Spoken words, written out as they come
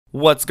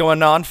What's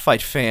going on,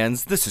 fight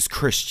fans? This is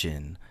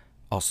Christian,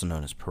 also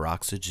known as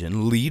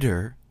Peroxygen,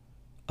 leader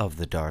of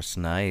the Dark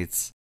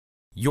Knights.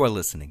 You're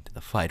listening to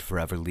the Fight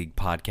Forever League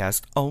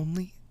podcast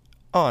only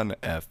on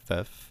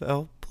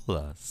FFL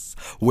Plus,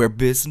 where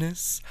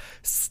business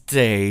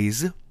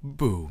stays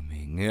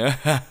booming.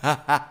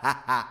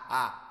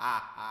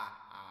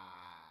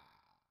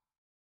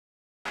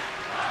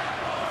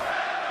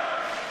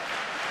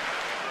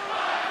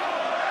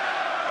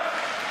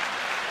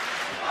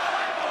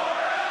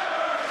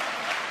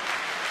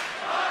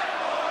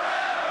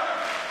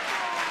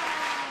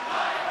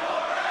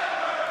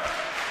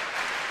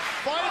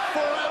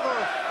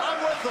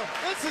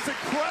 This is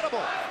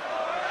incredible.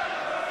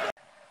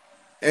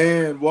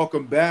 And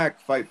welcome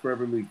back, Fight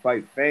Forever League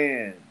fight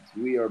fans.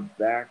 We are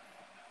back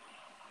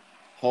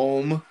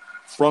home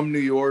from New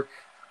York.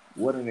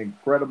 What an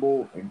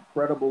incredible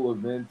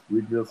event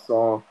we just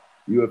saw,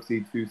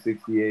 UFC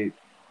 268.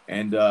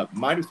 And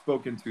might have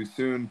spoken too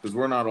soon because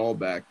we're not all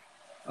back.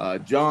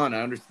 John,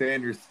 I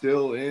understand you're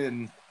still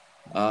in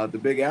the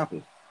Big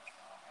Apple.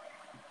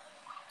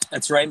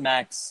 That's right,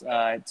 Max.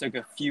 It took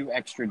a few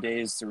extra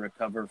days to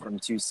recover from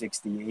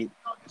 268.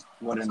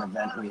 What an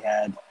event we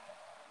had.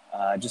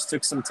 Just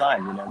took some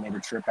time, made a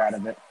trip out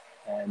of it.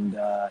 And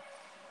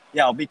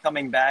I'll be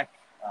coming back.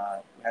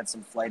 We had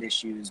some flight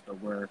issues, but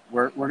we're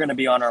going to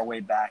be on our way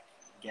back,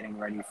 getting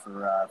ready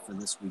for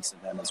this week's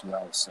event as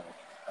well. So,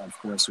 of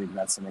course, we've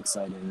got some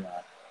exciting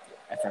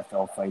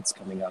FFL fights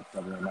coming up,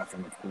 Double or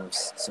Nothing, of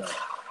course. So,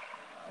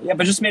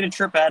 but just made a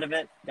trip out of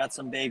it. Got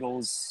some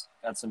bagels,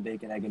 got some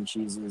bacon, egg, and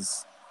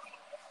cheeses.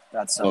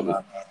 Got some,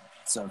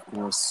 of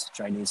course,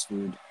 Chinese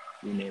food,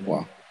 you name it.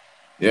 Wow.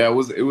 Yeah,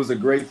 it was a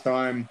great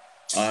time.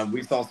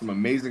 We saw some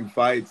amazing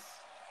fights.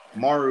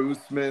 Maru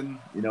Usman,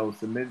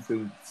 cements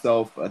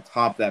himself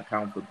atop that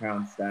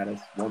pound-for-pound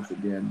status once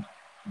again.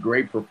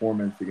 Great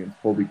performance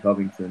against Colby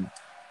Covington.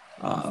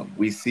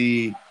 We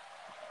see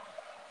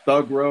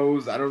Thug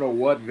Rose. I don't know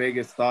what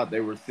Vegas thought they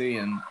were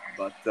seeing,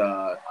 but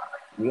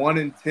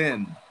 1-10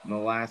 in the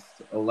last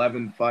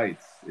 11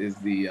 fights is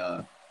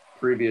the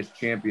previous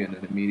champion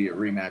in immediate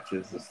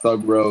rematches. As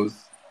Thug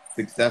Rose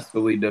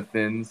successfully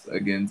defends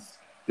against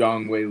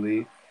Zhang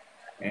Weili.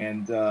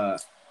 And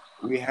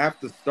we have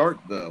to start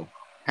this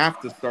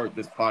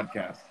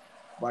podcast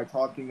by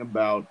talking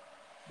about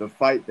the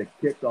fight that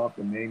kicked off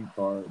the main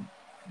card.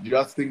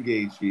 Justin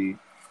Gaethje,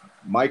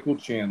 Michael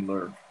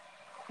Chandler.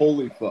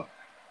 Holy fuck.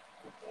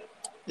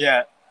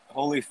 Yeah,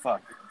 holy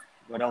fuck.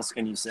 What else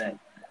can you say?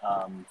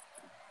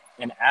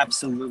 And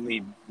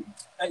absolutely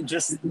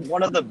just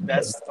one of the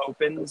best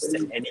opens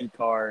to any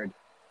card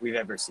we've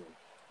ever seen.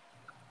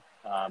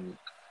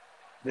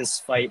 This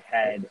fight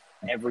had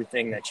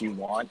everything that you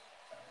want.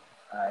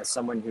 As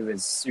someone who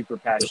is super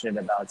passionate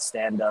about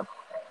stand-up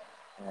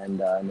and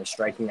the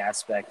striking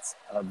aspects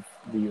of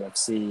the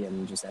UFC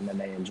and just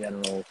MMA in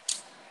general,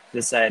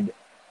 this had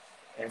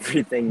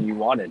everything you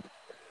wanted.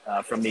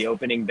 From the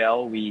opening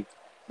bell,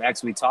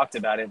 Max, we talked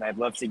about it, and I'd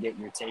love to get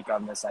your take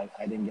on this. I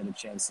didn't get a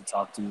chance to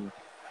talk to you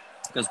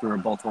because we were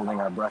both holding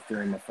our breath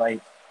during the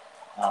fight.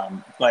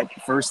 But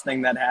first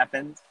thing that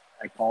happened,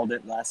 I called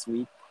it last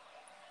week.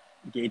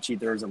 Gaethje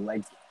throws a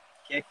leg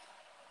kick,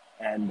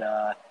 and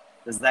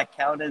does that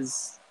count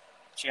as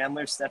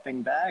Chandler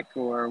stepping back,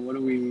 or what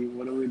are we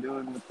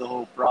doing with the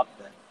whole prop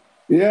thing?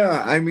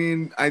 Yeah, I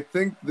mean, I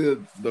think the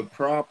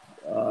prop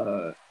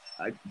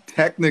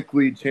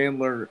technically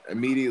Chandler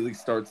immediately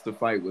starts the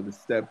fight with a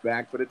step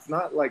back, but it's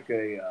not like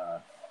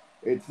a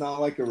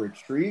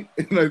retreat,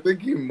 and I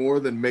think he more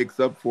than makes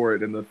up for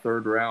it in the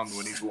third round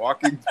when he's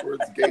walking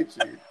towards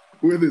Gaethje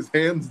with his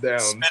hands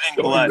down, spitting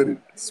blood.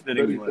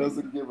 He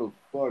doesn't give a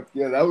fuck.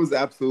 Yeah, that was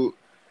absolute.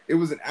 It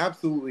was an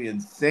absolutely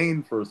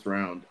insane first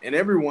round, and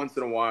every once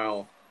in a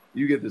while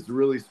you get this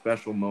really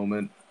special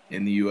moment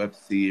in the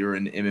UFC or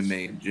in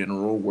MMA in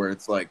general where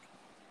it's like,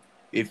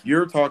 if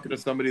you're talking to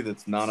somebody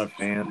that's not a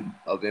fan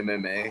of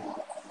MMA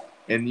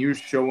and you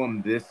show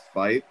them this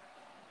fight,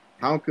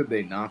 how could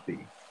they not be?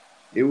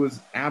 It was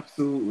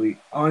absolutely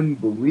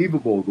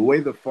unbelievable the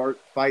way the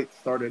fight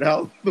started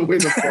out. The way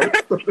the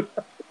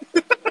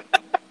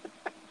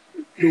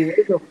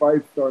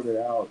fight started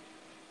out.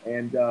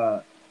 And,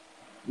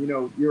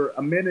 you're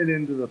a minute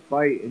into the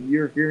fight and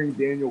you're hearing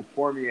Daniel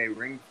Cormier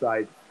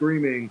ringside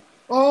screaming,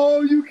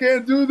 "Oh, you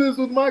can't do this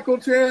with Michael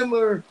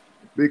Chandler,"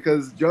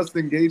 because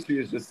Justin Gaethje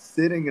is just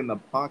sitting in the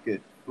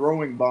pocket,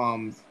 throwing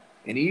bombs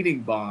and eating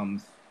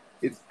bombs.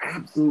 It's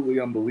absolutely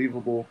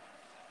unbelievable.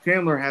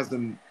 Chandler has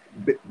him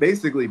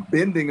basically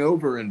bending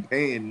over in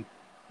pain.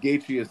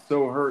 Gaethje is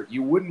so hurt.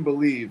 You wouldn't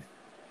believe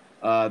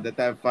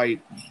that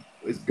fight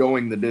is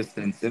going the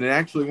distance. And it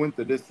actually went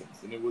the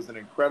distance. And it was an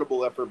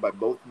incredible effort by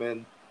both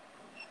men.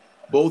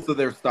 Both of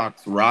their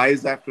stocks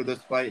rise after this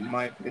fight, in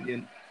my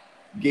opinion.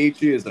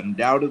 Gaethje is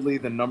undoubtedly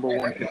the number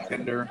one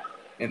contender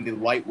in the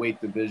lightweight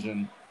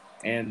division.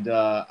 And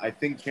I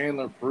think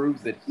Chandler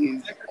proves that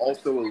he's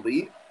also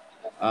elite.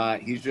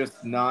 He's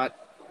just not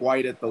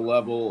quite at the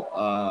level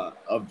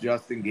of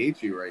Justin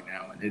Gaethje right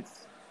now. And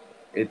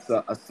it's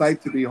a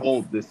sight to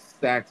behold, this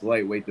stacked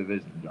lightweight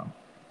division, John.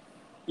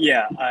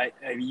 Yeah,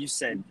 you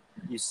said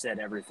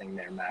everything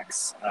there,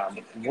 Max.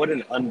 What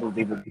an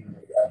unbelievable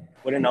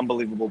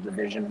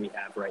division we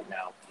have right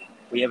now.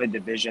 We have a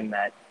division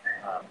that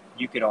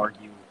you could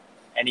argue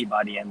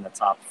anybody in the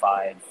top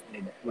five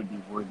would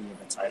be worthy of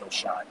a title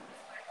shot,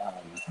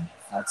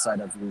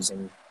 outside of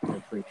losing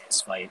the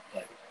previous fight.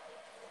 But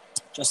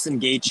Justin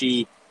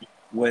Gaethje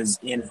was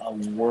in a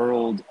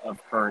world of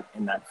hurt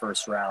in that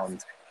first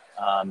round.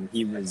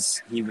 He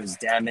was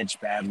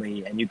damaged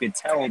badly, and you could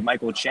tell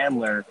Michael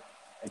Chandler.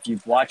 If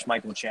you've watched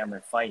Michael Chandler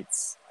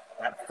fights,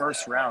 that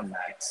first round,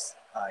 Max,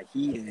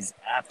 he is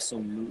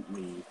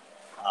absolutely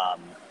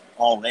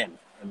all in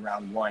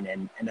round one,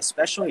 and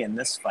especially in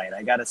this fight,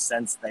 I got a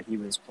sense that he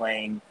was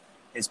playing.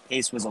 His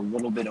pace was a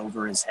little bit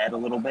over his head a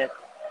little bit.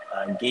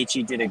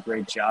 Gaethje did a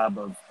great job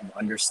of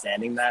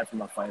understanding that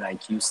from a fight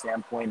IQ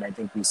standpoint. I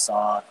think we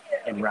saw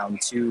in round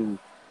two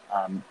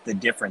the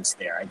difference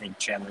there. I think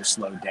Chandler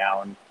slowed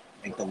down.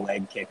 I think the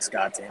leg kicks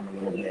got to him a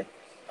little bit.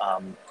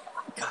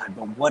 God,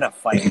 but what a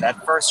fight.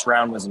 That first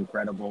round was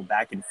incredible,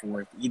 back and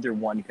forth. Either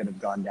one could have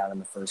gone down in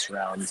the first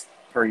round,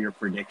 per your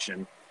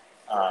prediction.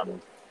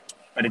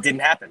 But it didn't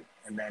happen.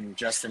 And then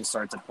Justin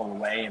started to pull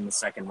away in the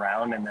second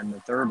round. And then the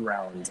third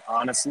round,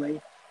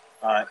 honestly,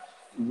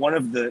 one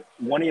of the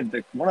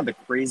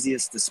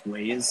craziest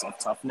displays of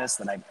toughness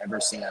that I've ever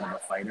seen out of a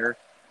fighter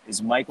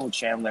is Michael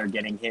Chandler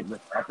getting hit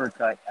with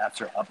uppercut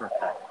after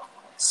uppercut,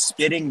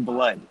 spitting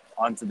blood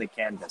onto the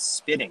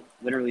canvas,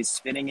 literally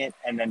spitting it,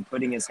 and then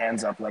putting his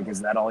hands up like,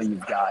 is that all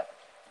you've got?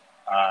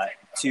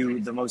 To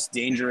the most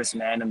dangerous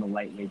man in the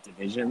lightweight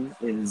division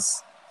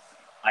is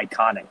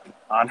iconic.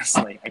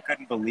 Honestly, I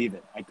couldn't believe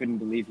it. I couldn't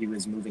believe he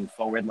was moving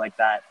forward like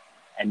that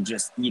and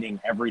just eating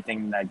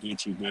everything that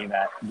Gaethje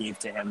gave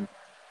to him.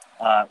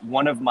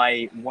 One of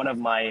my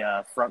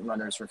front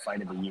runners for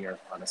fight of the year,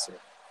 honestly.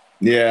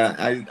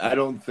 Yeah, I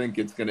don't think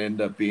it's going to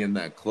end up being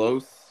that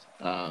close.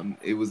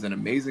 It was an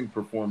amazing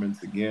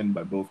performance again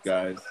by both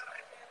guys.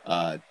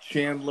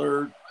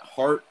 Chandler,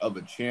 heart of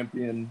a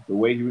champion, the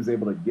way he was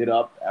able to get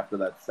up after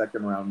that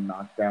second round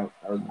knockdown,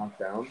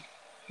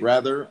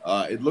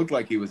 it looked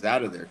like he was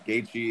out of there.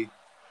 Gaethje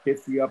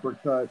hits the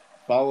uppercut,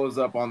 follows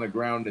up on the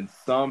ground, and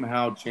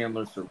somehow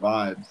Chandler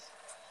survives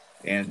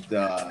and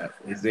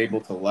is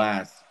able to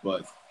last.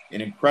 But an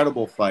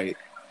incredible fight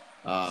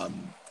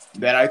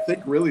that I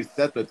think really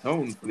set the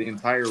tone for the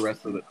entire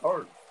rest of the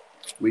card.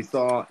 We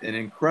saw an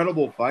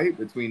incredible fight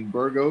between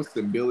Burgos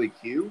and Billy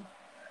Q.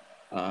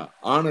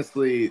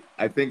 Honestly,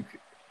 I think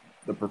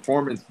the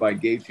performance by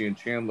Gaethje and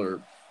Chandler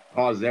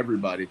caused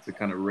everybody to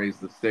kind of raise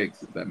the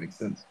stakes, if that makes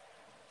sense.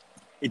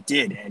 It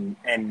did, and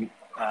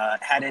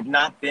had it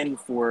not been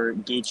for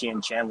Gaethje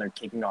and Chandler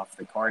kicking off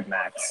the card,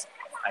 Max,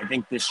 I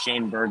think this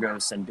Shane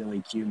Burgos and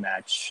Billy Q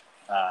match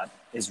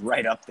is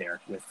right up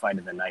there with fight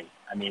of the night.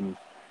 I mean,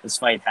 this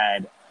fight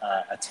had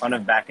a ton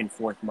of back and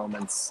forth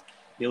moments.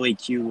 Billy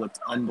Q looked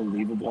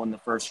unbelievable in the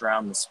first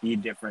round. The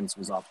speed difference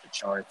was off the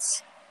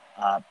charts,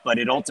 but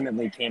it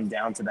ultimately came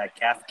down to that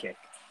calf kick.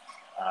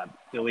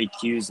 Billy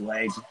Q's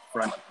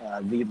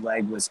lead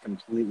leg was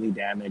completely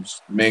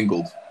damaged.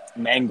 Mangled.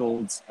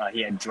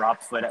 He had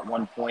drop foot at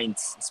one point,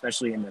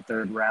 especially in the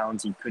third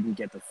round. He couldn't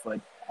get the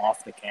foot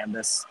off the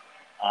canvas,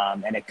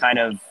 and it kind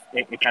of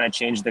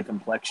changed the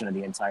complexion of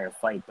the entire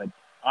fight. But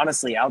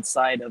honestly,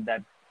 outside of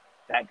that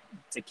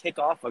to kick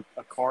off a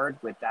card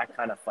with that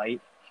kind of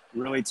fight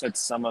really took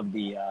some of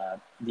the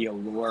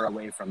allure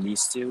away from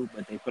these two.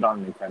 But they put on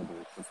an incredible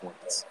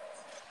performance.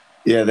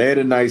 Yeah, they had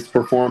a nice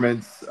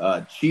performance.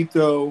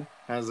 Chito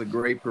has a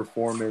great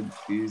performance.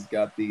 He's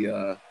got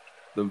the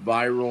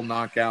viral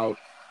knockout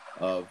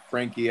of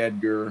Frankie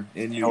Edgar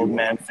in New York. Old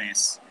man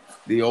face.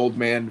 The old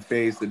man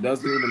face. It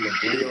doesn't even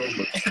look real. It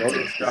looks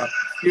Photoshop.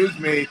 Excuse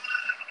me.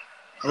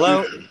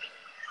 Hello.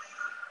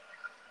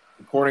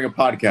 Recording a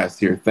podcast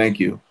here. Thank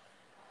you.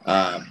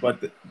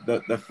 But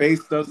the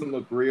face doesn't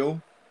look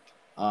real.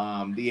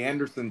 The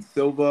Anderson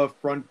Silva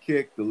front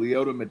kick, the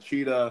Lyoto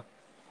Machida,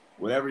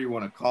 whatever you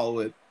want to call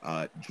it,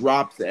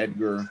 drops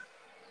Edgar,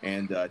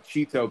 and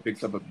Chito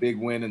picks up a big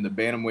win in the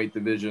bantamweight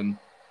division.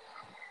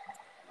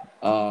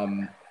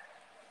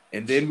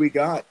 And then we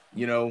got,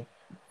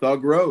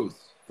 Thug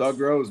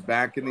Rose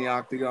back in the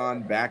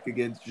octagon, back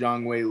against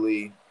Zhang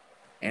Weili.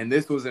 And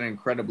this was an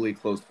incredibly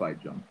close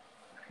fight, John.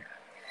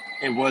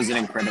 It was an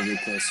incredibly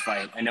close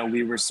fight. I know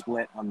we were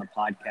split on the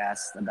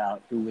podcast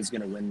about who was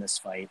going to win this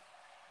fight.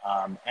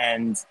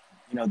 And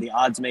the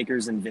odds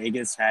makers in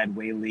Vegas had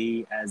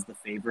Weili as the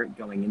favorite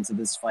going into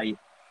this fight.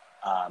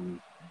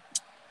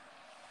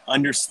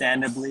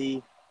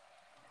 Understandably,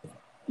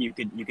 you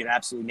could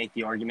absolutely make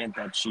the argument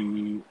that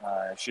she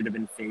should have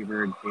been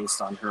favored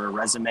based on her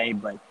resume,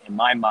 but in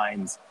my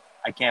mind,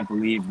 I can't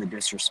believe the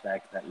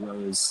disrespect that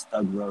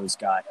Thug Rose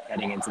got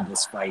heading into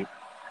this fight.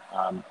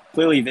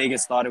 Clearly,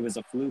 Vegas thought it was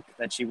a fluke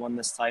that she won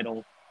this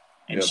title,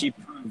 and Yep.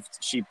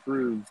 she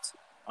proved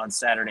on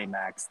Saturday,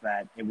 Max,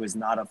 that it was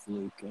not a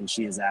fluke, and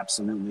she is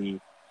absolutely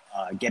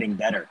getting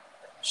better.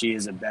 She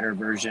is a better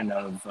version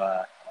of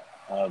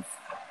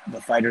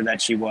the fighter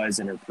that she was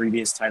in her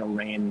previous title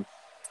reign,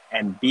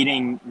 and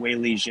beating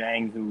Weili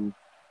Zhang, who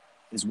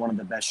is one of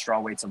the best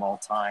strawweights of all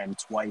time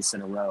twice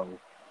in a row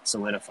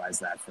solidifies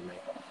that for me.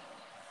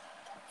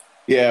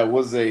 Yeah, it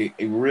was a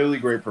really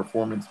great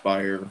performance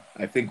by her.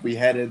 I think we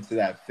head into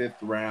that 5th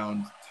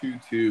round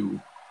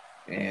 2-2,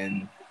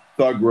 and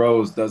Thug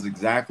Rose does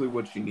exactly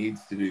what she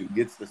needs to do.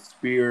 Gets the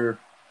spear,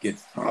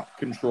 gets top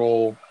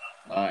control,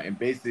 and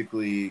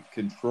basically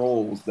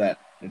controls that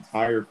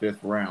entire 5th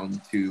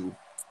round to,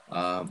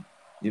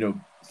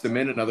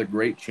 cement another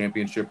great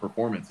championship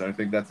performance. And I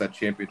think that's that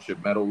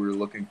championship medal we were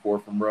looking for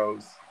from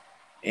Rose.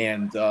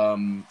 And,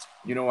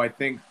 I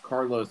think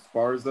Carla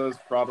Esparza is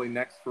probably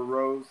next for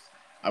Rose.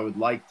 I would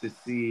like to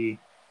see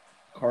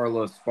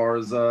Carla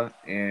Esparza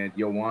and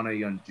Joanna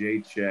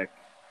Jędrzejczyk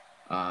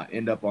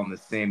end up on the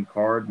same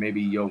card.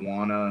 Maybe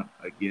Joanna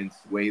against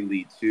Wei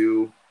Li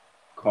 2,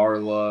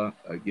 Carla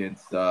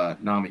against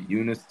Nama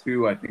Yunus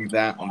 2. I think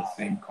that on the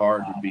same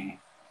card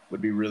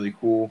would be really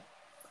cool.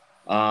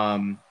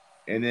 And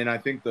then I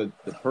think the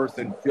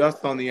person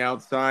just on the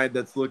outside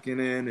that's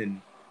looking in,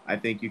 and I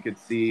think you could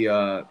see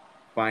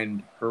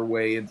find her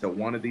way into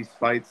one of these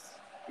fights,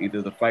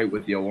 either the fight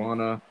with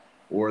Joanna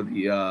or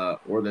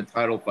the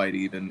title fight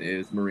even,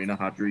 is Marina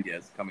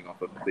Rodriguez, coming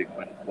off of a big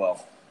win as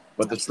well.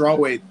 But the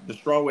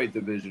strawweight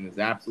division is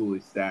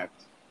absolutely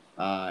stacked.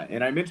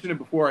 And I mentioned it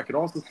before, I could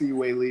also see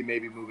Wei Li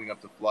maybe moving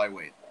up to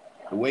flyweight.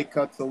 The weight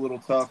cut's a little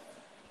tough,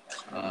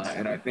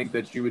 and I think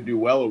that she would do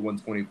well at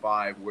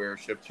 125, where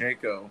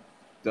Shevchenko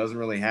doesn't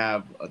really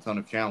have a ton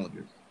of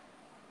challengers.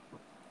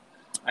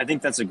 I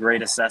think that's a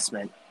great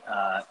assessment,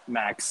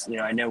 Max.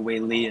 I know Wei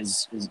Li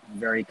is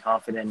very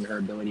confident in her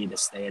ability to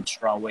stay at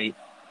strawweight.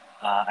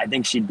 I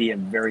think she'd be a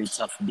very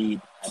tough beat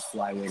at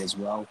flyweight as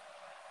well.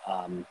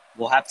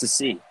 We'll have to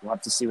see. We'll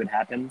have to see what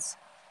happens.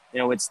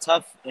 It's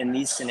tough in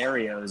these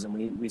scenarios,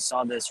 and we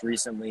saw this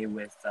recently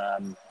with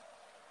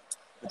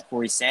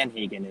Corey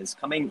Sandhagen, is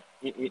coming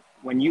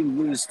when you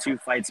lose 2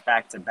 fights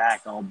back to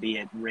back,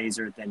 albeit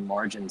razor thin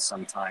margins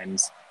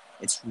sometimes.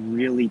 It's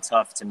really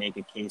tough to make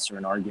a case or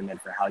an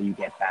argument for how you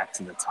get back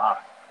to the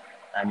top.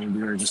 I mean,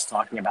 we were just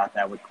talking about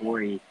that with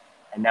Corey,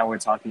 and now we're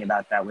talking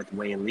about that with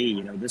Wei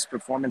Li. This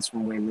performance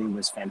from Wei Li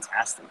was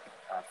fantastic.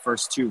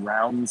 First 2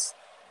 rounds,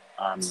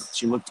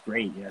 she looked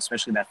great,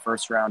 especially that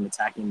first round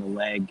attacking the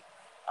leg.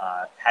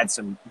 Had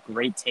some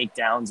great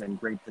takedowns and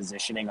great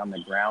positioning on the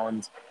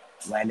ground,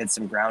 landed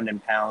some ground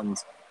and pound,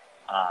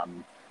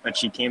 but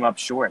she came up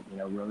short.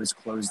 Rose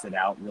closed it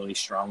out really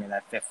strong in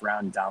that 5th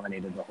round,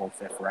 dominated the whole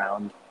 5th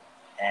round.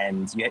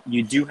 And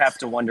you do have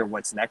to wonder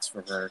what's next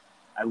for her.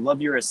 I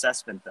love your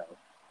assessment, though.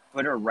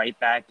 Put her right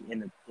back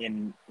in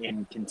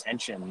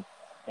contention,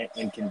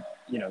 and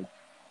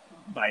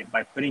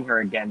by putting her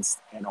against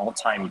an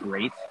all-time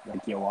great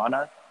like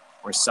Joanna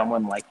or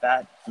someone like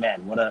that.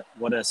 Man,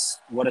 what a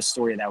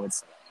story that would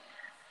say.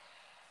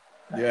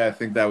 Yeah, I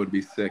think that would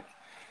be sick.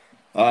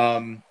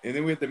 And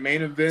then we have the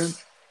main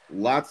event.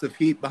 Lots of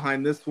heat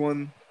behind this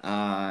one,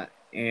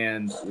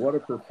 and what a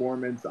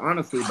performance,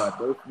 honestly, by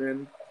both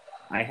men.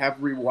 I have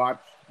rewatched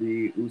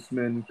the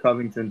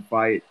Usman-Covington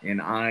fight, and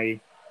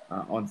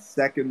on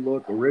second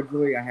look,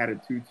 originally I had it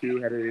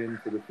 2-2 headed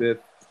into the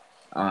 5th.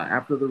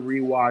 After the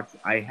rewatch,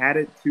 I had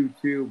it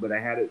 2-2, but I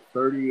had it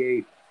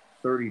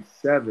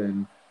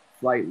 38-37,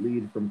 slight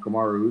lead from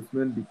Kamaru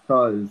Usman,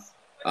 because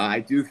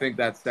I do think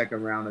that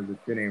second round is a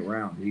 10-8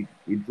 round.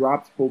 He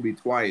dropped Colby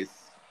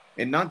twice,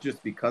 and not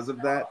just because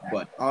of that,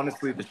 but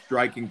honestly, the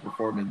striking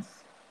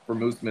performance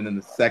from Usman in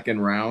the second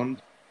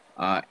round,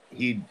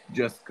 he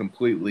just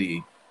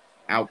completely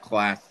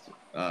outclassed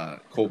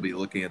Colby,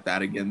 looking at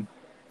that again.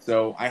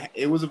 So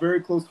it was a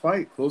very close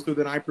fight, closer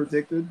than I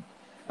predicted.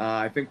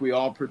 I think we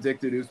all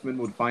predicted Usman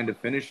would find a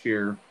finish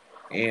here,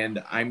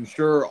 and I'm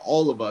sure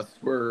all of us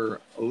were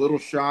a little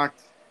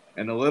shocked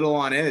and a little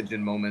on edge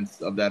in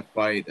moments of that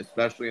fight,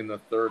 especially in the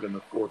 3rd and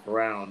the 4th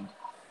round,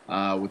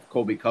 with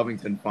Colby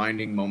Covington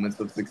finding moments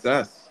of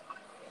success.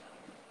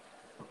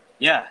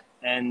 Yeah,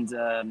 and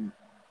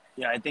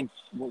I think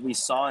what we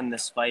saw in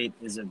this fight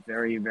is a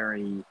very,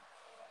 very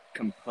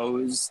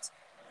composed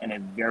and a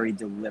very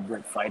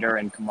deliberate fighter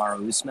in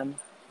Kamaru Usman.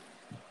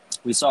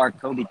 We saw our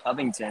Colby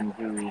Covington,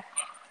 who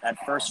that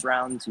first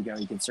round,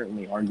 you can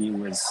certainly argue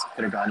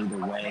could have gone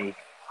either way.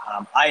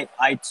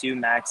 I too,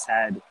 Max,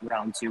 had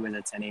round 2 as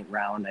a 10-8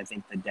 round. I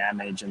think the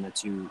damage and the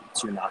two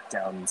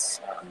knockdowns,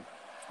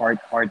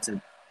 hard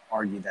to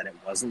argue that it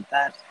wasn't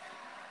that.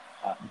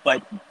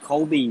 But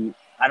Colby,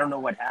 I don't know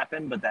what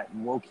happened, but that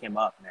woke him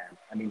up, man.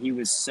 I mean, he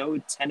was so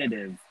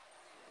tentative.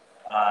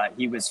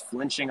 He was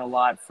flinching a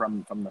lot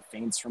from the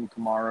feints from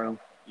Kamaru.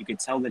 You could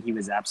tell that he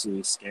was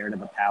absolutely scared of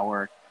the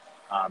power.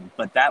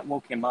 But that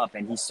woke him up,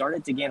 and he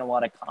started to gain a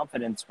lot of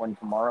confidence when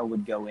Kamaru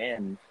would go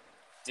in,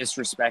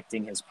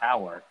 disrespecting his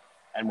power.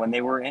 And when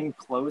they were in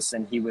close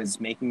and he was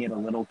making it a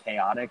little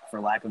chaotic, for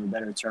lack of a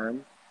better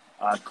term,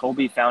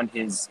 Colby found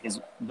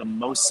the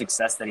most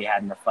success that he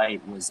had in the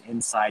fight was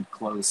inside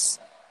close,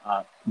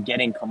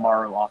 getting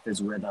Kamaru off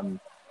his rhythm,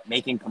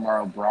 making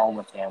Kamaru brawl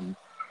with him.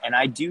 And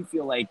I do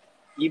feel like,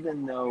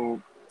 even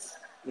though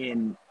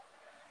in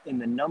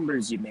the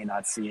numbers you may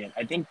not see it,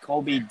 I think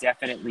Colby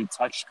definitely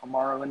touched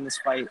Kamaru in this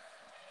fight.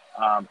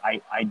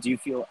 I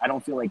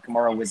don't feel like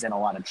Kamaru was in a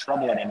lot of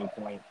trouble at any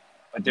point,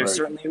 but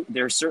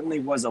there certainly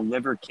was a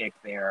liver kick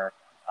there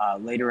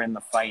later in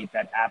the fight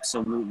that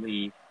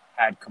absolutely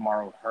had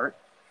Kamaru hurt.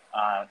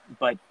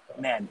 But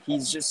man,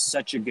 he's just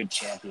such a good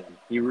champion.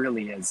 He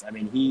really is. I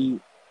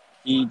mean,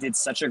 he did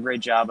such a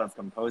great job of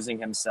composing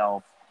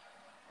himself,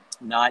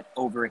 not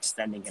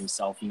overextending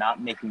himself,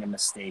 not making a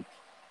mistake.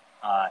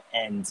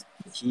 And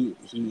he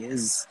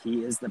is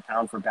the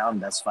pound for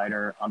pound best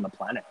fighter on the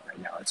planet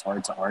right now. It's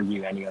hard to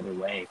argue any other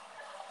way.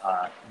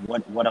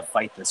 What a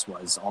fight this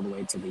was all the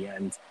way to the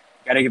end.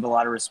 Got to give a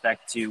lot of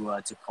respect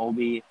to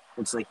Colby.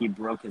 Looks like he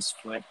broke his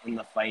foot in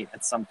the fight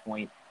at some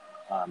point.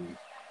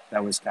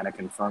 That was kind of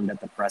confirmed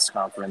at the press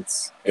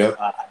conference. Yep.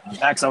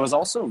 Max, I was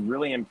also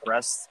really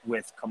impressed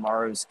with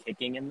Kamaru's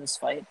kicking in this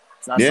fight.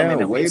 It's not Yeah, something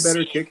that way we've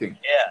better seen. kicking.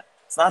 Yeah,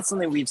 it's not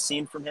something we've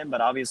seen from him, but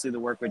obviously the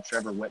work with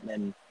Trevor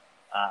Whitman.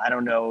 I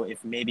don't know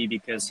if maybe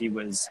because he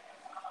was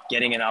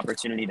getting an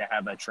opportunity to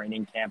have a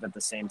training camp at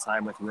the same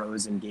time with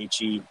Rose and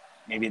Gaethje,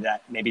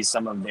 maybe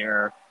some of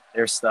their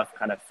stuff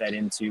kind of fed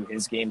into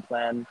his game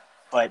plan.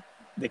 But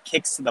the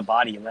kicks to the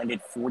body,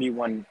 landed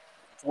 41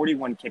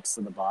 kicks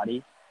to the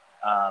body.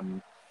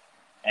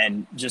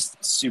 And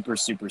just super,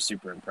 super,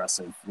 super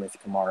impressive with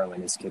Kamaru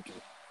and his kicking.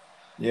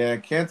 Yeah,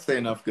 can't say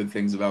enough good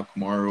things about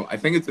Kamaru. I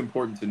think it's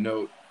important to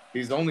note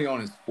he's only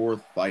on his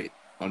 4th fight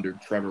under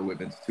Trevor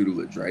Whitman's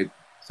tutelage, right?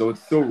 So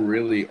it's still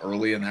really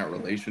early in that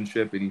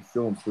relationship, and he's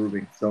still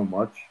improving so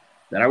much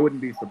that I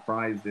wouldn't be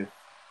surprised if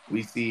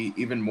we see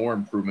even more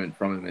improvement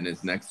from him in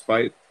his next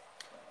fight.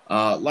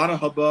 A lot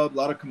of hubbub, a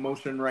lot of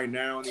commotion right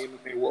now in the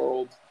MMA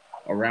world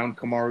around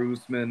Kamaru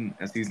Usman,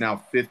 as he's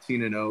now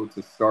 15-0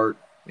 to start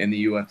in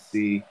the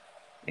UFC.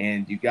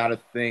 And you got to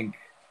think,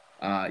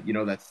 that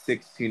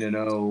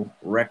 16-0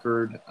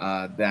 record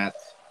that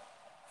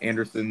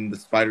Anderson the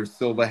Spider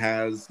Silva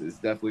has is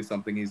definitely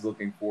something he's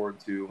looking forward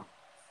to.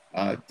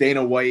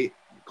 Dana White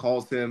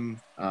calls him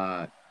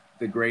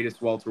the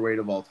greatest welterweight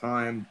of all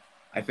time.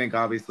 I think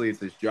obviously it's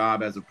his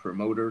job as a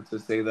promoter to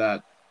say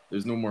that.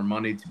 There's no more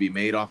money to be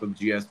made off of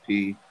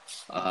GSP,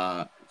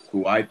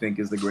 who I think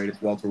is the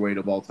greatest welterweight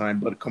of all time.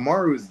 But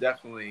Kamaru is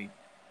definitely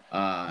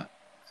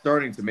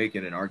starting to make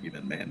it an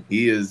argument, man.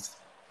 He is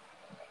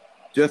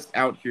just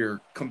out here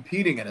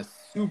competing at a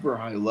super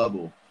high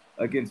level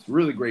against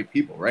really great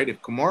people, right?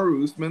 If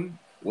Kamaru Usman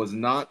was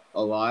not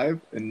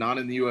alive and not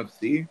in the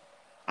UFC,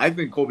 I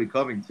think Colby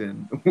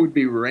Covington would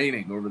be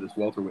reigning over this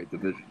welterweight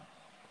division.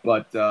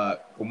 But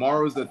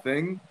Kamaru's a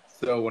thing,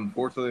 so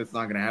unfortunately it's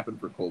not going to happen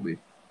for Colby.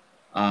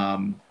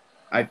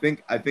 I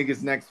think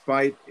his next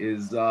fight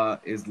is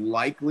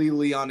likely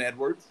Leon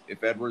Edwards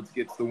if Edwards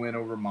gets the win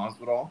over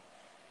Masvidal.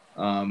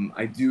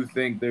 I do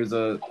think there's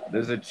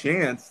a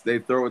chance they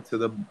throw it to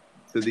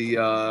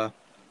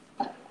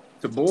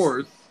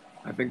Boers.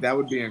 I think that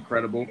would be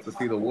incredible to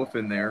see the Wolf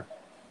in there.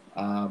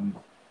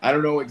 I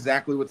don't know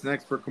exactly what's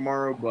next for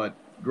Kamaru, but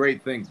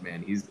great things,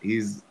 man.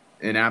 He's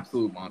an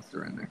absolute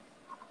monster in there.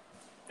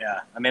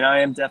 Yeah, I mean, I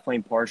am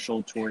definitely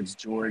partial towards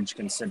George,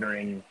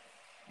 considering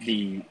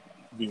the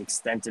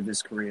extent of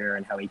his career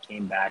and how he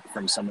came back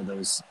from some of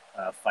those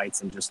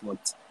fights and just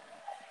looked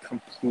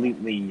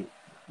completely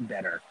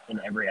better in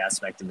every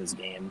aspect of his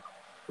game.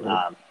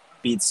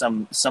 Beat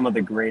some of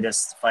the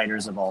greatest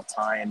fighters of all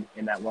time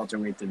in that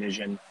welterweight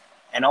division,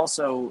 and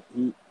also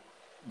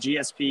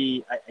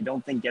GSP I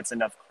don't think gets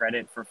enough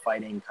credit for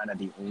fighting kind of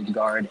the old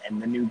guard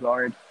and the new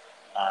guard.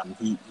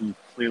 He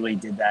clearly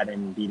did that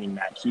in beating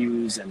Matt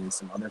Hughes and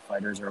some other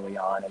fighters early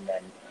on, and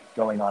then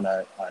going on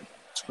a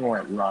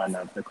torrent run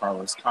of the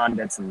Carlos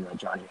Condits and the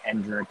Johnny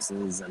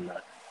Hendrickses and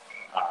the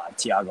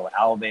Thiago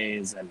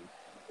Alves, and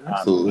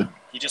Absolutely.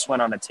 he just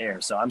went on a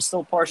tear. So I'm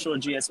still partial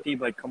to GSP,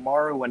 but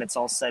Kamaru, when it's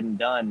all said and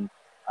done,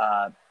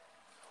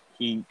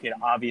 he could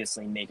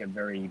obviously make a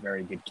very,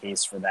 very good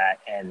case for that,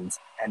 and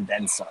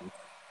then some.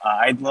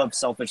 I'd love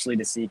selfishly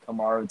to see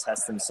Kamaru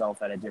test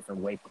himself at a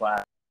different weight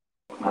class.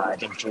 I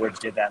think George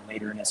did that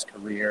later in his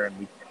career, and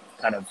we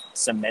kind of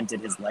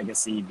cemented his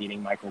legacy,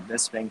 beating Michael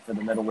Bisping for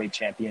the middleweight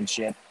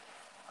championship.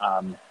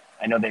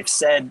 I know they've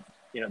said,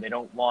 they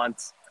don't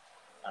want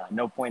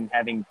no point in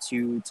having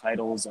 2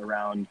 titles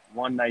around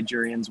one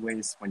Nigerian's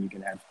waist when you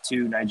can have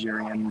 2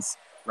 Nigerians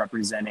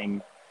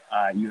representing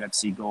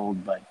UFC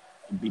gold, but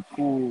it'd be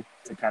cool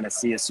to kind of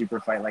see a super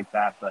fight like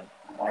that, but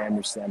I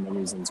understand the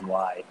reasons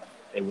why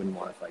they wouldn't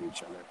want to fight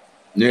each other.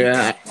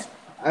 Yeah,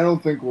 I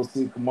don't think we'll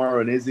see Kamaru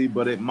and Izzy,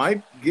 but it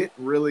might get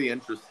really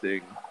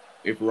interesting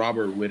if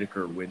Robert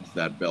Whittaker wins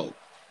that belt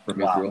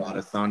from Israel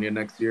Adesanya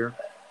next year.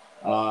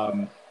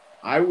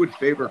 I would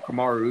favor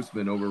Kamaru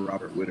Usman over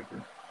Robert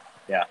Whittaker.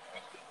 Yeah.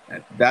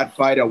 That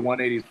fight at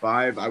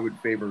 185, I would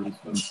favor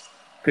Usman.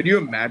 Could you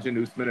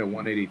imagine Usman at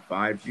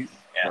 185? Jesus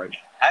Christ.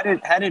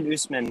 How did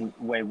Usman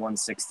weigh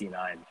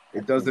 169?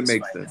 It doesn't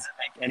make sense. Does it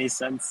make any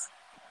sense?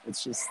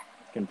 It's just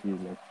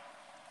confusing.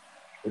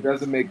 It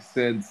doesn't make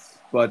sense,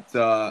 but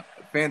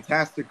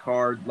fantastic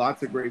card,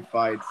 lots of great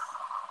fights.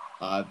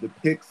 The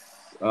pick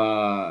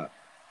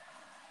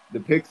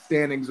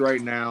standings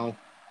right now,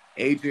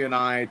 AJ and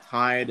I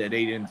tied at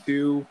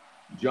 8-2.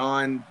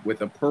 John,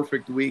 with a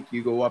perfect week,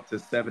 you go up to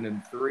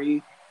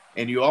 7-3,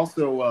 and you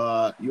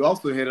also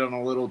hit on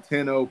a little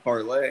 10-0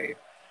 parlay.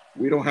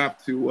 We don't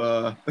have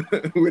to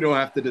we don't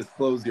have to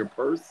disclose your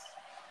purse,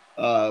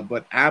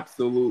 but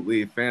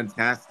absolutely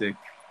fantastic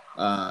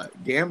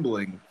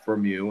gambling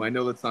from you. I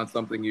know that's not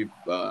something you've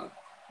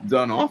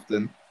done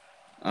often.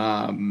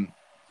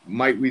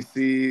 Might we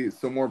see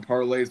some more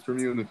parlays from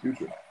you in the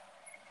future?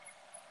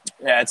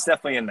 Yeah, it's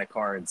definitely in the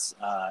cards.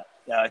 A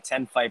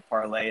 10-fight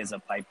parlay is a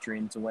pipe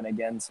dream to win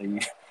again, so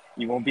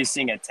you won't be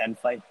seeing a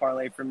 10-fight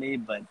parlay from me.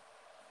 But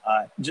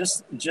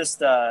just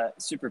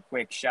super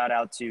quick shout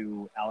out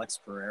to Alex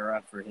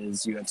Pereira for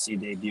his UFC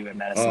debut at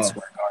Madison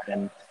Square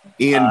Garden.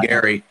 Ian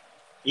Gary.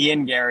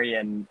 Ian Gary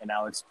and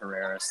Alex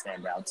Pereira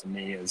stand out to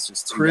me as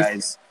just two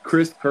guys.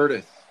 Chris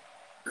Curtis.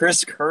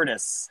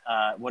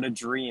 What a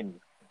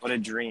dream. What a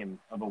dream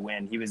of a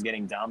win. He was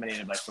getting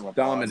dominated by Philip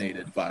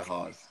Dominated by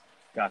Hawes.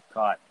 Got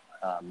caught.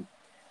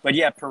 But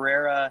yeah,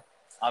 Pereira,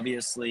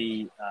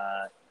 obviously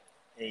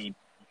a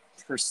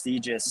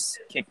prestigious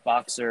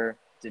kickboxer,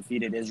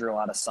 defeated Israel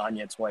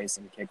Adesanya twice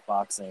in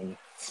kickboxing.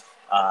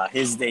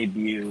 His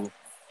debut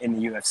in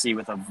the UFC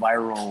with a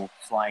viral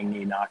flying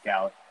knee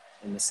knockout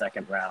in the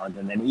second round.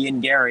 And then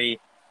Ian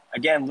Gary,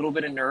 again, a little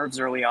bit of nerves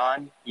early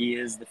on. He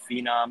is the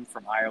phenom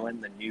from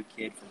Ireland, the new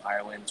kid from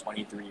Ireland,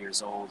 23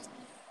 years old.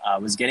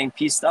 Was getting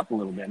pieced up a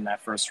little bit in that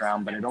first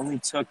round, but it only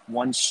took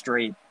one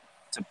straight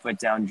to put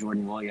down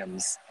Jordan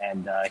Williams.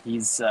 And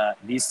these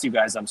two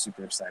guys I'm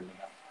super excited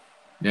about.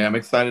 Yeah, I'm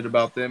excited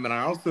about them. And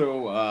I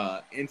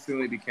also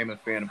instantly became a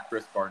fan of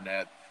Chris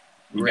Barnett.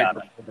 Great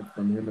performance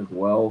from him as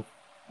well.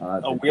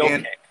 A wheel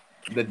kick.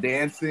 The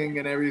dancing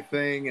and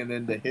everything, and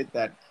then to hit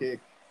that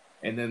kick,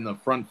 and then the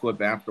front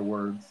flip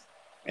afterwards.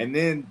 And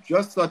then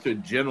just such a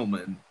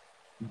gentleman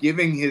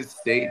giving his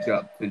stage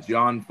up to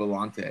John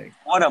Vellante.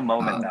 What a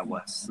moment that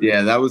was.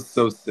 Yeah, that was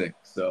so sick.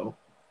 So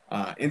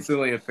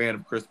instantly a fan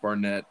of Chris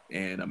Barnett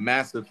and a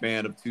massive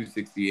fan of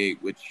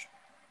 268, which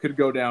could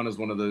go down as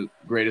one of the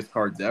greatest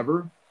cards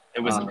ever.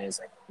 It was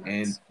amazing.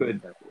 And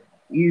could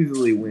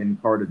easily win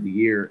card of the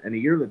year, and a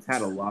year that's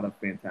had a lot of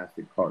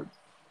fantastic cards.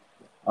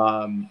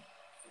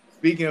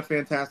 Speaking of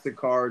fantastic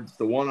cards,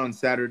 the one on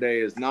Saturday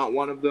is not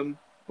one of them,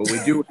 but we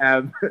do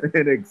have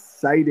an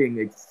exciting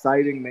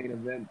main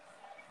event.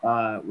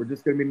 We're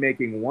just going to be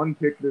making one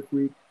pick this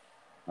week.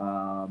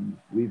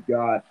 We've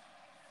got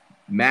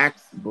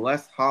Max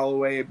Bless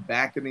Holloway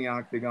back in the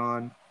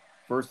octagon.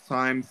 First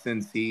time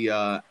since he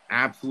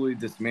absolutely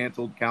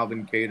dismantled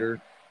Calvin Kattar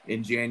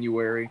in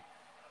January.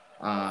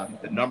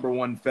 The number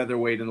one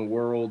featherweight in the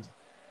world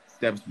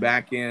steps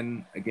back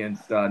in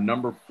against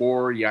number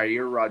 4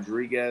 Yair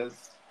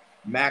Rodriguez.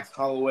 Max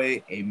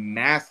Holloway, a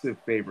massive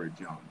favorite,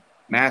 John.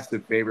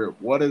 Massive favorite.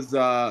 What do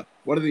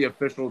the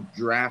official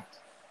Draft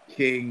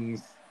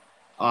Kings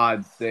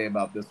odds say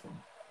about this one?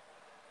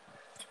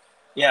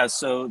 Yeah,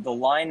 so the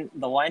line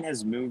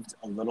has moved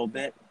a little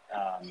bit.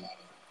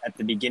 At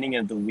the beginning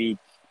of the week,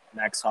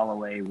 Max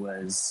Holloway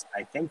was,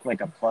 I think,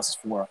 like a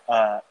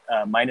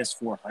minus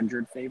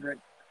 400 favorite.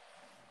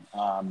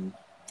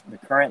 The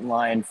current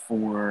line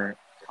for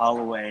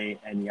Holloway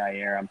and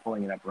Yair, I'm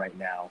pulling it up right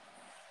now.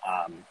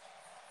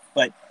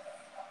 But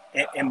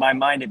in my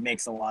mind, it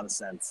makes a lot of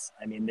sense.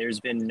 I mean, there's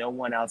been no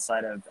one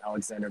outside of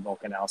Alexander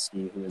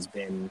Volkanovski who has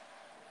been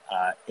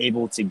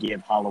able to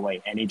give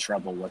Holloway any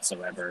trouble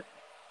whatsoever.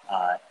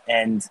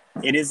 And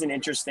it is an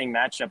interesting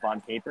matchup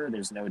on paper,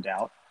 there's no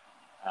doubt.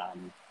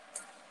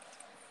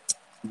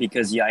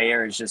 Because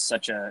Yair is just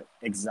such a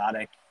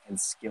exotic and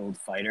skilled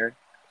fighter.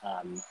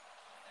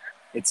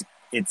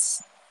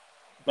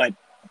 But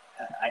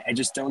I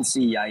just don't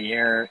see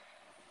Yair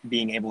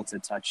being able to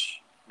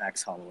touch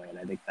Max Holloway, and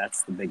I think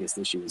that's the biggest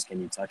issue is, can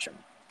you touch him?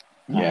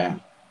 Yeah.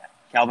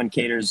 Calvin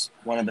Kattar's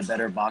one of the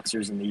better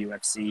boxers in the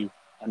UFC,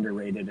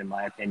 underrated in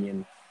my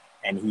opinion,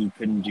 and he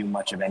couldn't do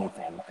much of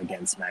anything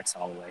against Max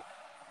Holloway.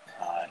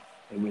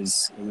 It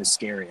was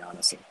scary,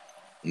 honestly.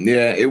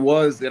 Yeah, it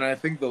was, and I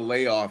think the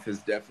layoff is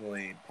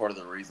definitely part of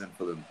the reason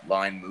for the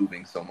line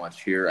moving so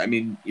much here. I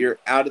mean, you're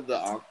out of the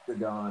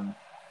octagon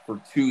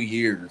for 2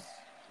 years,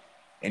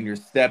 and you're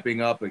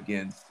stepping up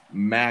against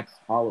Max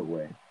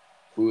Holloway,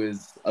 who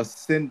is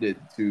ascended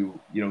to,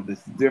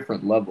 this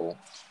different level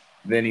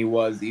than he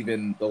was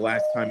even the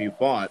last time you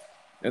fought.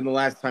 And the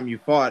last time you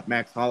fought,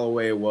 Max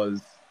Holloway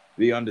was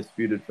the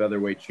undisputed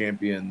featherweight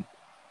champion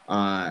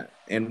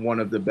and one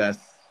of the best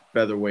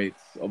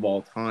featherweights of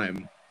all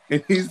time.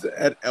 And he's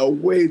at a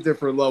way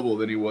different level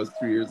than he was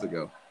 2 years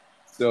ago.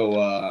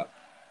 So,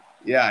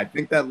 yeah, I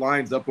think that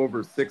line's up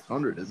over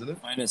 600, isn't it?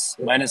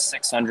 Minus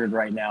 600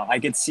 right now. I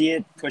could see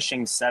it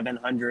pushing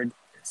 700,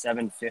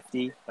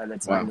 750 by the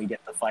time we get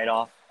the fight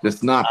off.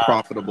 It's not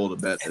profitable to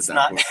bet at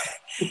that point.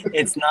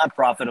 It's not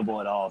profitable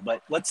at all.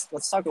 But let's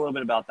talk a little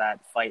bit about that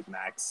fight,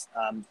 Max.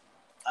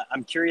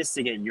 I'm curious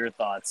to get your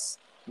thoughts.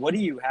 What do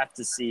you have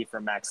to see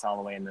from Max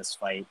Holloway in this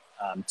fight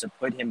to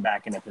put him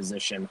back in a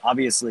position?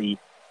 Obviously,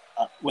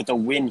 with a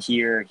win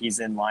here, he's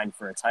in line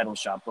for a title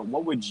shot. But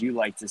what would you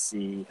like to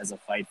see as a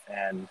fight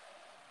fan,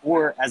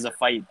 or as a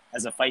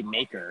fight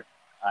maker,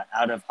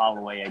 out of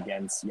Holloway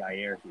against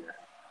Yair here?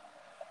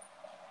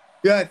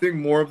 Yeah, I think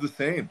more of the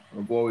same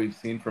of what we've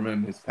seen from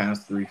him his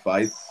past 3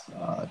 fights.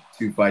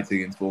 2 fights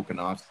against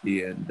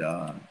Volkanovski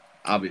and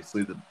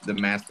obviously the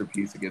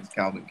masterpiece against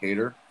Calvin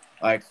Kattar.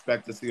 I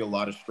expect to see a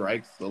lot of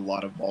strikes, a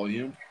lot of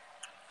volume.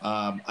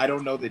 I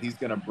don't know that he's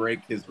going to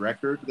break his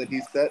record that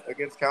he set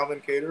against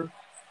Calvin Kattar.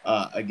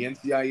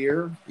 Against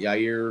Yair,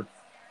 Yair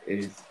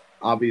is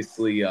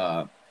obviously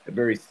a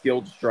very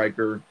skilled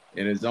striker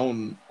in his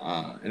own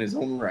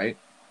right.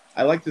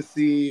 I like to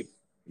see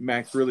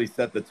Max really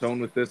set the tone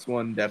with this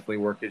one. Definitely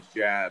work his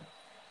jab.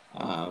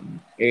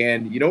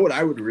 And you know what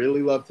I would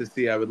really love to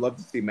see? I would love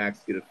to see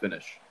Max get a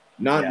finish.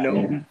 Not Yeah.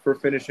 known for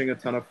finishing a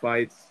ton of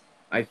fights.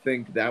 I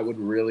think that would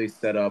really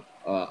set up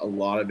a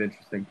lot of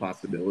interesting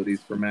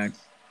possibilities for Max,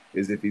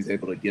 is if he's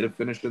able to get a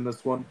finish in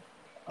this one.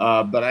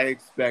 But I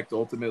expect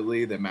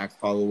ultimately that Max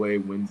Holloway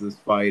wins this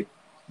fight.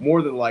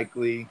 More than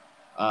likely,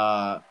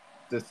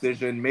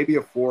 decision, maybe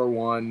a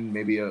 4-1,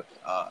 maybe a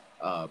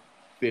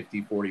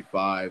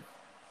 50-45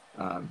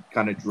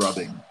 kind of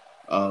drubbing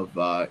of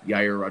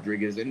Yair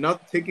Rodriguez, and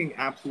not taking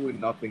absolutely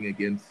nothing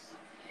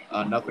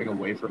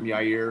away from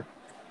Yair.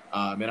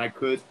 And I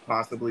could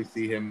possibly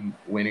see him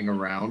winning a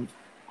round,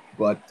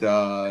 but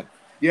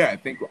yeah, I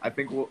think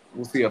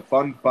we'll see a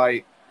fun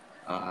fight.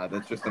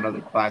 That's just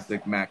another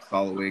classic Max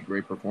Holloway,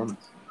 great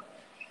performance.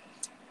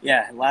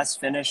 Yeah,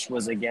 last finish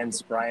was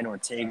against Brian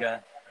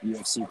Ortega,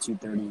 UFC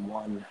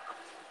 231.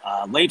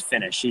 Late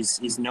finish.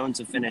 He's known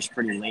to finish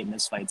pretty late in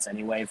his fights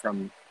anyway.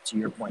 From to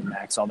your point,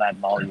 Max, all that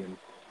volume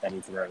that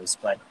he throws.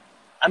 But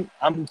I'm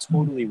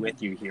totally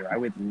with you here. I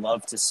would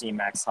love to see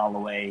Max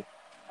Holloway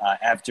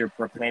after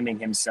proclaiming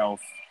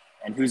himself,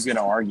 and who's going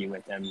to argue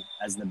with him,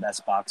 as the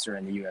best boxer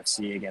in the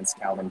UFC against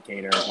Calvin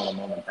Kattar. What a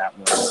moment that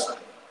was.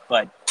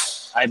 But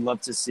I'd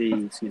love to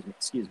see.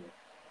 Excuse me.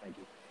 Thank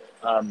you.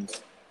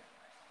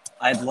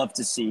 I'd love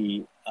to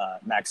see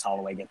Max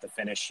Holloway get the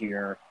finish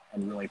here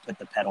and really put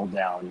the pedal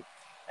down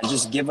and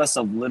just give us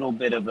a little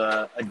bit of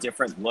a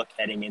different look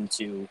heading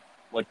into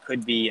what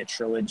could be a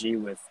trilogy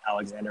with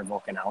Alexander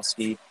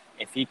Volkanovski.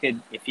 If he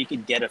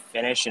could get a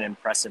finish in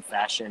impressive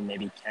fashion,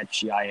 maybe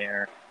catch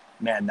Yair,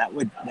 man, that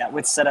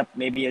would set up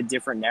maybe a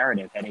different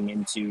narrative heading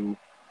into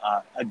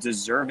a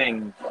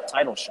deserving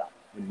title shot,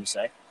 wouldn't you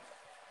say?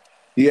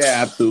 Yeah,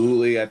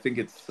 absolutely. I think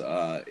it's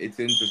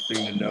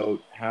interesting to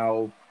note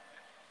how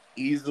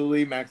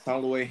easily Max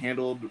Holloway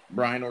handled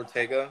Brian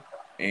Ortega,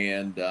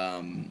 and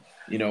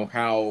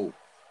how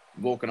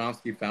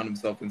Volkanovski found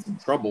himself in some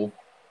trouble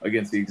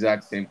against the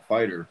exact same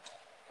fighter.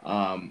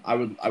 I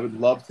would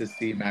love to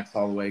see Max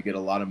Holloway get a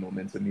lot of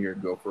momentum here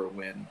and go for a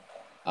win.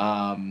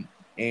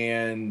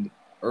 And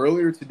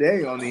earlier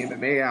today on the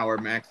MMA Hour,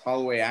 Max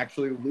Holloway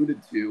actually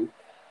alluded to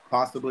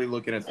possibly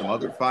looking at some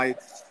other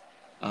fights.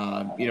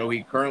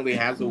 He currently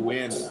has a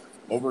win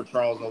over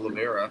Charles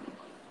Oliveira.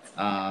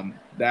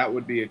 That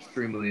would be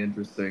extremely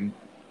interesting.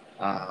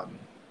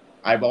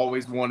 I've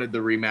always wanted the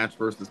rematch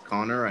versus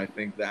Connor. I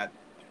think that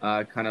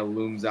kind of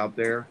looms out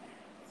there.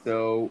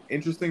 So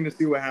interesting to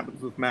see what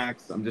happens with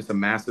Max. I'm just a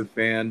massive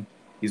fan.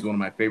 He's one of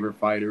my favorite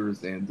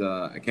fighters, and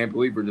I can't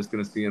believe we're just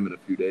going to see him in a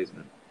few days,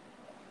 man.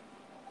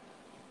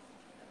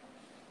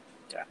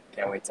 Yeah,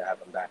 can't wait to have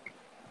him back.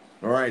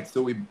 All right,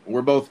 so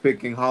we're both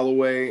picking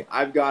Holloway.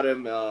 I've got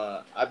him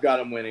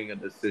winning a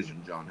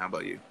decision. John, how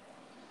about you?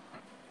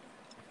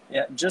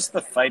 Yeah, just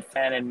the fight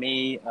fan in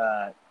me,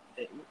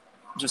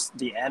 just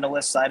the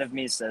analyst side of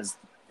me says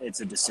it's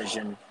a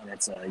decision, and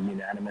it's a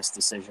unanimous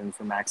decision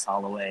for Max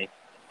Holloway.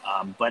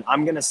 But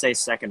I'm going to say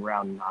second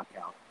round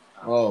knockout.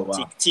 Oh,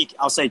 wow.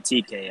 I'll say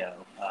TKO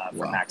for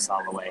Wow. Max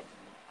Holloway.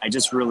 I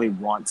just really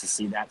want to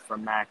see that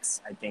from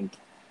Max. I think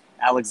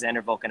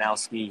Alexander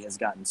Volkanovski has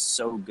gotten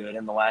so good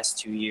in the last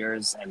 2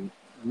 years, and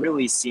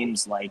really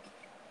seems like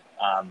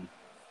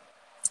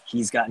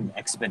he's gotten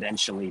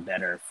exponentially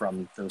better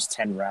from those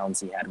 10 rounds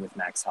he had with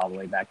Max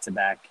Holloway back to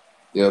back.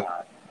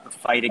 Yep. The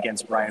fight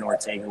against Brian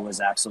Ortega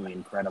was absolutely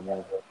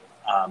incredible.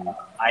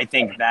 I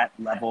think that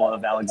level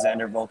of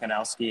Alexander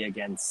Volkanovski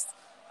against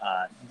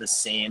the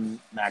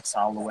same Max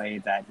Holloway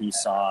that he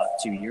saw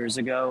 2 years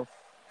ago,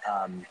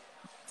 I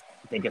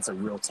think it's a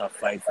real tough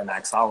fight for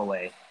Max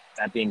Holloway.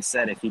 That being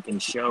said, if he can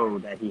show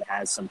that he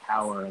has some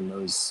power in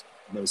those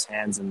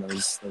hands and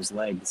those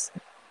legs,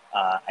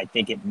 I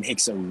think it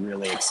makes a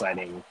really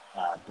exciting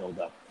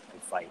build-up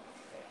and fight.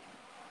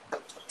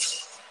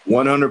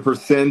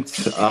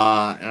 100%.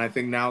 And I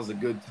think now's a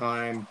good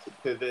time to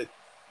pivot.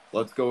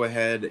 Let's go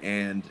ahead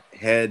and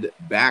head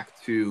back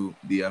to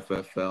the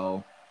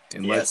FFL,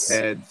 and let's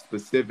head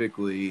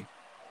specifically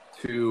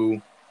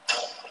to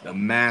the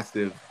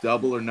massive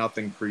Double or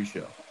Nothing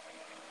pre-show.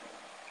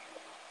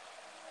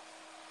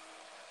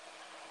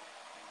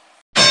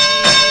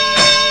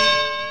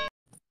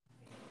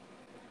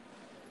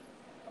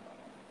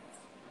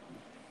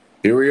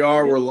 Here we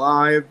are. We're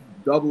live.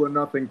 Double or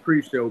Nothing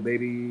pre-show,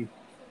 baby.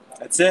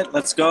 That's it.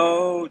 Let's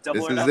go.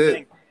 Double or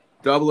Nothing. It.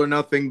 Double or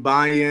Nothing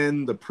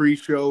buy-in. The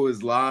pre-show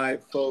is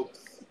live, folks.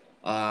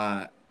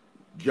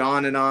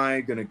 John and I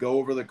going to go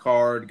over the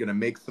card, going to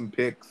make some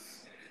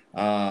picks.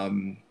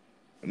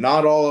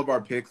 not all of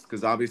our picks,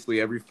 because obviously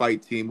every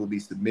fight team will be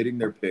submitting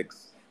their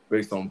picks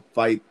based on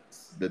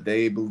fights that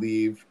they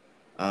believe,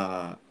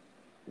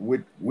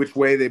 which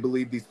way they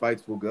believe these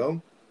fights will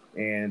go.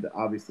 And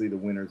obviously the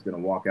winner is going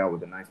to walk out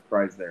with a nice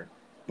prize there.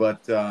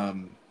 But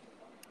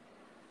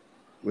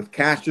with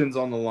cash-ins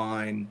on the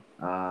line,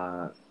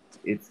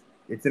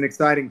 it's an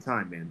exciting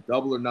time, man.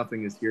 Double or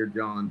Nothing is here,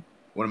 John.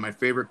 One of my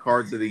favorite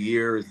cards of the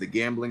year is the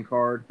gambling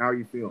card. How are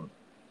you feeling?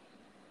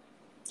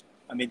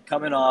 I mean,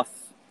 coming off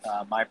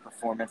my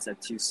performance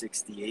at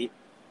 268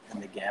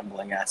 and the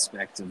gambling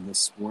aspect of this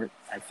sport,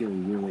 I feel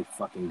really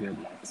fucking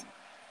good, lads.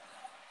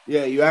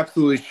 Yeah, you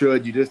absolutely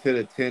should. You just hit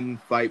a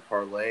 10-fight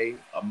parlay,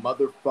 a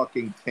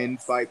motherfucking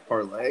 10-fight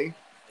parlay.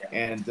 Yeah.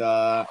 And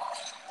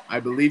I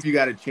believe you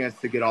got a chance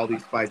to get all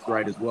these fights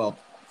right as well.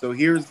 So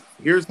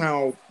here's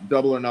how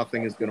Double or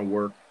Nothing is going to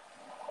work.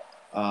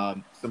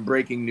 Some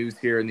breaking news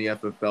here in the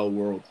FFL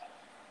world.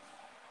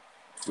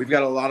 We've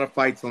got a lot of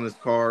fights on this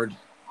card.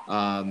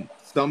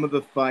 Some of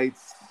the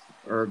fights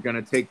are going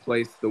to take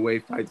place the way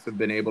fights have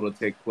been able to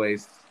take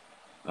place,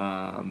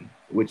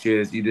 which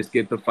is you just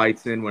get the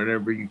fights in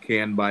whenever you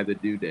can by the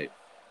due date.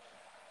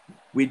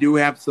 We do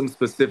have some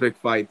specific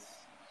fights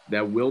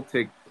that will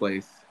take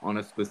place on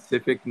a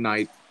specific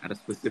night at a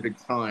specific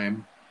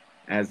time,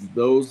 as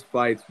those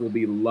fights will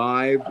be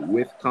live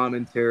with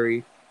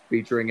commentary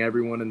featuring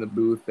everyone in the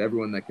booth,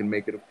 everyone that can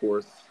make it, of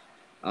course.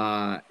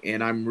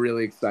 And I'm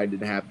really excited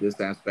to have this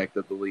aspect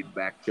of the league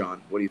back,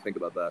 John. What do you think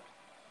about that?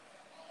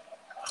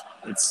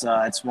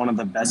 It's one of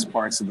the best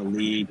parts of the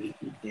league.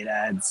 It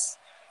adds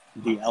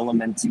the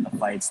element of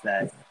fights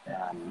that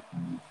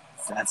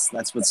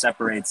that's what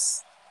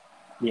separates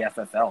the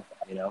FFL,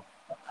 you know.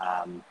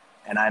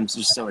 And I'm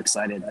just so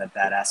excited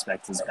that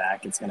aspect is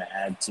back. It's going to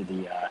add to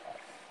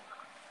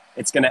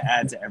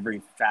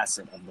every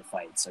facet of the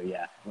fight. So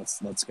yeah,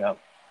 let's go.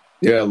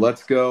 Yeah,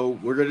 let's go.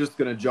 We're just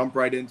going to jump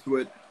right into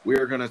it. We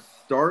are going to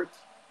start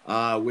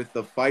with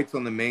the fights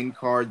on the main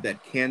card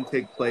that can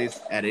take place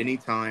at any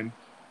time.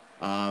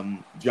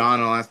 John,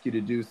 I'll ask you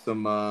to do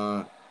some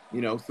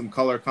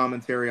color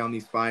commentary on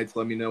these fights.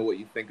 Let me know what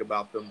you think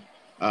about them.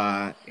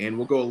 And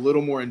we'll go a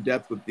little more in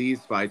depth with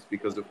these fights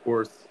because, of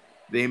course,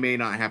 they may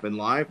not happen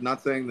live.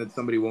 Not saying that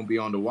somebody won't be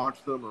on to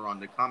watch them or on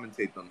to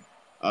commentate them,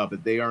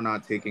 but they are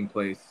not taking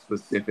place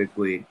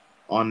specifically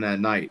on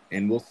that night.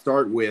 And we'll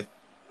start with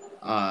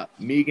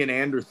Megan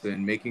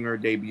Anderson making her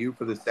debut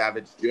for the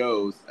Savage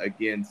Joes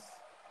against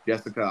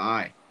Jessica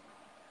Eye.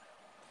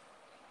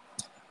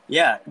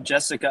 Yeah,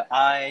 Jessica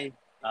Eye,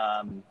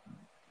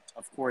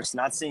 of course,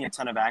 not seeing a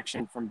ton of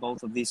action from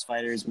both of these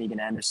fighters.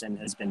 Megan Anderson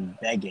has been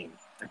begging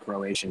the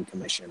Croatian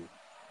Commission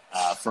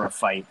for a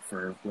fight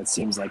for what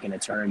seems like an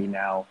eternity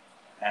now,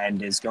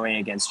 and is going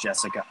against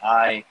Jessica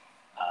Eye.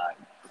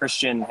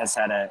 Christian has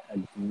had a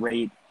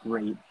great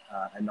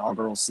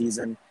inaugural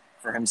season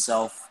for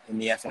himself in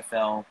the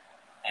FFL.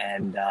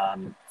 And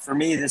for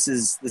me, this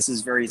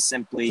is very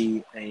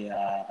simply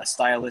a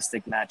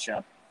stylistic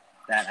matchup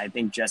that I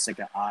think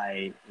Jessica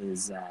Eye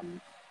is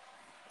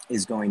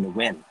going to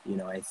win. You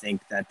know, I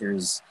think that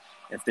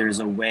if there's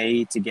a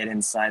way to get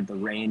inside the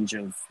range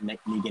of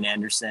Megan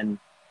Anderson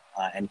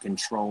and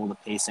control the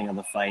pacing of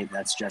the fight,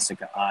 that's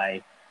Jessica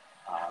Eye.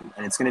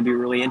 And it's going to be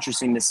really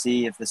interesting to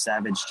see if the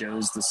Savage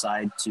Joes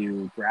decide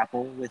to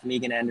grapple with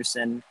Megan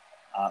Anderson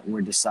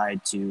or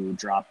decide to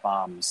drop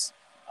bombs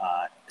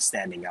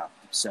standing up.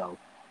 So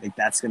I think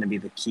that's going to be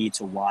the key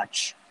to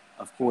watch.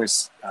 Of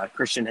course,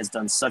 Christian has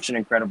done such an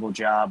incredible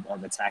job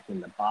of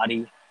attacking the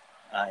body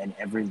in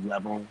every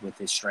level with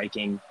his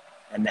striking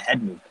and the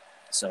head movement.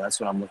 So that's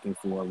what I'm looking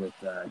for with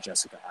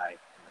Jessica Eye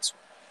in this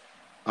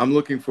one. I'm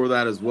looking for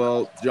that as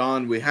well.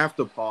 John, we have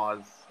to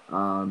pause.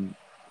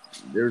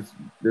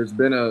 There's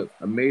been a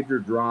major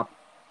drop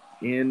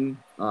in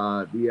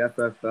the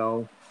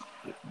FFL.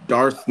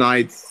 Darce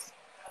Knights,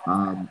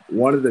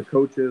 one of the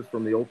coaches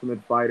from the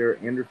Ultimate Fighter,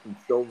 Anderson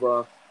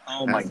Silva,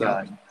 has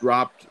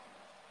dropped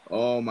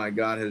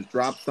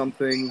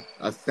something,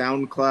 a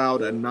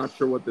SoundCloud. I'm not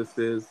sure what this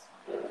is.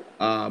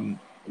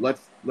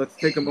 Let's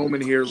take a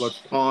moment here. Let's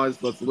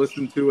pause. Let's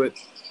listen to it,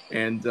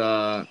 and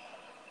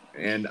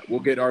we'll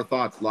get our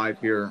thoughts live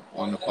here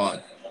on the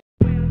pod.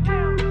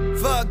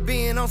 Fuck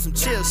being on some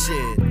chill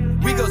shit.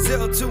 We go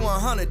 0 to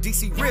 100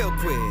 DC real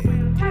quick.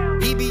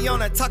 He be on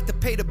that talk to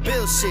pay the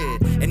bill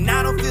shit, and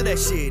I don't feel that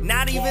shit,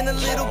 not even a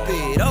little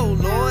bit. Oh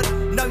Lord,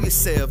 know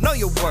yourself, know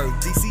your worth,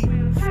 DC.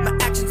 My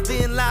actions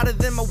being louder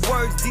than my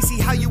words, DC.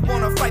 How you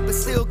wanna fight but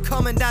still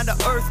coming down to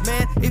earth,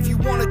 man? If you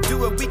wanna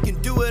do it, we can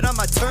do it on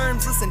my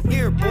terms. Listen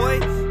here, boy,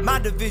 my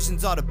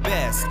divisions are the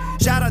best.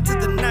 Shout out to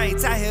the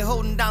Knights out here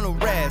holding down the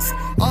rest.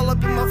 All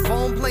up in my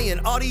phone playing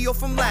audio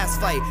from last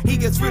fight. He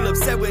gets real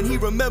upset when he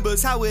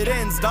remembers how it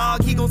ends,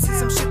 dog. He gon' see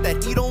some shit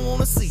that he don't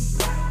wanna see.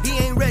 He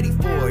ain't ready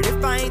for it.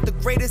 If I ain't the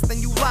greatest, then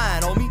you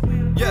lying on me.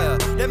 Yeah,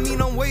 that mean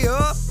I'm way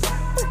up.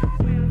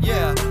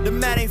 Yeah, the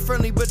mat ain't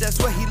friendly, but that's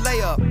where he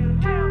lay up.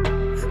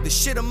 The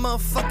shit a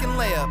motherfucking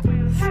layup.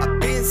 I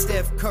been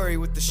Steph Curry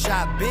with the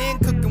shot, been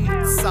cooking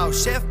with the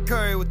sauce, Chef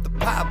Curry with the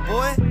pot,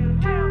 boy.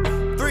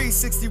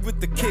 360 with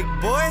the kick,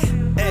 boy.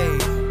 Hey,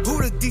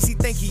 Who the DC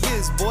think he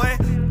is, boy?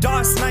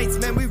 Darce Knights,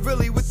 man, we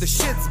really with the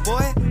shits,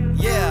 boy.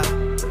 Yeah,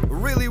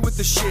 really with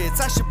the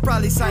shits. I should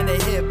probably sign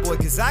a hit, boy,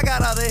 cause I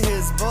got all the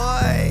hits,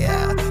 boy.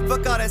 Yeah,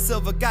 fuck all that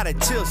silver, gotta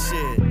chill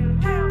shit.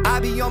 I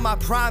be on my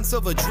prime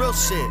silver drill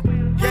shit.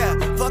 Yeah,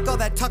 fuck all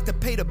that talk to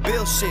pay the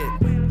bill shit.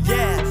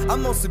 Yeah,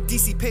 I'm on some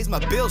DC pays my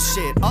bill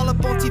shit. All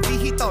up on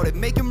TV, he thought it'd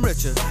make him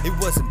richer. It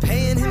wasn't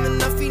paying him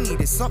enough, he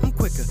needed something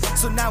quicker.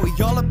 So now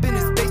he all up in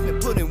his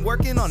basement, putting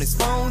working on his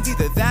phones.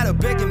 Either that or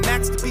begging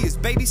Max to be his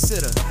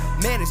babysitter.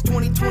 Man, it's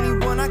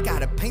 2021, I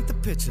gotta paint the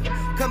picture.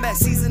 Comeback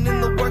season in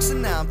the works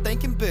and now I'm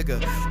thinking bigger.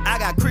 I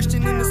got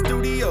Christian in the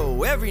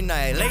studio every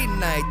night, late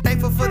night.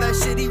 Thankful for that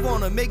shit, he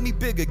wanna make me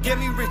bigger, get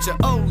me richer.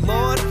 Oh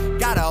Lord,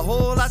 got a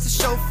whole lot to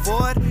show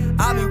for it.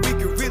 I mean, we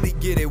could really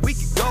get it, we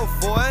could go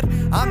for it.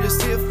 I'm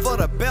just here for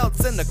the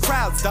belts and the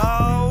crowds,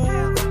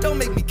 dawg. Don't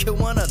make me kill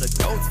one of the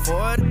goats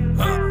for it.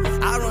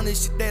 I run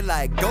this shit, they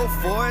like, go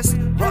for us,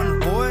 run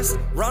for us,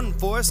 run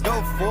for us,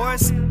 go for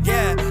us.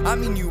 Yeah, I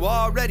mean, you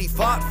already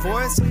fought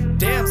for us.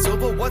 Damn,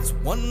 Silver, what's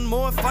one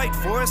more fight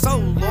for us? Oh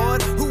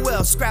Lord, who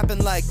else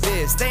scrapping like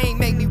this? They ain't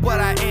make me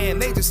what I am,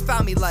 they just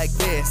found me like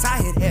this.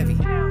 I hit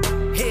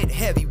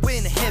heavy,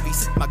 win heavy.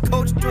 Since my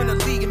coach joined the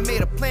league and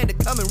made a plan to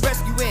come and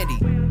rescue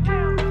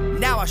Andy.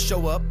 Now I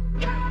show up.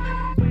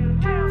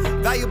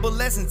 Valuable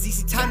lessons,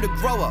 easy time to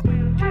grow up.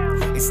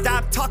 And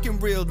stop talking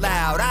real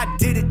loud. I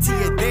did it to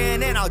you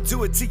then and I'll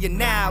do it to you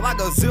now. I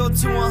go 0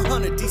 to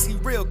 100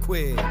 DC real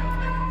quick.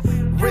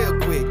 Real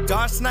quick,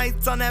 Darce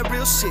Knights on that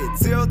real shit.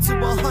 0 to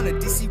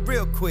 100 DC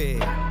real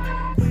quick.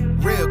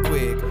 Real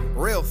quick,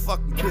 real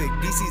fucking quick.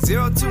 DC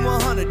 0 to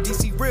 100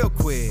 DC real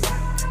quick.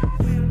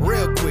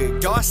 Real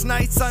quick, Darce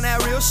Knights on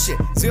that real shit.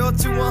 0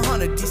 to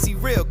 100 DC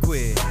real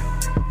quick.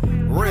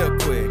 Real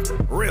quick,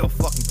 real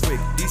fucking quick.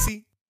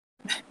 DC?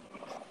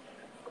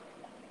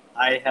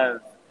 I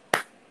have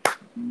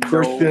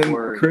no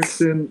words.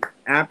 Christian,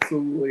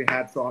 absolutely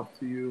hats off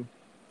to you.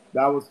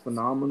 That was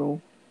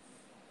phenomenal.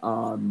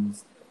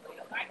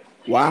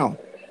 Wow.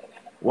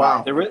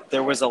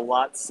 There was a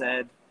lot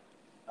said.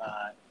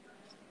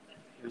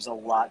 There's a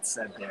lot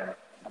said there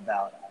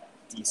about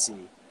DC.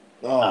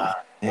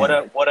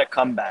 What a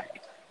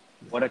comeback!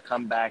 What a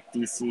comeback,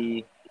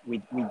 DC.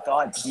 We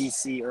thought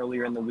DC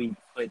earlier in the week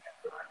put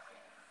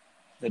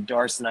the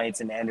Darce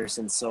Knights and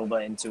Anderson Silva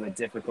into a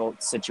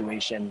difficult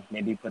situation,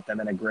 maybe put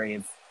them in a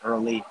grave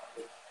early.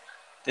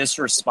 This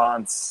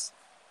response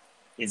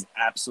is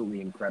absolutely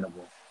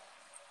incredible.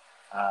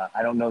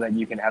 I don't know that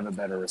you can have a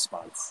better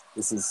response.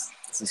 This is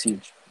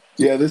huge.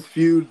 Yeah, this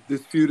feud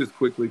is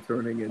quickly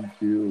turning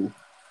into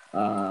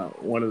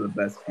one of the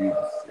best feuds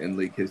in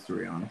league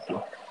history,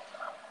 honestly.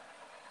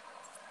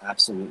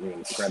 Absolutely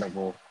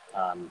incredible.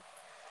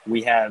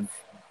 We have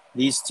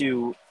these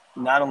two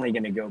not only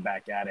going to go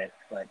back at it,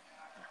 but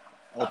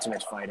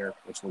Ultimate Fighter,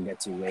 which we'll get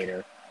to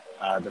later.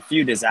 The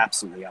feud is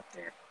absolutely up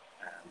there.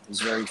 There's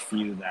very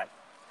few that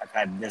have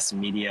had this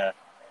media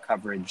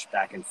coverage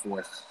back and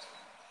forth,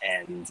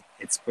 and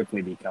it's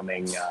quickly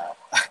becoming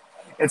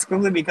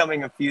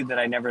a feud that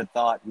I never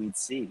thought we'd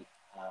see.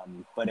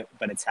 But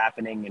it's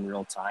happening in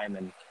real time,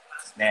 and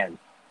man,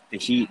 the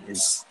heat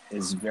is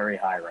very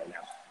high right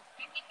now.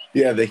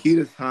 Yeah, the heat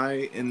is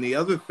high, and the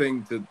other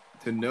thing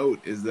to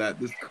note is that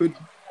this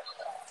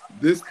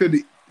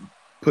could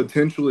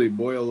potentially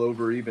boil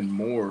over even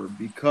more,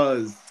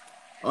 because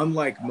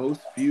unlike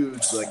most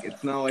feuds, like,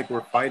 it's not like we're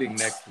fighting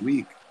next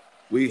week.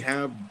 We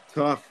have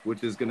TUF,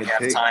 which is going to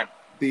take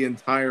the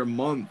entire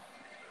month,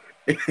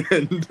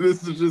 and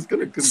this is just going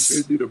to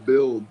continue to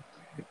build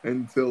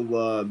until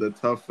the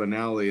TUF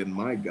finale. And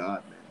my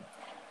God, man,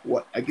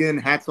 what again?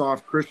 Hats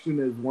off. Christian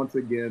has once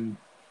again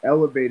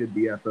elevated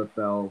the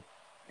FFL,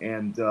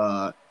 and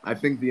I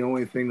think the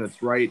only thing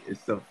that's right is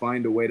to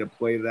find a way to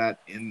play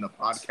that in the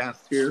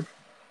podcast here.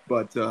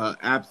 But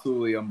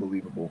absolutely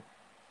unbelievable.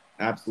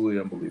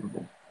 Absolutely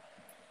unbelievable.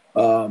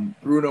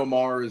 Bruno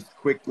Mars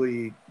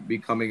quickly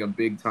becoming a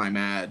big-time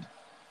ad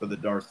for the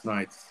Darce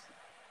Knights.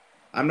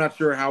 I'm not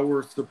sure how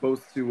we're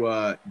supposed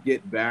to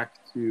get back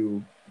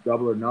to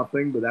Double or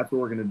Nothing, but that's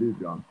what we're going to do,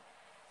 John.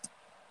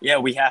 Yeah,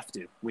 we have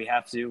to.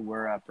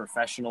 We're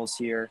professionals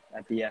here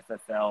at the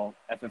FFL.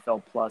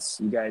 FFL Plus,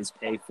 you guys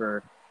pay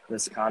for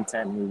this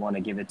content, and we want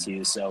to give it to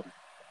you. So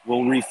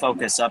we'll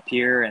refocus up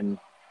here, and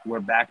we're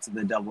back to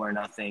the Double or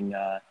Nothing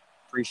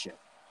pre-show.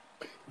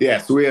 Yeah,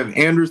 so we have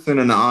Anderson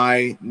and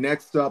I.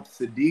 Next up,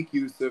 Sadiq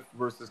Yusuf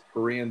versus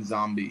Korean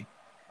Zombie.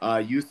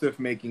 Yusuf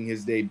making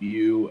his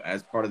debut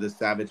as part of the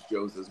Savage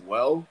Joes as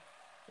well.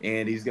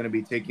 And he's going to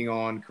be taking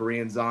on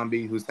Korean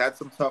Zombie, who's had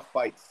some tough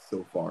fights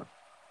so far.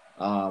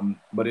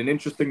 But an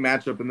interesting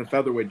matchup in the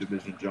featherweight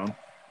division, John.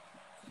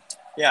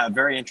 Yeah, a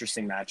very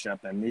interesting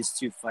matchup. And these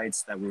two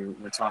fights that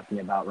we're talking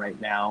about right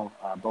now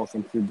both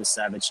include the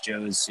Savage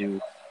Joes,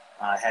 who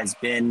has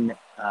been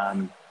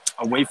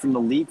away from the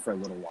league for a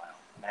little while,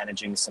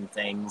 managing some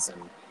things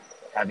and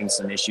having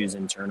some issues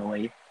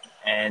internally.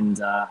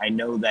 And I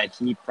know that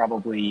he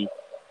probably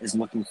is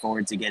looking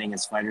forward to getting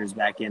his fighters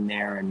back in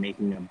there and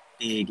making a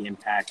big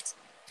impact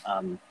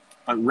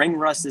But ring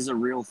rust is a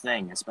real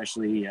thing,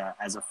 especially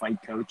as a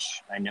fight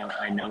coach. I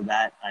know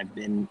that. I've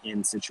been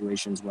in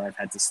situations where I've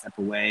had to step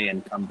away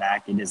and come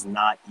back. It is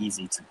not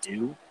easy to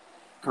do.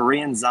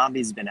 Korean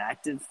Zombie's been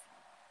active.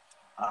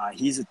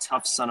 He's a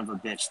tough son of a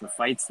bitch. The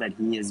fights that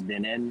he has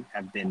been in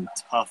have been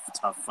tough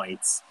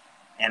fights.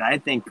 And I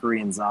think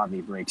Korean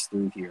Zombie breaks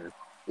through here.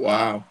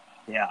 Wow.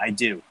 Yeah, I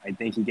do. I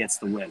think he gets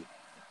the win.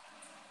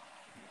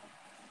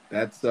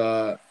 That's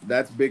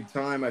big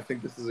time. I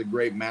think this is a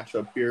great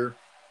matchup here.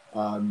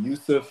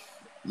 Yusuf,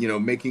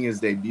 making his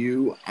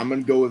debut. I'm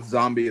gonna go with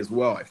Zombie as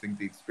well. I think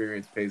the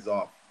experience pays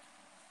off.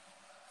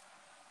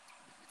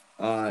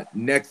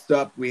 Next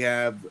up, we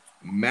have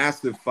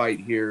massive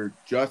fight here.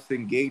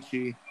 Justin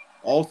Gaethje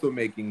also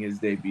making his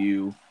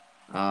debut,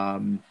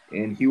 and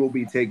he will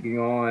be taking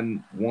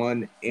on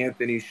one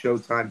Anthony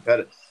Showtime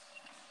Pettis.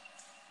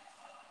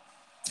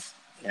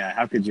 Yeah,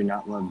 how could you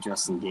not love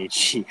Justin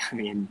Gaethje? I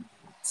mean,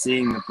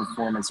 seeing the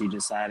performance he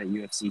just had at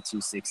UFC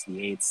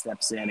 268,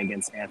 steps in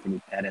against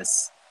Anthony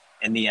Pettis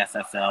in the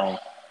FFL.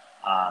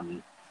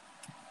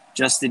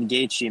 Justin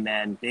Gaethje,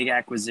 man, big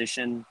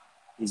acquisition.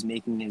 He's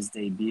making his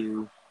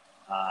debut,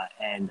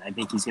 and I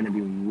think he's going to be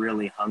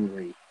really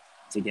hungry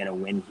to get a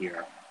win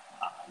here.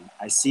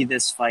 I see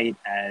this fight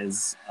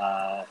as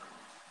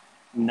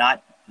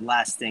not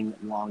lasting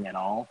long at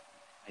all.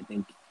 I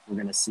think we're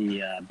going to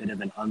see a bit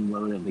of an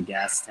unload of the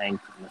gas tank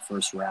in the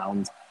first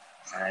round.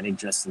 And I think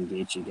Justin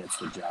Gaethje gets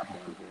the job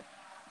done here.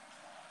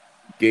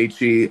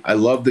 Gaethje, I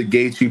love the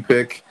Gaethje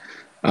pick.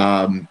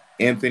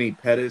 Anthony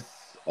Pettis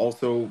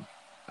also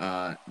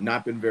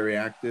not been very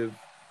active.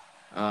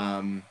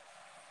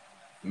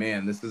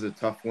 Man, this is a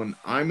tough one.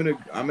 I'm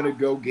gonna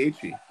go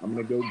Gaethje. I'm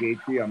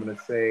gonna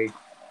say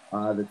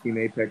the Team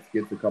Apex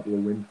gets a couple of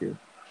wins here.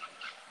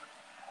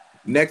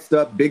 Next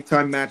up, big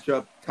time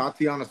matchup: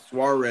 Tatiana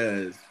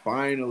Suarez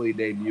finally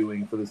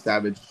debuting for the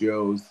Savage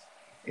Joes,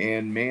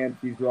 and man,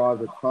 she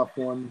draws a tough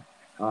one.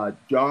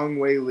 Zhang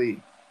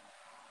Weili.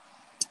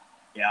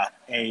 Yeah,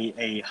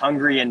 a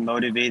hungry and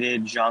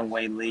motivated Zhang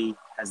Weili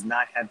has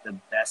not had the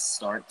best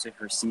start to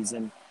her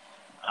season,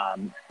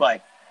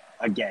 but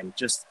again,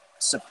 just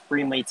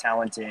supremely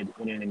talented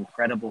in an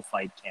incredible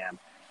fight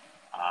camp.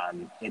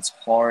 It's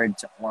hard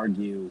to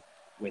argue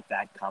with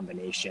that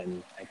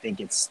combination. I think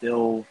it's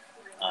still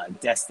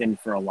destined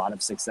for a lot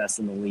of success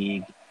in the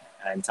league,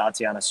 and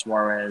Tatiana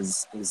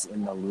Suarez is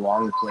in the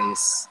wrong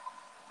place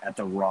at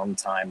the wrong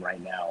time right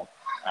now.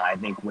 I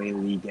think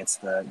Weili gets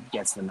the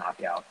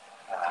knockout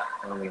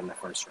early in the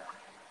first round.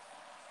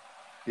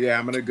 Yeah,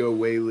 I'm gonna go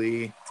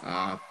Weili.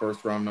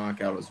 First round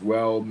knockout as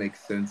well.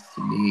 Makes sense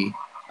to me.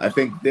 I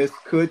think this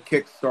could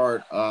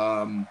kickstart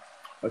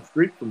a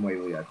streak from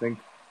Weili. I think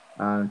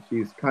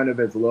she's kind of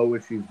as low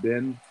as she's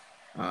been.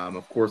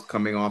 Of course,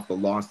 coming off the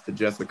loss to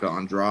Jessica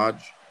Andrade.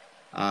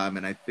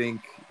 And I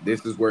think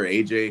this is where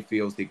AJ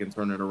feels he can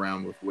turn it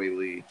around with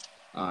Weili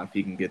if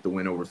he can get the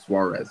win over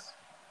Suarez.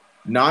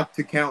 Not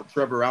to count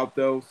Trevor out,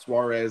 though.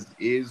 Suarez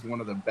is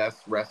one of the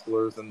best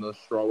wrestlers in the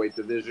strawweight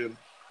division,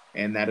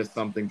 and that is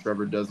something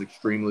Trevor does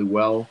extremely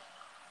well.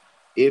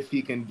 If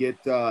he can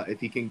get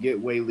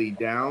Weili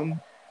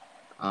down,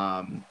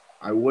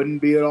 I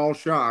wouldn't be at all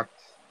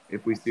shocked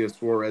if we see a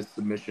Suarez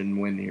submission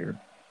win here.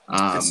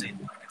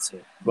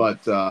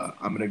 But I'm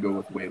gonna go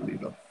with Weili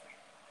though.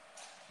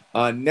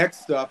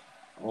 Next up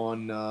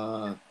on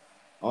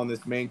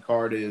this main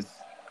card is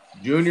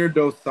Junior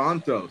Dos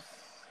Santos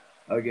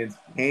against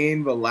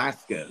Cain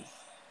Velasquez.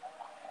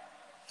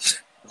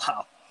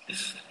 Wow.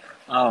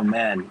 Oh,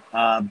 man.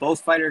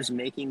 Both fighters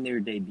making their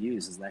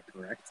debuts. Is that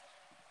correct?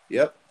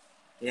 Yep.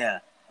 Yeah.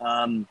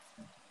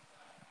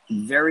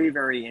 Very,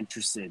 very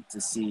interested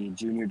to see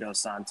Junior Dos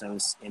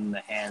Santos in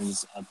the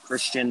hands of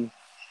Christian.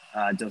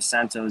 Dos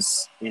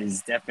Santos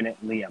is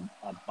definitely a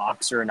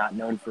boxer, not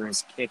known for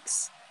his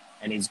kicks.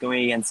 And he's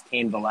going against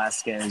Cain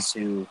Velasquez,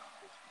 who,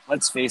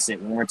 let's face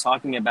it, when we're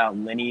talking about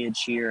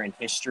lineage here and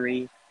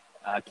history,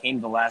 Cain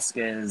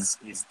Velasquez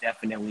is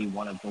definitely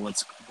one of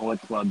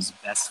Bullet Club's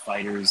best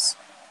fighters.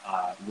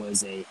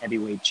 Was a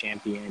heavyweight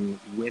champion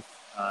with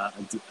a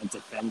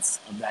defense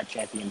of that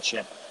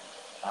championship.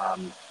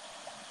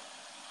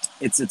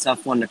 It's a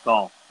tough one to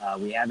call.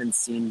 We haven't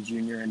seen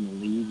Junior in the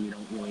league. We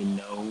don't really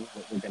know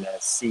what we're going to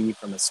see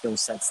from a skill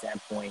set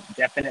standpoint.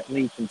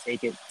 Definitely can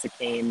take it to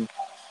Cain.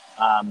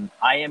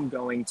 I am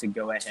going to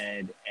go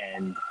ahead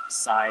and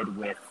side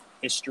with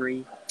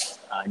history,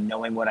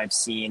 knowing what I've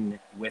seen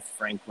with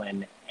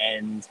Franklin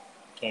and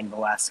Cain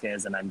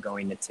Velasquez, and I'm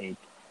going to take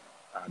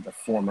the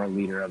former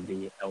leader of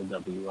the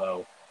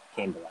LWO,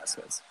 Cain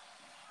Velasquez.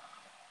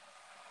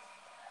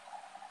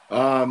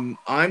 I'm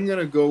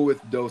gonna go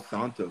with Dos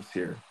Santos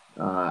here.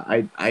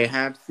 I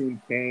have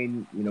seen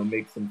Cain,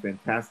 make some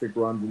fantastic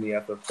runs in the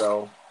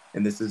FFL,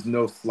 and this is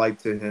no slight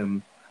to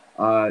him.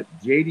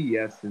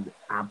 JDS is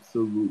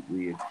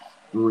absolutely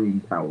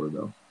extreme power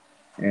though,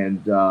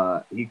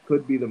 and he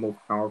could be the most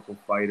powerful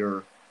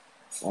fighter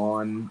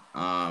on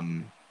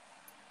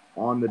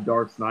the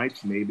Dark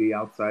Knights, maybe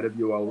outside of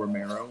Yoel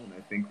Romero, and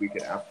I think we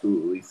could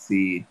absolutely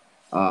see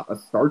a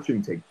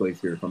starching take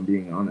place here. If I'm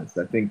being honest,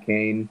 I think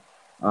Cain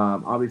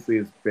Obviously,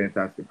 it's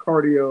fantastic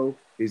cardio.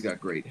 He's got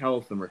great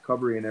health and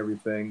recovery and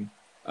everything.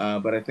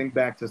 But I think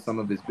back to some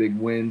of his big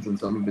wins and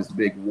some of his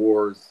big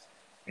wars.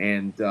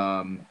 And,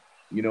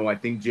 I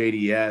think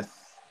JDS,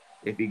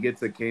 if he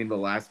gets a Cain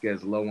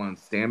Velasquez low on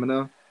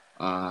stamina,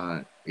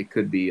 it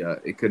could be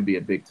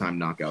a big time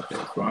knockout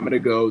there. So I'm gonna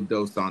go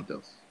Dos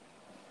Santos.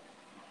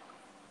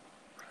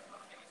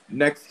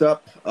 Next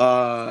up,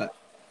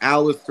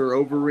 Alistair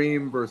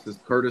Overeem versus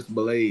Curtis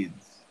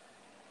Blades.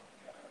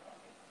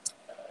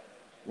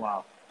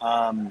 Wow.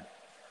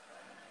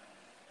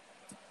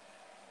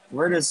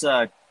 Where does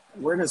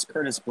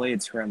Curtis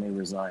Blades currently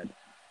reside?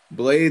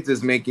 Blades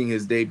is making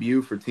his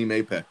debut for Team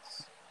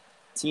Apex.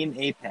 Team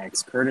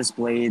Apex, Curtis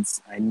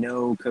Blades. I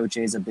know Coach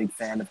A is a big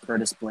fan of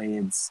Curtis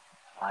Blades.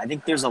 I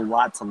think there's a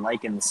lot to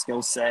like in the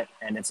skill set,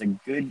 and it's a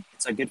good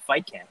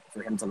fight camp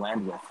for him to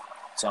land with.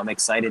 So I'm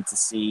excited to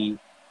see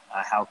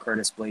how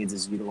Curtis Blades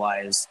is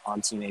utilized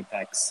on Team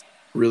Apex.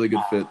 Really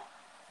good fit.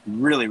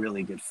 Really,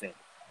 really good fit.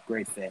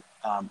 Great fit.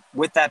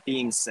 With that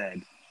being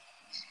said,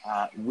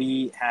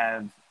 we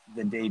have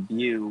the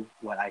debut,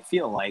 what I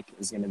feel like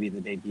is going to be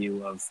the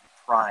debut of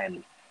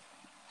Prime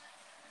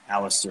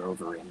Alistair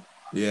Overeem.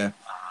 Yeah.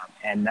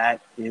 And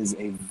that is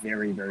a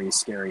very, very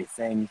scary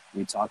thing.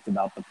 We talked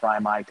about the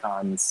Prime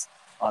icons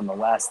on the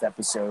last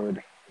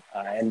episode.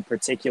 In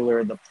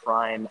particular, the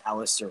Prime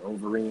Alistair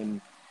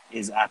Overeem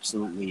is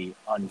absolutely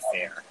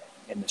unfair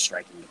in the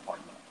striking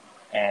department.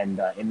 And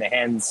in the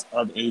hands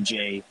of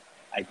AJ,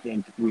 I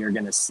think we are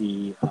going to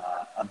see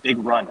a big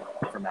run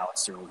from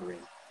Alistair Overeem.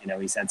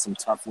 He's had some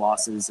tough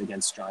losses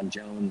against John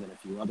Jones and a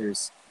few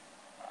others.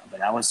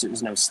 But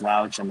Alistair's no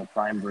slouch, and the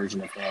Prime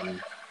version of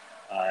him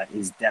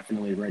is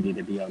definitely ready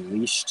to be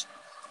unleashed.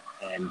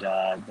 And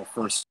the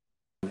first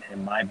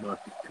in my book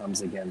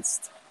comes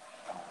against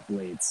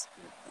Blades.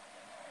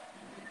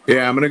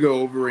 Yeah, I'm going to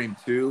go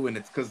Overeem too, and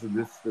it's because of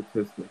this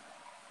statistic.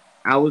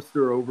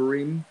 Alistair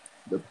Overeem,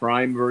 the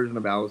Prime version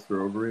of Alistair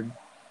Overeem,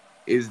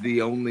 is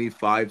the only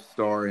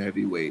 5-star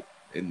heavyweight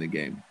in the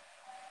game.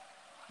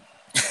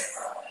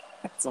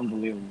 That's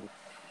unbelievable.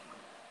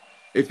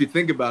 If you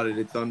think about it,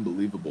 it's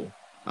unbelievable.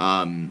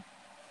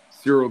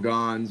 Cyril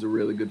Gane's a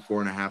really good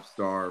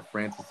 4.5-star.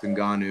 Francis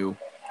Ngannou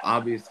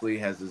obviously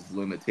has his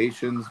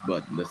limitations,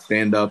 but the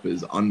stand-up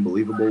is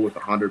unbelievable with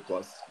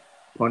 100-plus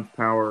punch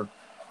power.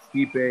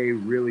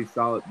 Stipe, really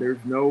solid.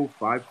 There's no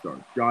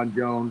 5-stars. John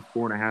Jones,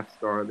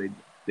 4.5-star.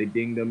 They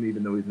dinged him,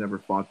 even though he's never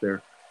fought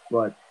there.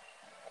 But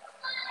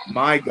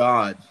my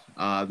God,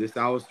 this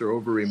Alistair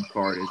Overeem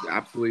card is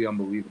absolutely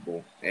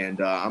unbelievable.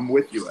 And I'm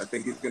with you. I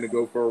think he's going to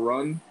go for a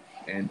run.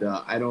 And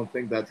I don't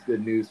think that's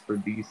good news for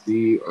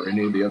DC or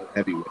any of the other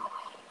heavyweights.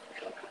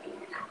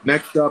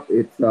 Next up,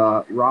 it's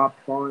Rob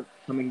Font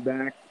coming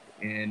back.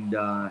 And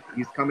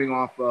he's coming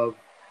off of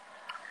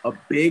a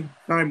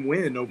big-time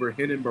win over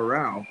Renan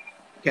Barão.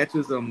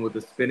 Catches him with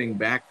a spinning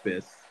back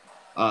fist.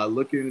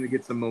 Looking to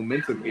get some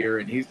momentum here.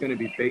 And he's going to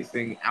be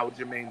facing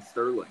Aljamain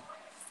Sterling.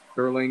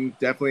 Sterling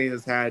definitely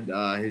has had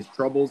his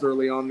troubles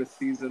early on this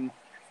season.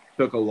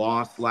 Took a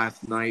loss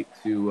last night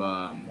to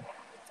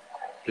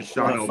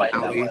Sean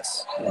O'Malley.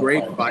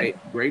 Great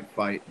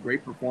fight.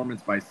 Great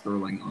performance by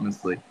Sterling,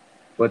 honestly.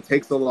 But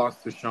takes a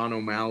loss to Sean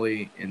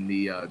O'Malley in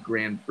the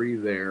Grand Prix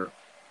there.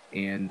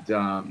 And,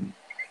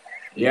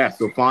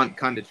 so Font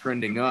kind of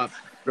trending up.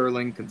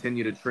 Sterling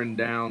continue to trend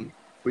down.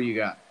 What do you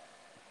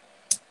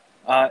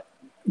got?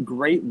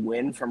 Great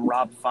win from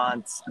Rob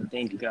Font. I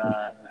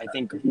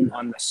think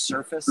on the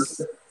surface,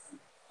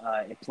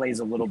 it plays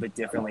a little bit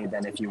differently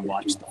than if you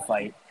watch the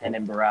fight.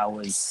 Renan Barão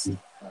was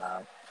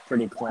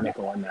pretty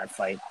clinical in that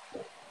fight,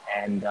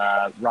 and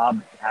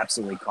Rob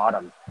absolutely caught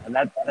him. And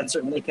that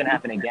certainly can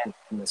happen again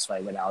in this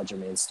fight with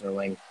Aljamain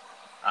Sterling.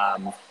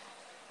 The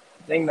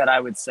thing that I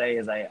would say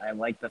is I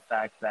like the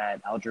fact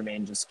that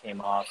Aljamain just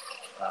came off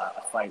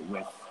a fight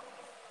with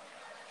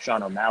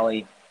Sean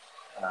O'Malley.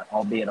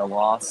 Albeit a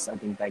loss, I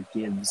think that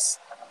gives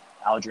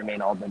Aljamain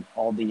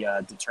all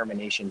the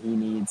determination he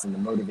needs and the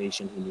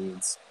motivation he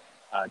needs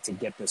to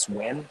get this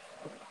win.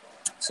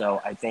 So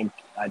I think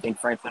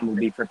Franklin will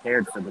be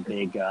prepared for the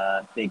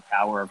big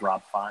power of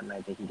Rob Font, and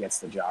I think he gets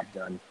the job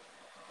done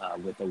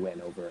with a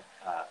win over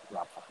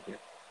Rob Font here.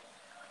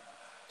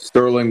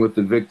 Sterling with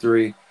the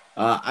victory.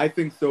 I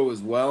think so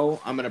as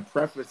well. I'm going to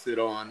preface it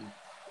on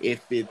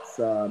if it's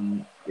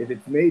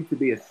made to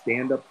be a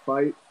stand-up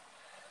fight.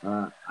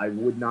 I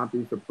would not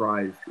be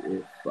surprised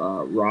if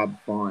Rob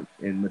Font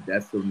and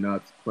Modesto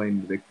Nuts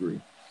claim victory.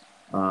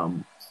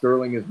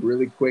 Sterling is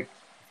really quick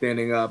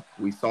standing up.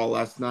 We saw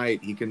last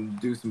night he can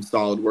do some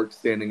solid work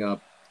standing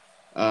up.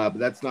 But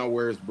that's not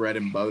where his bread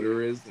and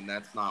butter is, and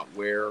that's not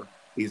where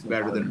he's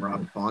better than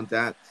Rob Font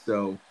at.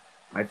 So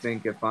I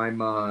think if I'm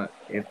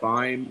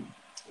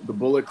the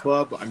Bullet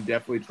Club, I'm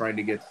definitely trying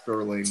to get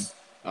Sterling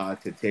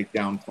to take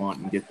down Font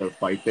and get the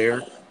fight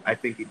there. I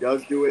think he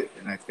does do it,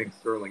 and I think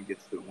Sterling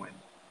gets the win.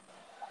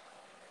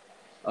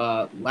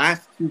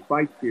 Last 2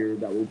 fights here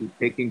that will be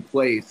taking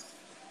place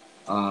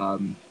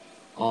on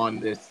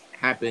this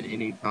happen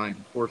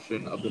anytime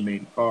portion of the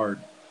main card.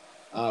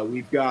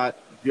 We've got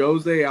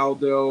Jose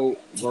Aldo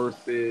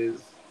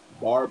versus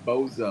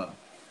Barboza.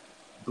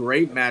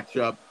 Great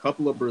matchup.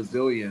 Couple of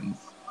Brazilians.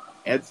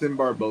 Edson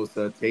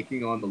Barboza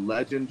taking on the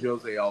legend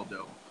Jose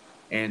Aldo.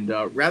 And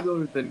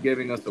rather than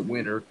giving us a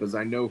winner, because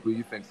I know who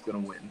you think is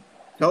going to win,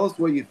 tell us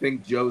what you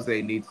think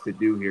Jose needs to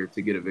do here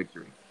to get a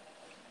victory.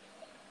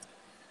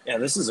 Yeah,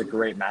 this is a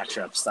great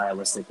matchup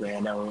stylistically. I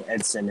know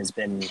Edson has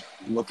been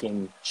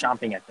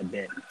chomping at the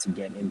bit to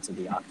get into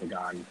the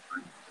octagon.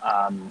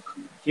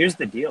 Here's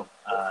the deal.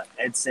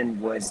 Edson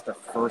was the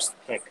first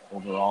pick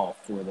overall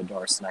for the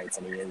Darce Knights,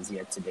 and he is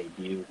yet to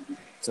debut.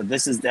 So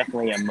this is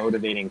definitely a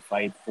motivating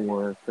fight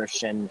for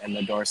Christian and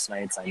the Darce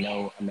Knights. I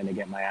know I'm going to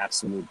get my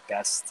absolute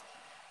best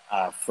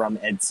from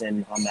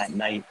Edson on that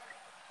night,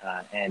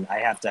 and I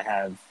have to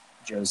have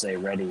Jose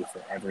ready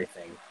for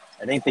everything.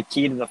 I think the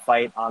key to the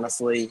fight,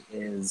 honestly,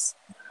 is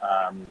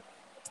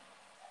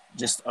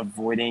just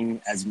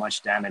avoiding as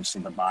much damage to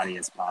the body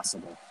as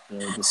possible.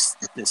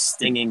 The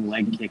stinging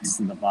leg kicks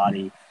to the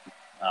body,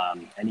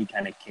 any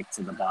kind of kick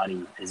to the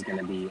body is going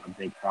to be a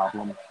big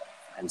problem.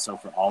 And so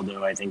for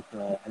Aldo, I think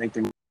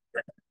they're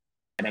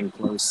getting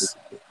close,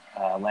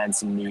 land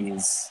some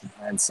knees,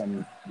 land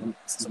some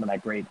of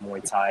that great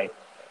Muay Thai,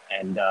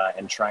 and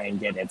try and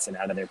get Edson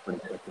out of there pretty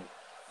quickly.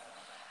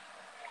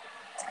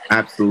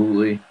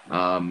 Absolutely.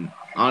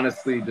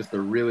 Honestly, just a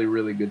really,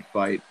 really good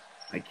fight.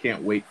 I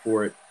can't wait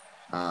for it.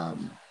 I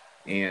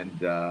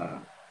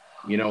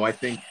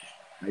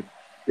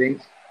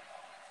think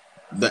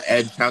the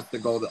edge has to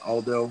go to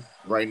Aldo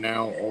right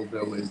now.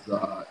 Aldo is,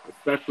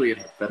 especially in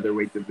the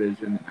featherweight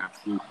division, an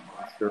absolute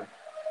monster.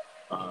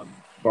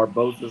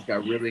 Barboza's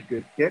got really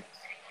good kicks.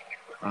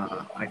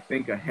 I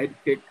think a head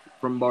kick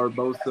from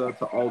Barboza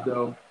to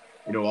Aldo.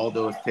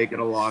 Aldo has taken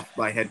a loss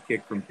by head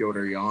kick from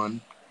Piotr Jan.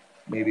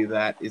 Maybe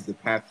that is the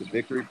path to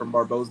victory from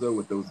Barboza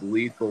with those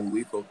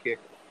lethal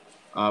kicks.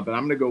 But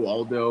I'm going to go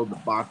Aldo. The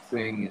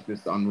boxing is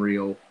just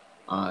unreal,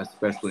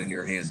 especially in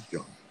your hands,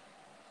 John.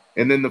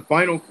 And then the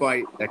final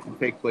fight that can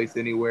take place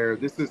anywhere.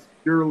 This is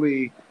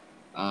purely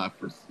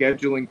for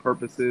scheduling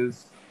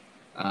purposes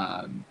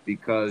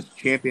because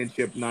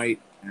championship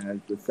night, as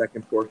the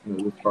second portion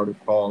of this card is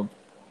called,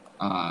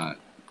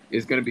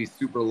 is going to be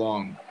super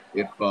long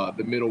if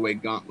the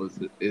middleweight gauntlet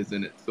is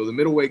in it. So the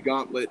middleweight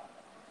gauntlet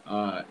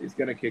is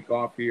going to kick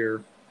off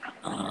here,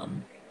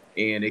 and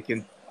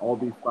all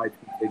these fights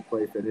can take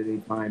place at any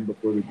time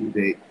before the due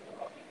date.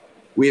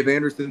 We have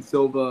Anderson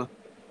Silva,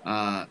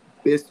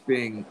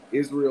 Bisping,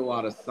 Israel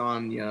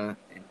Adesanya,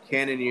 and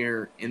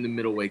Cannonier in the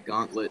middleweight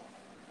gauntlet.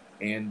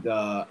 And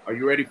are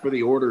you ready for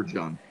the order,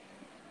 John?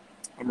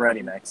 I'm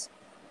ready, Max.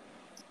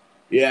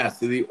 Yeah,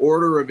 so the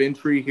order of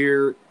entry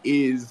here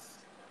is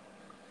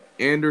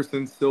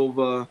Anderson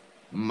Silva,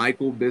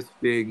 Michael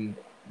Bisping,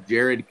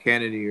 Jared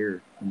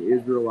Cannonier, and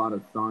Israel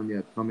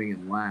Adesanya coming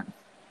in last,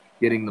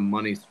 getting the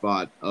money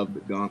spot of the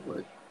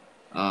gauntlet.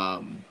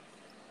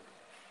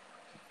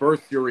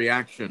 First, your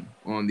reaction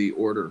on the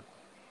order.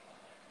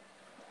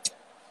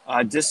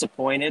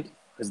 Disappointed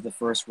is the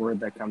first word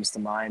that comes to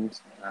mind.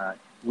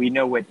 We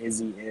know what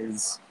Izzy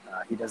is.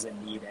 He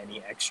doesn't need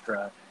any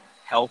extra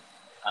help,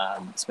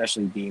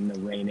 especially being the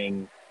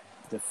reigning,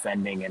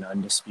 defending, and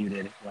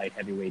undisputed light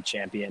heavyweight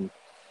champion.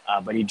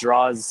 But he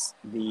draws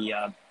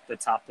the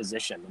top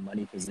position, the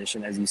money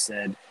position, as you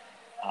said.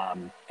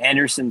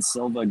 Anderson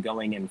Silva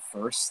going in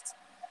first.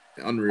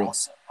 Unreal.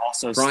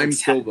 Also Prime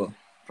Silva.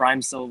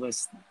 Prime Silva,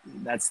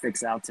 that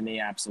sticks out to me,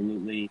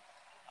 absolutely.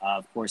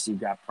 Of course, you've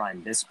got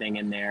Prime Bisping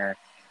in there.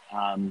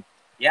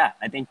 Yeah,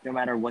 I think no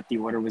matter what the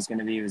order was going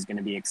to be, it was going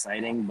to be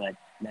exciting. But,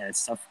 man,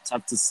 it's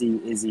tough to see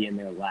Izzy in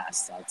there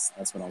last.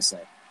 That's what I'll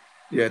say.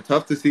 Yeah,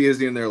 tough to see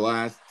Izzy in there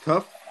last.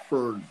 Tough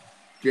for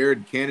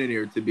Jared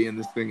Cannonier to be in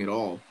this thing at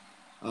all.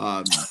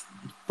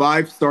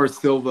 5-star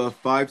Silva,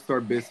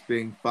 5-star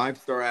Bisping,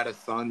 5-star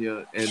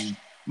Adesanya, and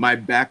my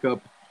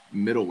backup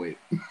middleweight.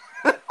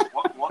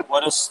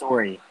 What a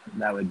story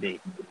that would be.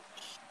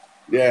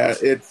 Yeah,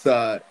 it's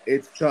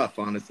tough.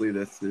 Honestly,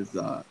 this is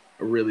a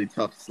really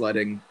tough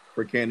sledding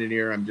for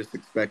Cannonier. I'm just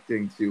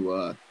expecting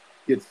to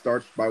get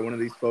starched by one of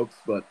these folks,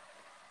 but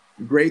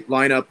great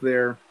lineup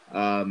there.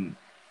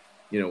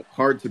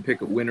 Hard to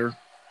pick a winner.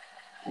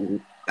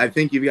 I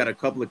think you've got a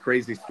couple of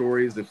crazy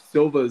stories. If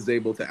Silva is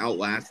able to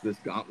outlast this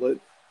gauntlet,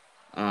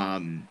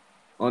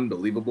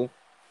 unbelievable.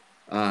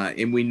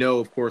 And we know,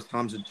 of course,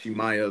 Hamza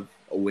Chimaev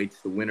awaits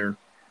the winner.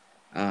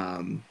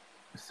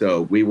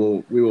 So we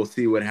will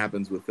see what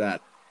happens with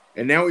that.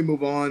 And now we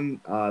move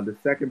on. The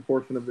second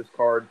portion of this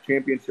card,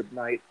 championship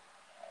night.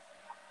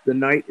 The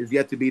night is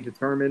yet to be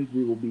determined.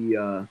 We will be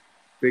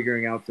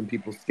figuring out some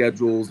people's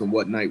schedules and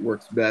what night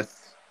works best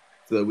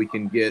so that we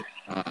can get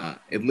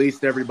at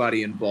least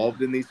everybody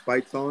involved in these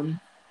fights on.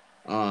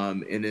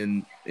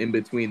 And in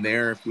between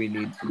there, if we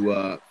need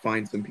to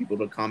find some people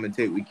to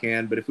commentate, we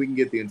can. But if we can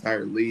get the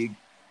entire league,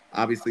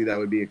 obviously that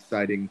would be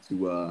exciting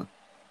to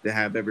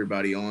have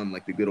everybody on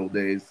like the good old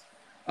days.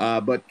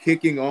 But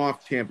kicking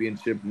off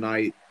championship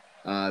night,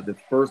 the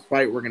first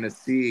fight we're going to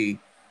see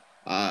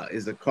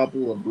is a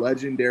couple of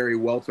legendary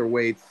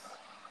welterweights.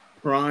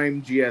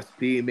 Prime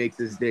GSP makes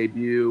his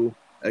debut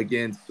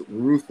against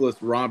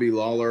ruthless Robbie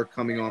Lawler,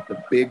 coming off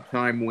the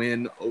big-time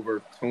win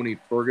over Tony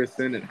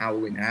Ferguson at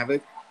Halloween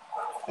Havoc.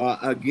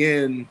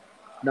 Again,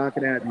 not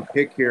going to have you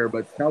pick here,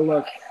 but tell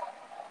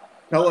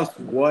us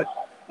what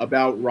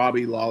about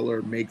Robbie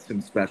Lawler makes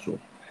him special.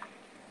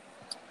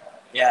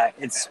 Yeah,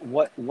 it's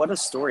what a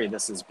story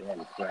this has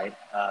been, right?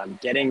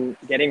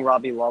 Getting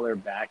Robbie Lawler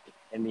back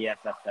in the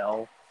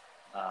FFL,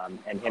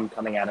 and him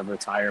coming out of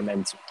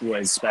retirement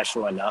was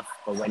special enough.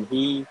 But when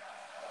he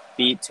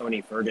beat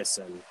Tony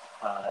Ferguson,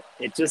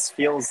 it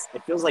feels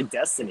like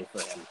destiny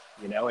for him.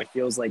 You know, it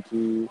feels like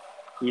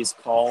he's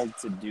called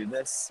to do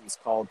this. He's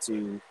called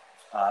to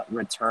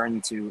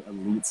return to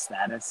elite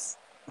status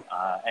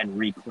and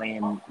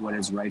reclaim what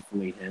is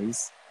rightfully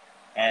his.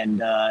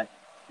 And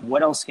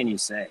what else can you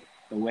say?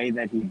 The way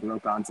that he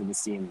broke onto the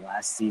scene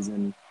last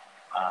season,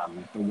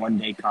 the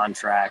one-day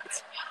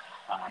contract,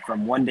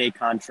 from one-day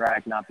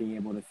contract, not being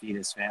able to feed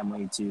his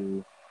family,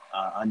 to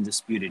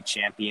undisputed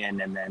champion,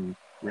 and then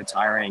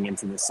retiring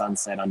into the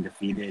sunset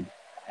undefeated,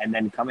 and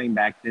then coming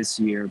back this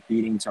year,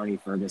 beating Tony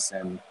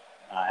Ferguson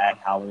at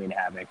Halloween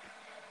Havoc.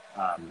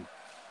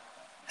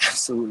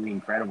 Absolutely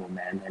incredible,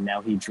 man. And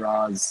now he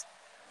draws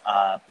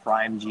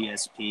Prime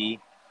GSP.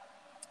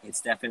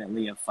 It's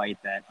definitely a fight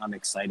that I'm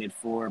excited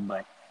for,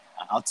 but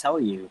I'll tell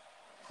you,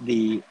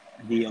 the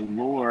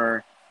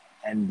allure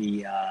and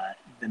the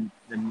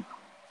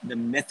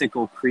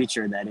mythical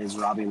creature that is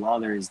Robbie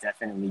Lawler is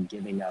definitely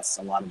giving us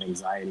a lot of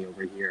anxiety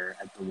over here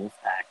at the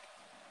Wolfpack,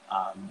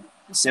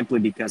 simply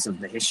because of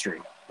the history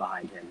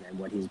behind him and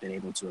what he's been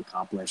able to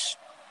accomplish.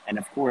 And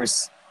of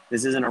course,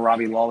 this isn't a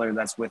Robbie Lawler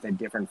that's with a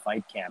different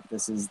fight camp.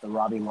 This is the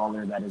Robbie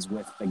Lawler that is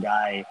with the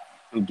guy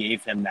who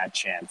gave him that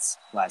chance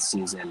last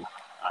season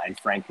in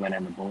Franklin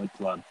and the Bullet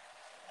Club.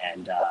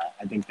 And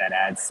I think that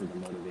adds to the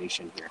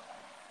motivation here.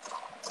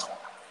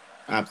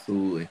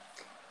 Absolutely.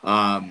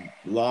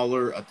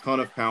 Lawler, a ton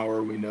of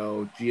power, we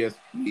know.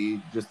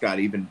 GSP just got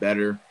even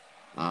better.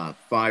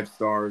 5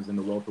 stars in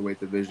the welterweight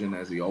division,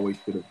 as he always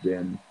should have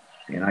been.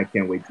 And I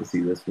can't wait to see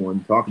this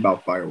one. Talk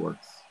about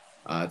fireworks.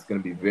 It's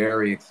going to be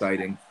very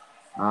exciting.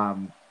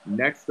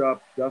 Next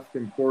up,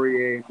 Dustin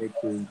Poirier makes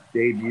his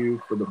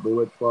debut for the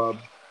Bullet Club.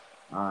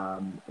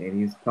 And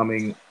he's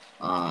coming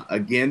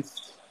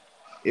against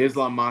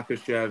Islam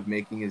Makhachev,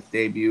 making his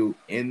debut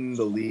in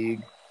the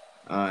league.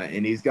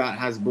 And he's got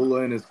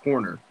Hasbulla in his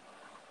corner.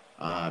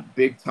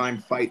 Big time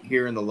fight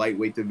here in the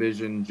lightweight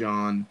division,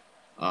 John.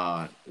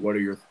 What are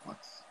your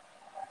thoughts?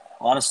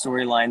 A lot of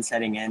storylines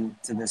heading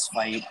into this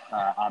fight.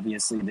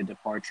 Obviously, the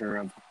departure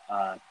of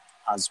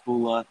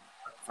Hasbulla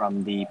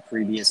from the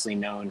previously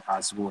known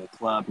Hasbulla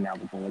Club, now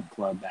the Bullet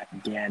Club back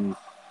again.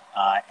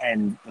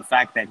 And the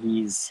fact that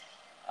he's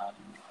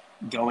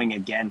going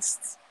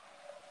against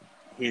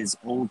his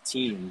old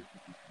team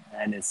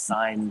and is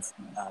signed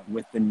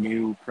with the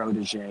new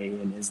protege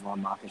in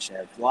Islam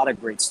Makhachev. A lot of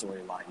great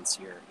storylines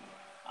here.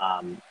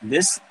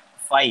 This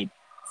fight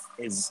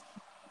is,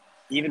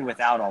 even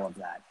without all of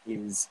that,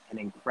 is an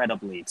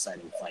incredibly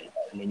exciting fight.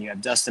 I mean, you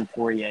have Dustin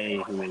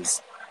Poirier, who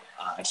is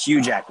a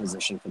huge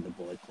acquisition for the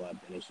Bullet Club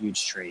and a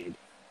huge trade.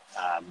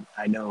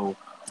 I know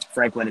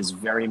Franklin is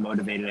very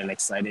motivated and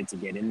excited to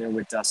get in there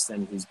with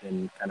Dustin. He's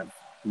been kind of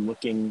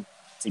looking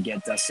to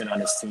get Dustin on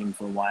his team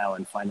for a while,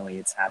 and finally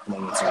it's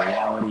happening. It's a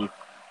reality.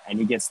 And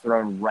he gets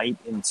thrown right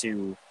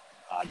into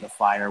the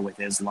fire with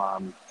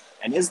Islam.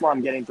 And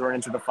Islam getting thrown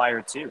into the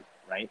fire too,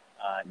 right?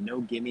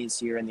 No gimmies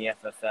here in the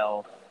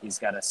FFL. He's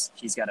got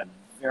a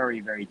very,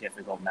 very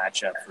difficult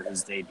matchup for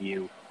his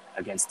debut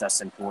against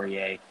Dustin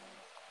Poirier.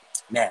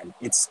 Man,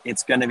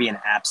 it's going to be an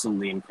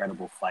absolutely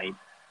incredible fight.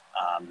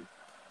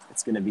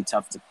 It's going to be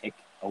tough to pick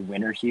a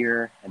winner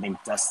here. I think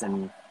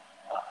Dustin,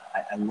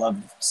 I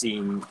love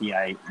seeing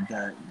the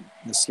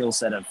skill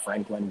set of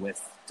Franklin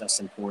with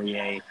Dustin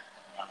Poirier.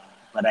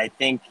 But I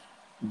think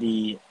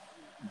the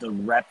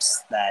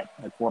reps that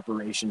the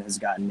corporation has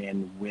gotten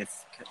in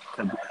with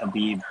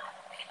Khabib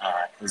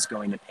is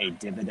going to pay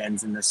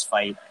dividends in this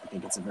fight. I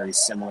think it's a very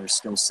similar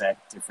skill set,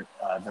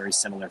 very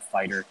similar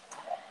fighter.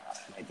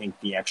 I think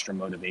the extra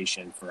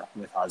motivation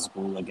with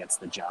Hasbulla gets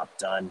the job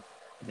done.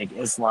 I think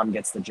Islam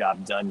gets the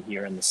job done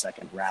here in the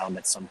second round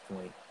at some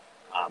point.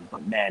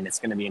 But man, it's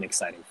going to be an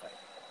exciting fight.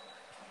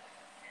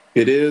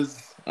 It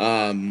is.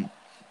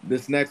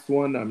 This next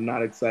one, I'm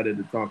not excited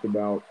to talk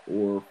about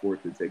or for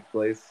it to take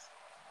place.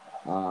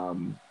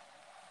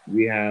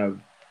 We have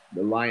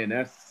the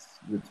Lioness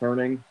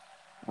returning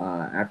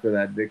after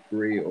that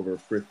victory over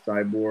Chris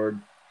Cyborg,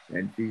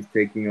 and she's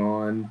taking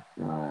on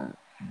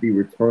the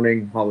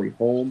returning Holly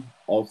Holm,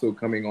 also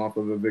coming off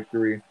of a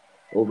victory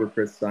over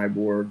Chris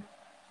Cyborg.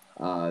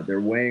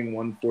 They're weighing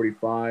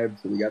 145,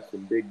 so we got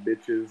some big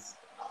bitches.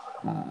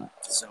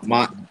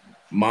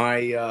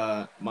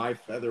 My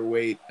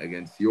featherweight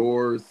against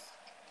yours.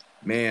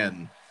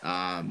 Man,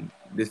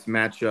 this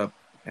matchup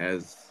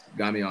has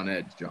got me on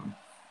edge, John.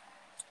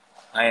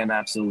 I am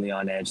absolutely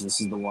on edge. This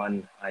is the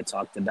one I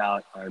talked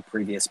about our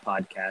previous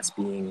podcast,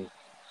 being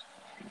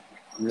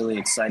really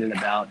excited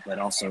about, but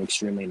also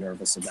extremely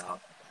nervous about.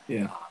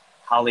 Yeah.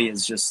 Holly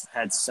has just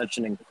had such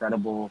an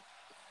incredible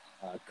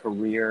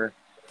career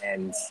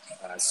and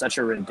such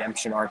a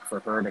redemption arc for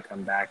her to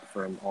come back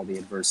from all the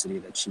adversity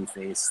that she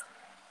faced.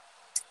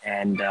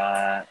 And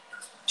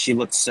she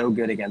looked so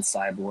good against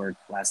Cyborg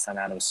last time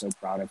out. I was so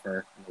proud of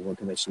her and the work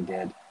that she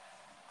did.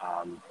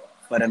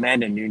 But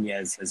Amanda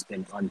Nunes has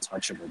been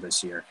untouchable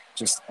this year,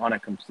 just on a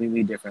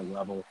completely different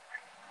level.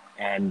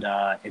 And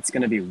it's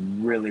going to be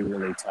really,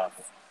 really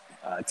tough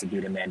to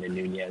beat Amanda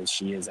Nunes.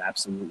 She is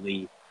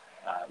absolutely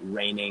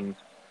reigning,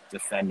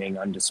 defending,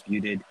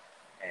 undisputed,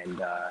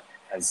 and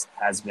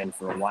has been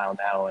for a while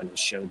now, and has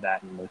showed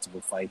that in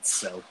multiple fights.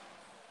 So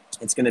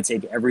it's going to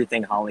take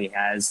everything Holly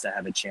has to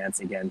have a chance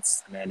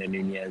against Amanda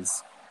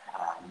Nunes.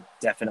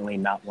 Definitely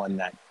not one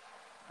that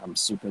I'm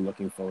super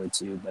looking forward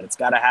to, but it's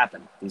got to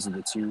happen. These are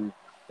the two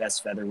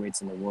best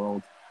featherweights in the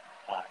world,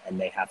 and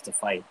they have to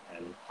fight.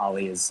 And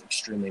Holly is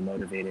extremely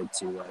motivated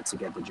to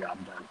get the job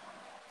done.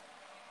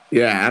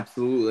 Yeah,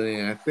 absolutely.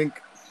 And I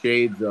think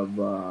shades of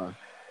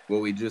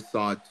what we just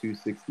saw at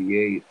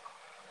 268.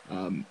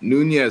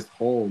 Nunez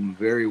Holm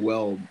very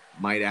well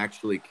might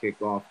actually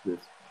kick off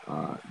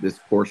this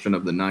portion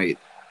of the night,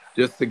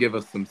 just to give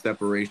us some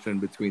separation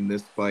between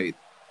this fight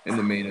and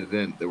the main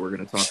event that we're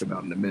going to talk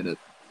about in a minute.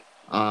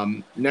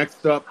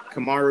 Next up,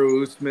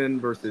 Kamaru Usman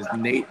versus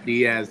Nate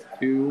Diaz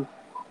 2.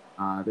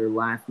 Their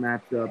last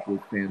matchup was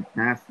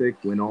fantastic,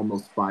 went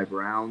almost 5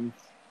 rounds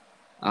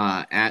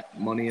at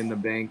Money in the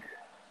Bank.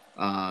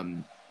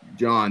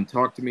 John,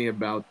 talk to me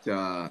about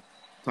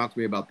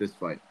this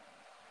fight.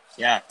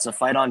 Yeah, it's a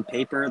fight on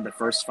paper. The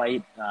first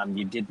fight,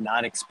 you did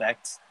not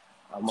expect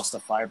almost a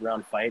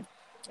 5-round fight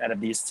out of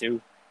these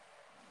two.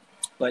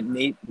 But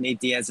Nate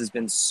Diaz has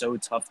been so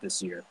tough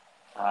this year.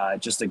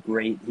 Just a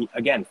great,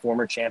 again,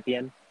 former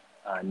champion,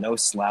 no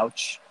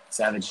slouch.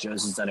 Savage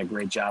Joe's has done a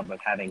great job of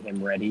having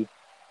him ready.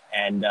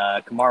 And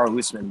Kamaru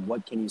Usman,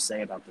 what can you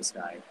say about this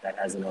guy that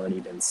hasn't already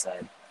been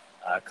said?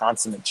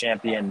 Consummate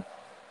champion,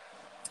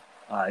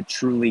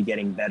 truly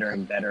getting better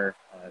and better.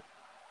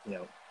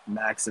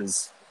 Max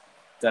has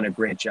done a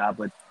great job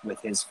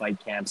with his fight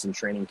camps and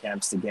training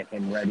camps to get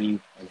him ready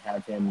and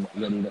have him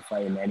ready to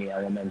fight in any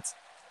element.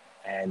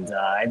 And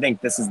I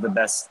think this is the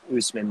best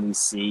Usman we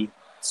see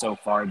so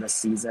far this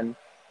season.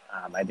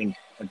 I think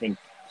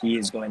he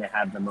is going to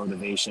have the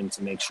motivation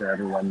to make sure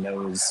everyone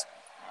knows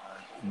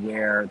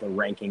where the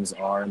rankings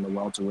are in the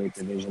welterweight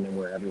division and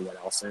where everyone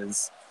else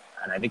is.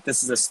 And I think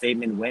this is a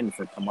statement win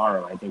for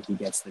Kamaru. I think he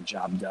gets the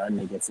job done.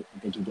 I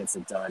think he gets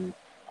it done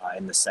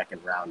in the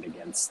second round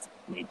against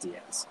Nate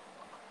Diaz.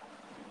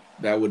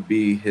 That would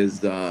be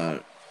I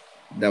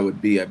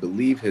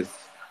believe, his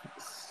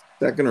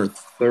second or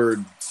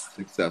third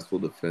successful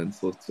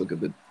defense. Let's look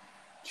at the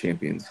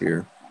champions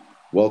here.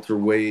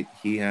 Welterweight,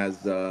 he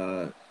has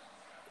that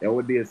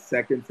would be his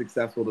second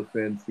successful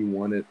defense. He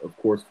won it, of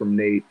course, from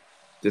Nate.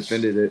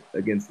 Defended it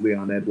against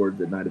Leon Edwards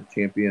at Night of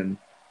Champion.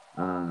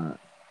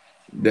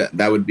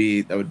 That would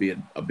be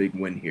a big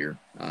win here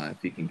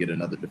if he can get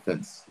another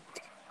defense.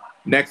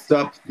 Next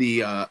up,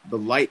 the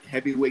light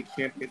heavyweight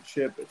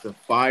championship. It's a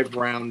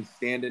 5-round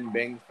stand and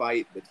bang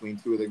fight between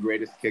two of the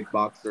greatest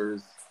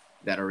kickboxers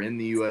that are in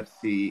the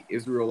UFC,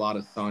 Israel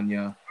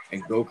Adesanya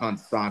and Gokhan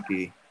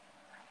Saki.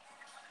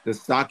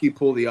 Does Saki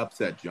pull the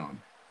upset,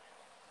 John?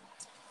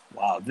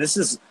 Wow, this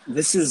is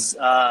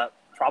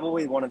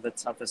probably one of the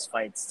toughest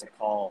fights to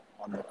call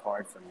on the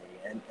card for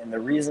me. And the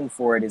reason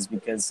for it is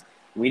because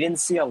we didn't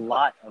see a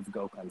lot of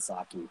Gokhan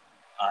Saki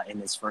in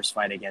his first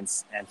fight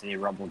against Anthony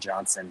Rumble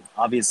Johnson.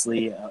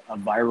 Obviously, a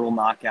viral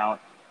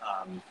knockout,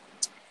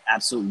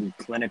 absolutely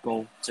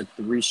clinical, took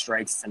 3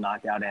 strikes to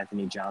knock out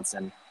Anthony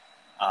Johnson.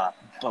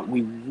 But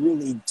we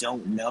really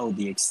don't know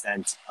the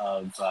extent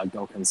of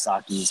Gokhan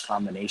Saki's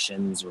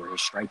combinations or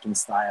his striking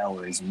style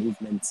or his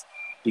movement,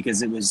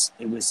 because it was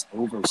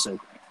over so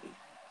quickly.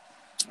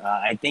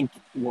 I think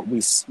what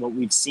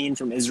we've seen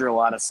from Israel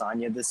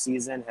Adesanya this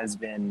season has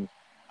been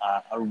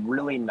a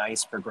really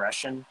nice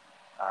progression.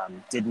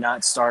 Did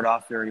not start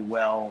off very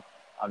well,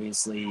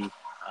 obviously,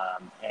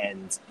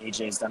 and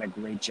AJ's done a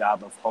great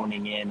job of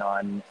honing in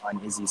on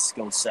Izzy's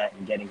skill set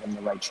and getting him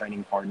the right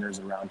training partners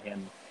around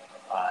him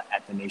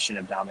at the Nation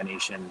of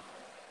Domination.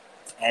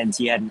 And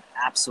he had an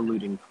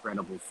absolute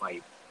incredible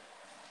fight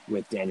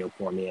with Daniel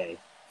Cormier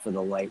for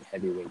the light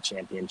heavyweight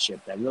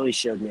championship that really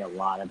showed me a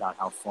lot about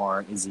how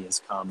far Izzy has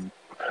come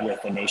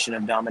with the Nation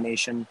of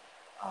Domination.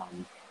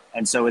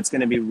 And so it's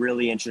going to be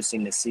really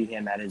interesting to see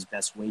him at his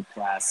best weight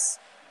class.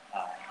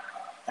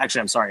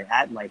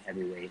 At light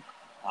heavyweight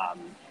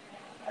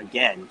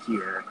again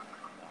here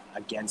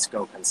against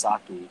Gokhan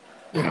Saki.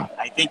 Yeah.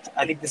 I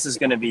think this is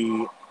going to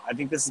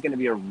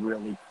be a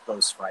really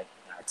close fight,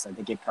 Max. I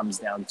think it comes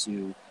down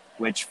to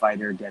which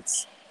fighter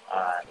gets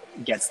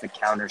the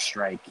counter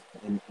strike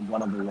in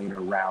one of the later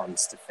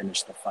rounds to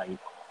finish the fight.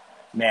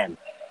 Man,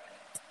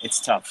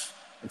 it's tough.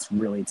 It's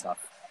really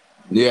tough.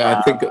 Yeah,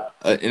 I think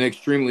an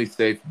extremely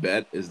safe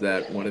bet is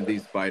that one of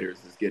these fighters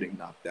is getting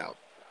knocked out.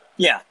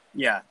 Yeah.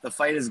 The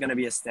fight is going to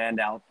be a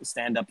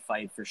stand-up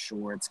fight for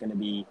sure. It's going to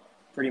be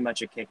pretty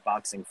much a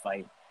kickboxing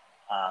fight.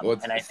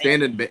 It's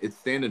stand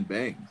and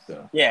bang.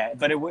 So yeah,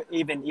 but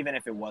even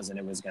if it wasn't,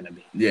 it was going to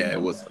be. Yeah,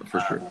 it was for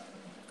sure.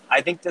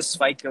 I think this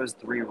fight goes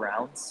 3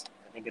 rounds.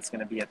 I think it's going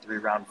to be a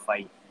 3-round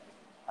fight.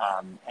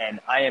 And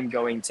I am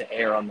going to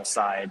err on the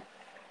side,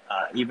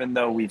 even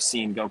though we've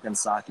seen Gokhan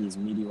Saki's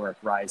meteoric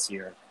rise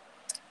here.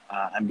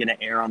 I'm going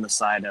to err on the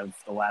side of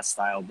the last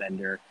style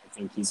bender. I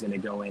think he's going to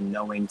go in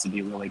knowing to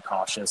be really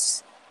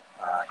cautious,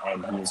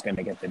 and he is going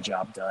to get the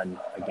job done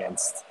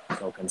against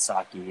Gokhan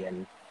Saki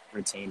and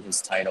retain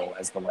his title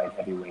as the light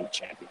heavyweight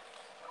champion.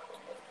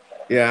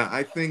 Yeah,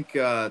 I think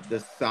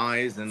the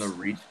size and the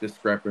reach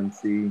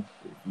discrepancy is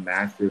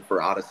massive for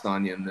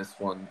Adesanya in this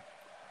one.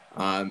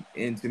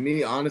 And to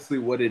me, honestly,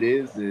 what it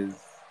is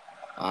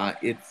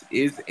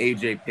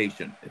AJ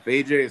patient. If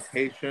AJ is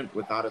patient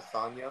with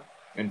Adesanya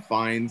and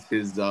finds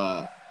his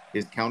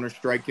counter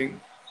striking,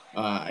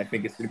 I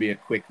think it's going to be a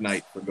quick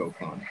night for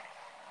Gokhan.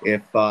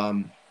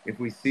 If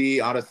we see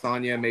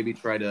Adesanya maybe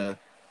try to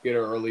get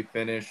an early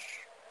finish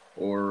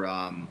or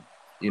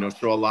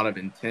show a lot of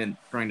intent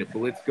trying to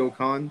blitz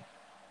Gokhan,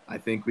 I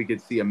think we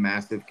could see a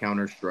massive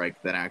counter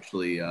strike that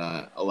actually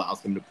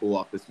allows him to pull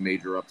off this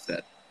major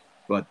upset.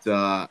 But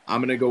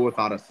I'm going to go with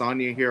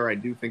Adesanya here. I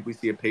do think we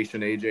see a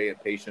patient AJ, a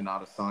patient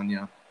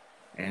Adesanya.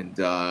 And,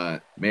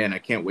 man, I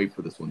can't wait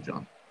for this one,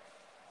 John.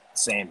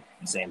 Same.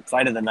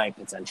 Fight of the night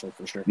potential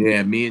for sure.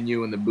 Yeah, me and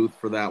you in the booth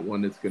for that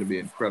one. It's going to be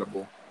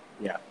incredible.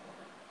 Yeah.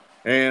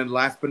 And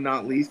last but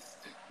not least,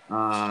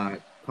 Conor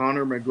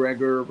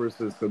McGregor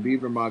versus Khabib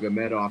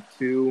Nurmagomedov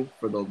 2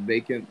 for the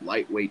vacant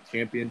lightweight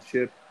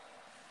championship.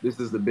 This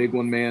is the big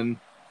one, man.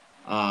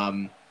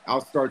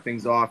 I'll start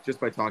things off just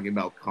by talking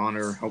about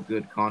Conor, how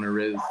good Conor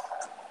is.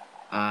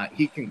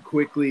 He can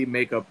quickly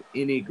make up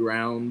any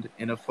ground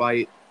in a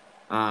fight.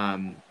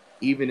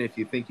 Even if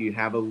you think you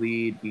have a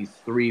lead, he's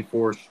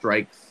 3-4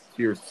 strikes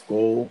to your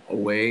skull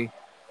away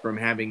from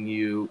having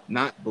you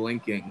not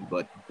blinking,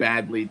 but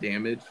badly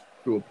damaged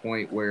to a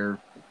point where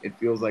it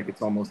feels like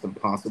it's almost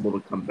impossible to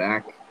come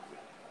back.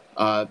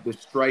 The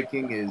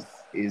striking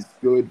is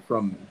good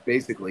from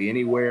basically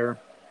anywhere.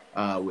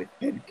 With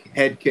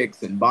head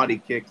kicks and body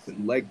kicks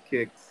and leg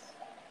kicks,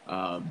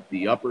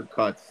 the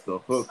uppercuts, the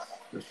hooks,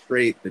 the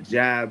straight, the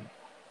jab,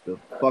 the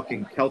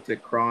fucking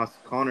Celtic cross.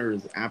 Conor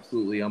is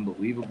absolutely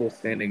unbelievable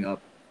standing up.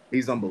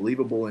 He's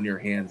unbelievable in your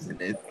hands. And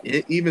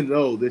even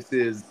though this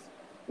is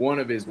one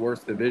of his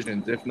worst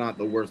divisions, if not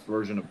the worst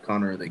version of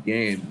Conor in the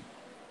game,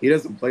 he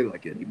doesn't play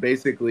like it. He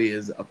basically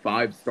is a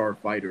 5-star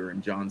fighter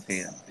in John's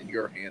hands, in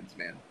your hands,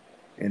 man.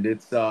 And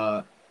it's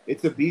a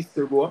beast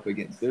to go up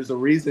against. There's a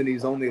reason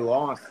he's only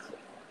lost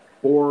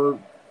 4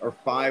 or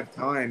 5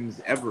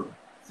 times ever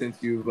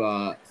since you've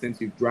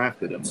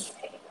drafted him.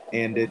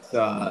 And it's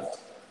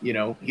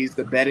he's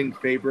the betting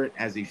favorite,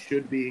 as he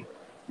should be.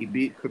 He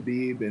beat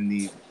Khabib in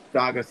the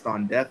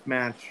Dagestan death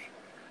match.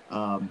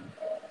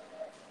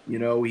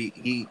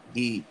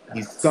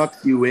 He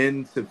sucks you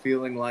into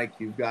feeling like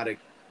you've got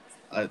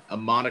a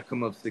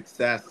modicum of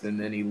success, and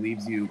then he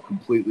leaves you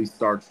completely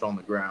starched on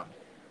the ground.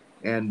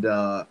 And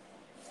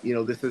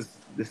this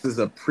is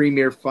a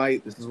premier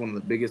fight. This is one of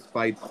the biggest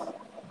fights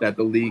that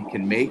the league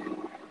can make.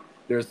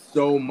 There's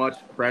so much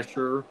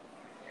pressure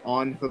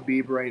on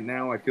Khabib right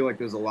now. I feel like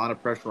there's a lot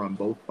of pressure on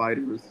both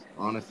fighters,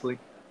 honestly.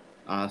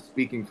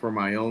 Speaking for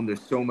my own,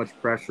 there's so much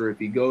pressure. If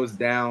he goes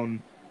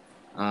down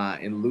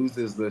and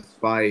loses this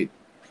fight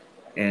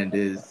and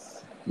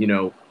is,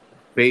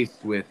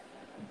 faced with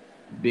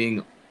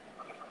being,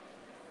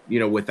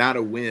 without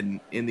a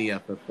win in the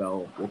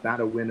FFL, without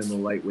a win in the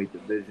lightweight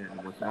division,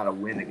 without a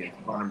win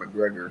against Conor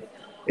McGregor,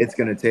 it's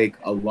going to take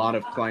a lot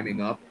of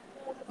climbing up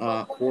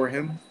for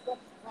him.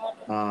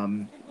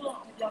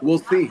 We'll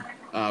see.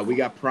 We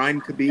got Prime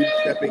Khabib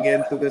stepping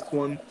into this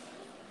one.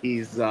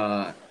 He's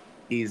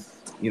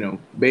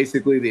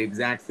basically the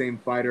exact same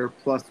fighter,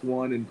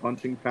 +1 in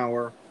punching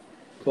power,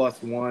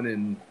 +1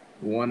 in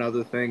one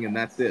other thing, and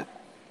that's it.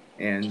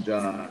 And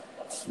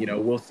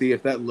we'll see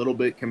if that little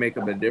bit can make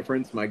up a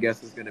difference. My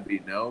guess is going to be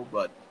no,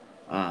 but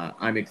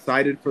I'm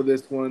excited for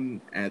this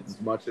one as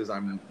much as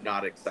I'm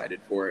not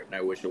excited for it, and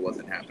I wish it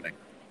wasn't happening.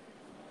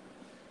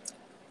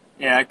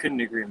 Yeah, I couldn't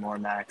agree more,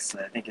 Max.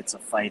 I think it's a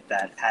fight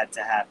that had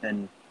to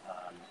happen.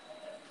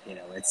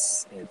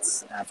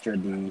 It's after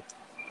the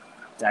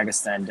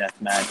Dagestan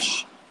death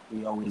match.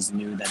 We always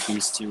knew that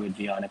these two would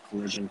be on a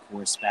collision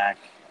course back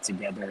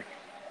together.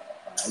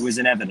 It was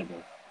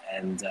inevitable.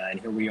 And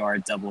here we are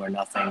at Double or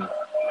Nothing,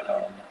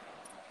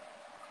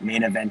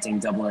 main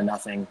eventing Double or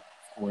Nothing,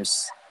 of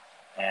course.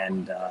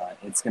 And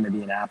it's going to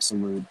be an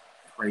absolute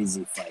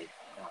crazy fight.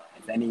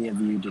 If any of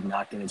you did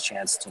not get a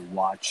chance to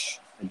watch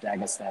the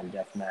Dagestan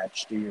death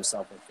match, do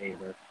yourself a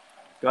favor.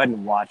 Go ahead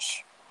and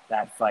watch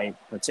that fight,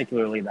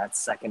 particularly that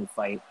second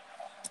fight.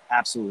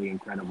 Absolutely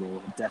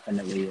incredible. It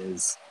definitely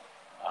is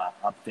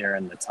up there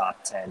in the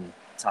top 10,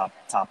 top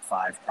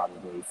 5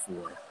 probably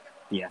for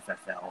the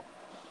FFL.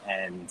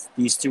 And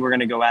these two are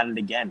going to go at it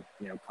again.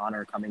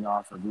 Conor coming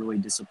off a really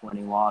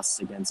disappointing loss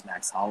against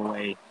Max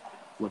Holloway,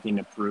 looking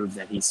to prove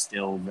that he's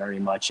still very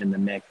much in the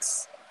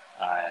mix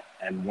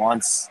and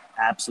wants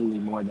absolutely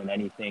more than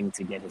anything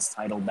to get his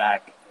title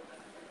back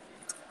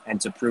and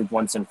to prove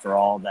once and for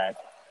all that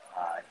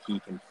he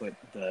can put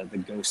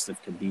the ghost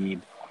of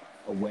Khabib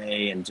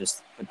away and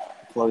just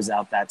close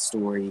out that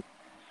story.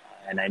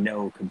 And I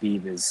know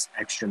Khabib is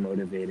extra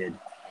motivated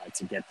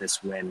to get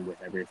this win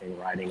with everything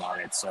riding on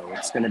it. So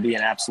it's going to be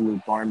an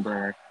absolute barn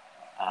burner.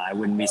 I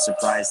wouldn't be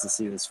surprised to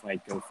see this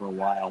fight go for a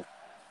while,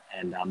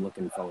 and I'm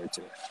looking forward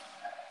to it.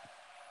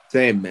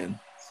 Same, man.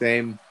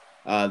 Same.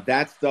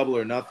 That's Double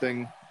or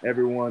Nothing,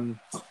 everyone.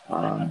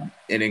 An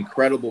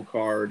incredible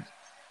card.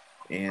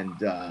 And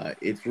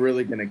it's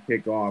really going to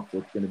kick off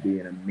what's going to be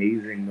an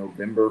amazing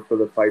November for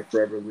the Fight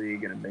Forever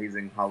League, an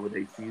amazing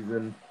holiday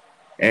season,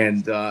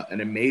 and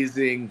an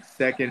amazing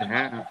second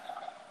half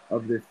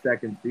of this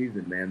second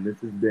season, man. This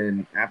has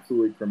been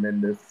absolutely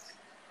tremendous,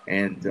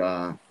 and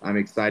I'm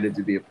excited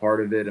to be a part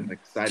of it. I'm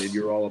excited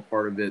you're all a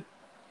part of it.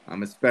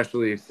 I'm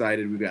especially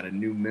excited we've got a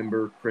new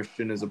member.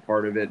 Christian is a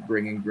part of it,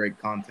 bringing great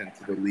content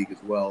to the league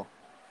as well.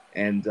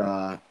 And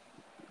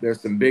there's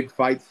some big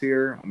fights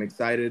here. I'm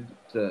excited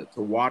to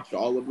watch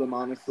all of them,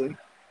 honestly.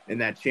 And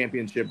that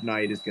championship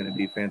night is going to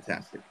be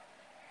fantastic.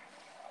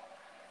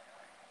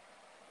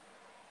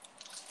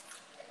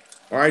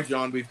 All right,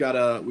 John, we've got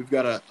a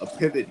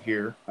pivot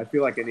here. I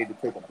feel like I need to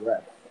take a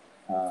breath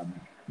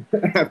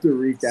after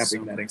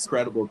recapping that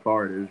incredible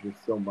card. There's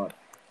just so much,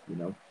 you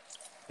know.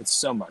 It's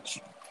so much.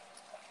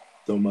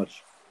 So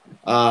much.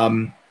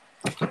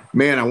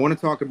 Man, I want to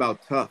talk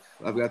about TUF.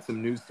 I've got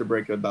some news to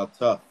break about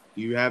TUF.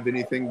 Do you have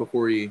anything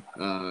before we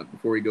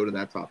go to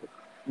that topic?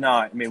 No,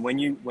 I mean when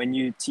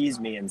you tease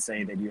me and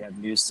say that you have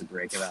news to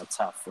break about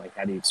TUF, like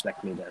how do you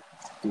expect me to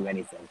do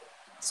anything?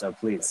 So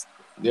please.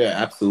 Yeah,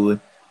 absolutely.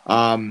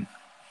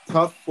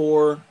 TUF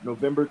 4,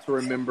 November to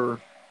Remember,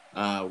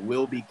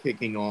 will be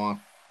kicking off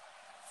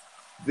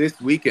this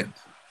weekend.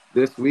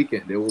 This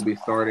weekend it will be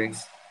starting.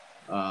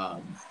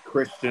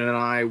 Christian and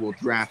I will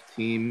draft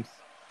teams.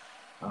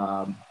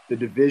 The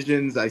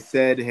divisions, I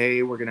said,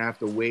 hey, we're gonna have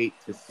to wait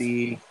to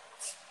see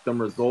some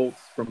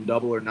results from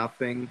Double or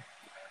Nothing.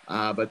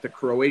 But the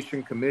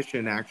Croatian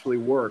Commission actually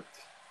worked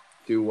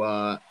to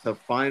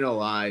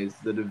finalize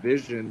the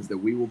divisions that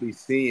we will be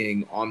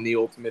seeing on The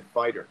Ultimate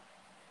Fighter.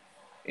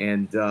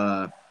 And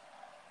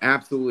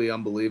absolutely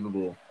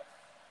unbelievable.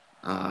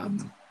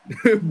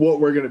 What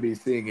we're going to be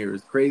seeing here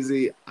is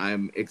crazy.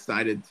 I'm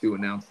excited to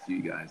announce to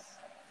you guys.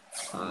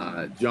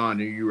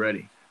 John, are you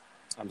ready?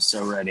 I'm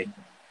so ready.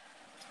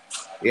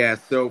 Yeah,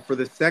 so for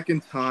the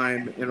second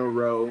time in a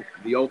row,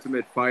 The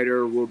Ultimate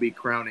Fighter will be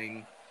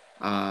crowning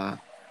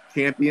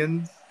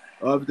champions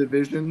of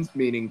divisions,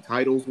 meaning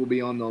titles will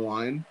be on the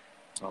line.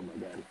 Oh, my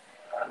God.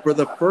 For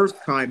the first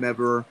time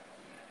ever,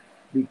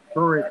 the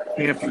current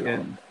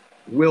champion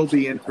will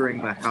be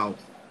entering the house,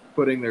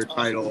 putting their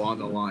title on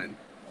the line.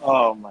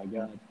 Oh, my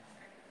God.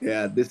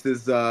 Yeah, this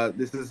is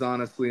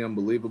honestly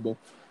unbelievable.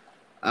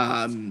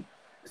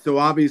 So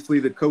obviously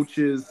the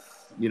coaches,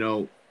 you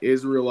know,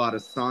 Israel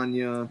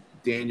Adesanya,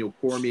 Daniel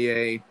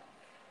Cormier,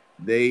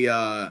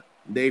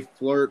 they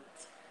flirt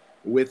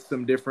with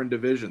some different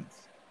divisions.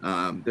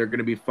 They're going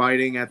to be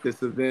fighting at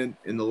this event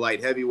in the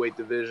light heavyweight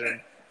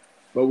division,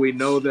 but we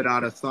know that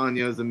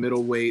Adesanya is a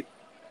middleweight,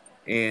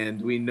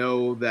 and we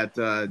know that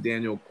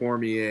Daniel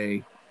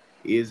Cormier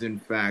is in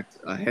fact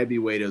a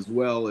heavyweight as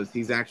well, as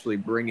he's actually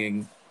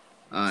bringing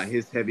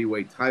his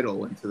heavyweight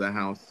title into the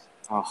house.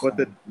 Oh.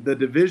 But the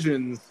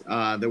divisions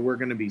that we're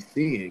going to be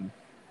seeing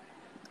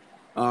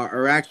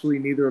are actually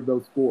neither of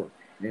those four,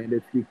 and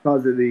it's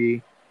because of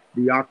the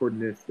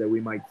awkwardness that we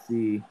might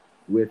see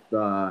with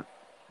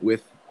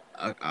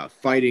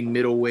fighting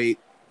middleweight.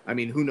 I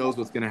mean, who knows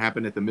what's going to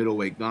happen at the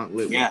middleweight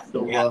gauntlet with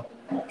Silva?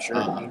 Yeah,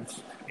 sure.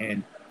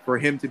 And for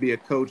him to be a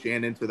coach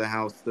and enter the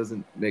house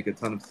doesn't make a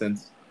ton of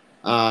sense.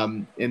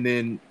 And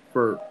then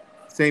for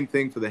same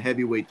thing for the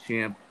heavyweight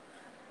champ.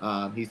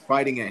 He's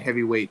fighting at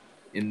heavyweight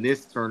in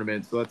this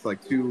tournament, so that's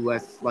like two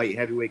less light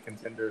heavyweight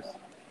contenders.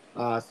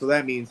 So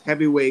that means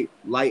heavyweight,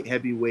 light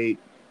heavyweight,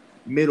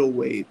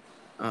 middleweight,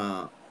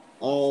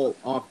 all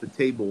off the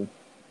table.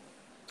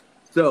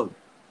 So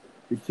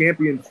the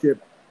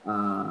championship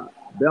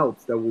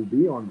belts that will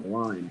be on the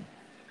line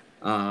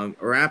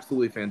are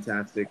absolutely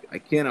fantastic. I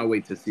cannot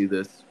wait to see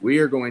this. We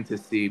are going to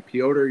see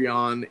Piotr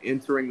Jan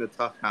entering the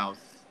TUF house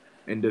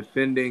and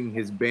defending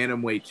his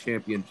bantamweight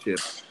championship,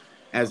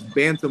 as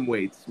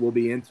bantamweights will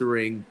be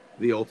entering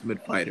the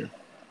Ultimate Fighter.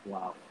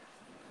 Wow.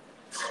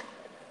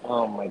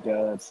 Oh, my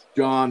God.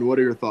 John, what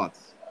are your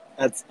thoughts?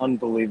 That's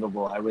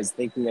unbelievable. I was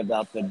thinking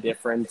about the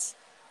different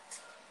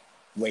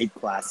weight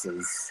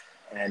classes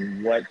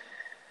and what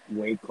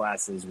weight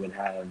classes would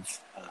have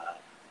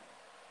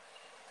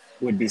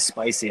would be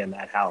spicy in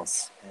that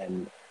house,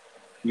 and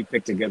you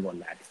picked a good one,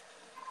 Max.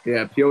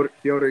 Yeah,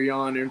 Piotr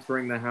Jan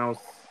entering the house.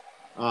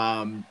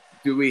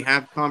 Do we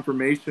have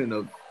confirmation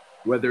of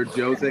whether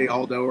Jose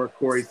Aldo or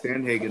Corey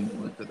Sandhagen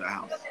will enter the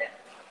house?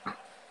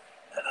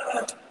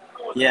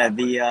 Yeah,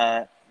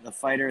 the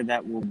fighter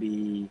that will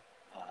be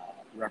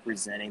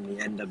representing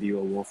the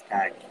NWO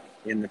Wolfpack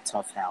in the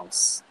TUF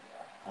house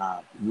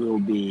will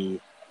be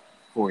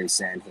Corey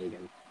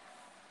Sandhagen.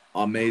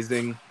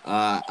 Amazing.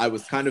 I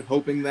was kind of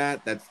hoping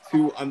that. That's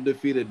two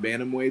undefeated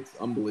bantamweights.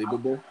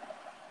 Unbelievable.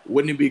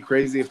 Wouldn't it be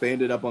crazy if they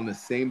ended up on the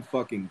same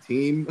fucking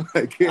team?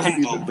 I can't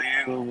even.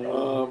 Unbelievable.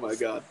 Oh my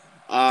god.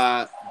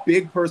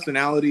 Big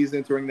personalities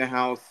entering the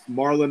house.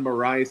 Marlon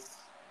Moraes,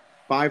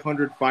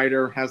 500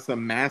 fighter, has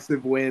some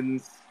massive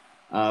wins.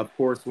 Of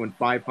course, when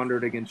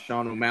 500 against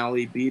Sean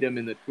O'Malley, beat him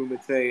in the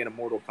Kumite in a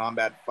Mortal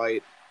Kombat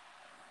fight.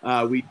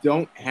 We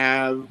don't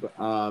have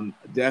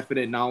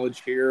definite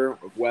knowledge here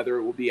of whether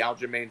it will be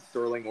Aljamain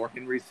Sterling or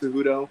Henry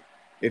Cejudo.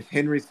 If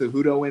Henry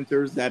Cejudo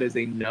enters, that is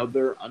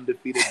another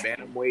undefeated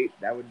bantamweight.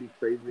 That would be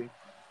crazy.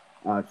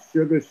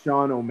 Sugar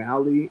Sean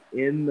O'Malley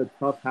in the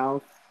Tough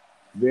House.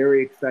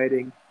 Very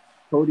exciting.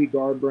 Cody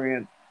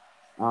Garbrandt.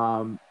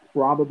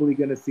 Probably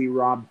going to see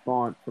Rob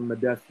Font from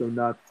Modesto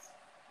Nuts.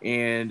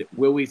 And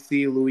will we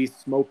see Luis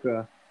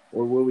Smoka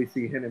or will we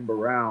see Henan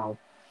Barral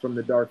from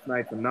the Dark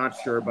Knights? I'm not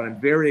sure, but I'm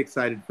very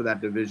excited for that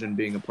division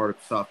being a part of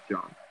Tough,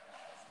 John.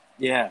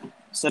 Yeah,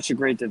 such a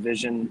great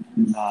division.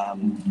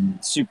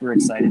 Super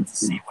excited to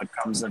see what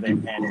comes of it.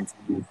 And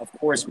of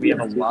course, we have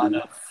a lot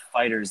of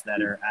fighters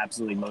that are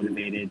absolutely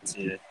motivated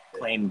to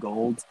claim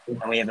gold.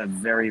 And we have a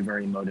very,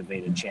 very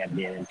motivated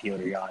champion in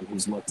Piotr Jan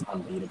who's looked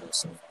unbeatable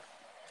so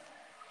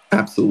far.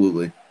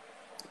 Absolutely.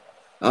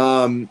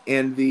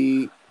 And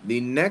the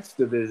next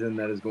division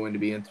that is going to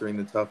be entering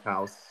the Tough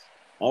House,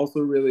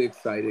 also really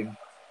exciting,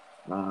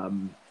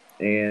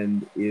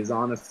 and is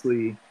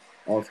honestly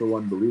also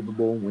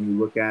unbelievable when you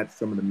look at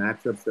some of the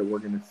matchups that we're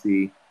going to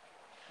see.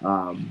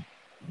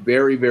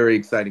 Very, very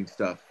exciting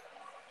stuff.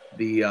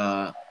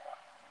 The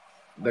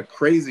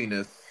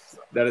craziness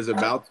that is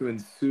about to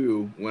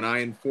ensue when I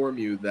inform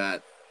you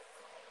that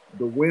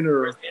the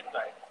winner of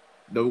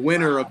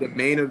the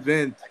main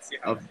event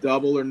of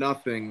Double or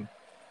Nothing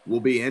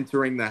will be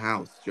entering the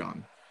house,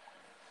 John.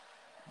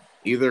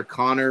 Either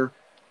Conor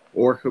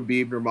or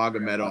Khabib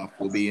Nurmagomedov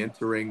will be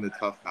entering the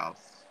Tough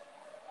House.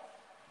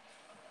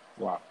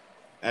 Wow.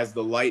 As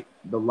the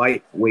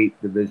lightweight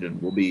division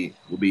will be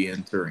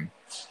entering.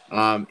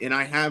 And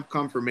I have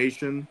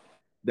confirmation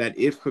that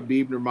if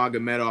Khabib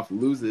Nurmagomedov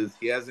loses,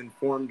 he has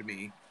informed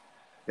me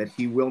that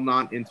he will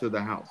not enter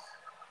the house.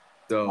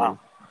 So Wow.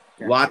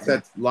 Okay.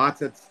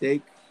 lots at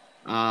stake.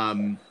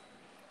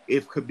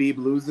 If Khabib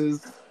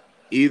loses,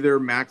 either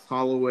Max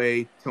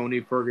Holloway, Tony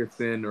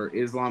Ferguson, or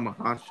Islam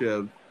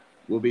Makhachev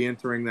will be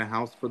entering the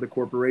house for the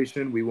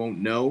corporation. We won't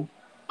know.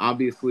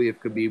 Obviously, if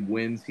Khabib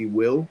wins, he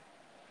will.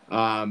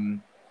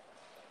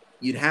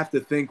 You'd have to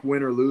think,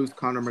 win or lose,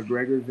 Conor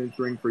McGregor's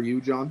entering for you,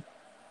 John.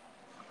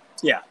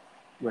 Yeah,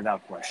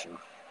 without question.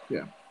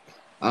 Yeah.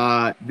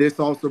 This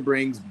also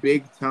brings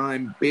big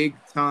time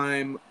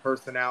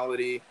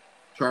personality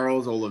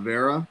Charles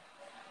Oliveira.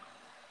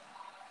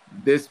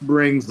 This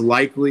brings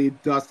likely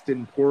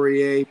Dustin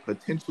Poirier,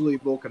 potentially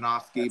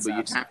Volkanovski, but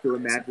you'd have to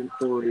imagine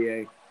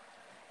Poirier.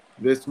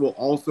 This will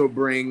also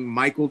bring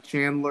Michael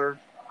Chandler,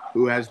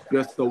 who has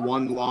just the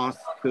one loss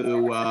to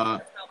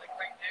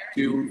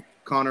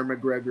Conor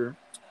McGregor.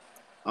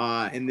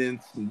 And then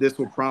this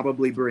will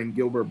probably bring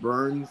Gilbert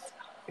Burns.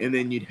 And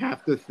then you'd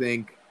have to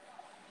think,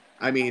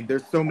 I mean,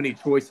 there's so many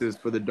choices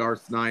for the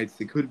Dark Knights.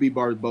 It could be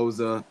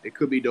Barboza. It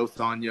could be Dos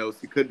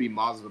Anjos. It could be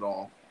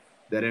Masvidal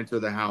that enter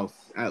the house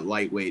at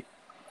lightweight.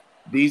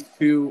 These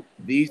two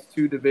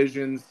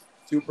divisions,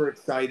 super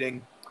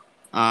exciting.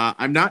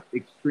 I'm not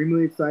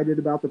extremely excited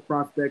about the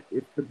prospect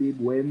if Khabib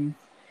wins,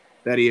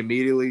 that he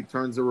immediately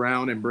turns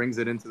around and brings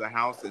it into the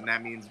house, and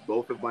that means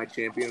both of my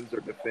champions are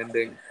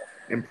defending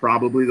in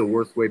probably the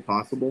worst way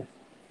possible.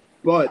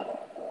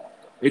 But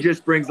it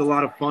just brings a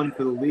lot of fun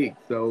to the league.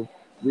 So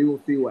we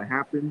will see what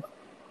happens.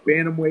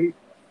 Bantamweight,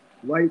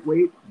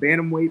 lightweight,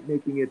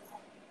 bantamweight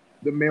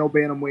the male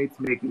bantamweight's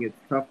making its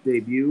tough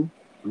debut.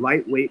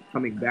 Lightweight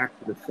coming back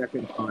for the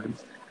second time.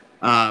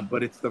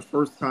 But it's the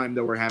first time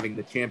that we're having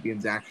the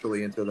champions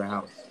actually enter the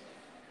house.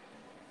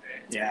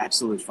 Yeah,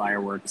 absolute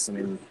fireworks. I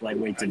mean,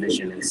 lightweight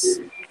division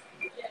is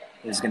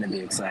going to be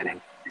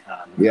exciting.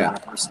 A lot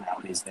of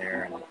personalities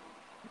there, and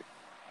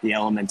the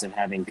element of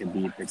having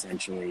Khabib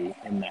potentially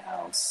in the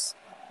house,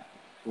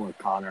 or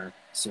Conor,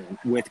 so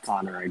with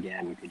Conor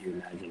again, could you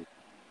imagine?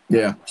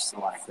 Yeah. Just a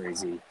lot of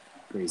crazy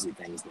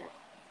things there.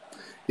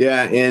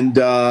 Yeah,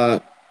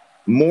 and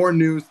more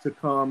news to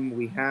come.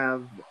 We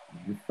have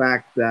the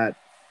fact that,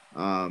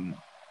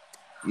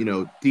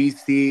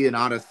 DC and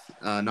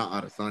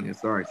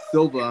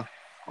Silva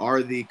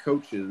are the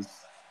coaches.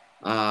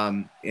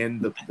 And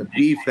the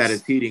beef that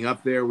is heating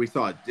up there. We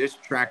saw a diss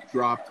track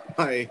dropped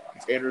by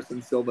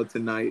Anderson Silva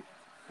tonight.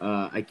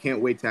 I can't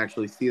wait to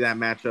actually see that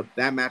matchup.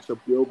 That matchup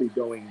will be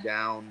going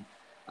down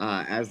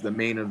as the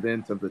main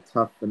event of the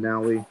TUF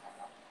finale.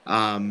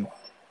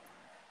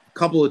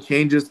 Couple of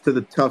changes to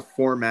the TUF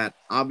format.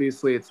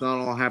 Obviously, it's not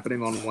all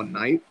happening on one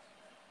night.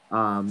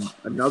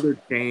 Another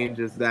change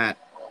is that,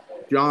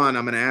 John,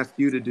 I'm going to ask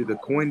you to do the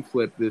coin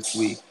flip this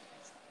week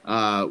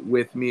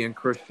with me and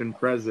Christian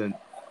present.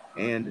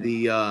 And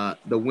the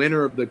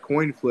winner of the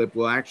coin flip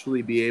will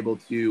actually be able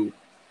to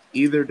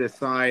either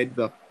decide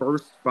the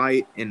first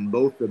fight in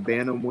both the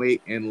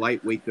bantamweight and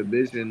lightweight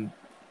division,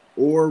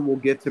 or will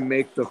get to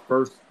make the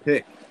first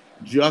pick,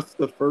 just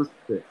the first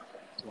pick.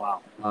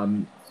 Wow.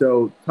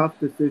 So tough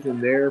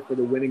decision there for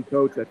the winning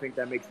coach. I think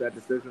that makes that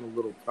decision a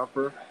little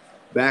tougher.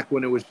 Back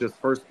when it was just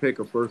first pick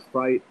or first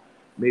fight,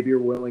 maybe you're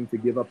willing to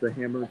give up the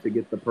hammer to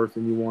get the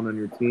person you want on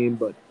your team,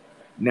 but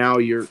now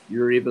you're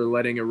either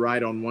letting it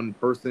ride on one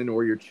person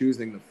or you're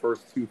choosing the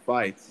first two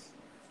fights,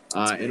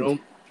 That's and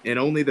big.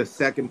 only the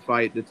second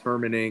fight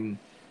determining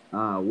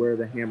where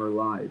the hammer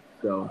lies.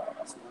 So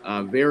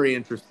very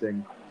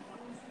interesting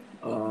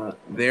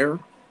there.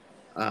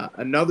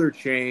 Another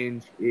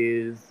change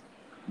is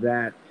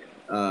that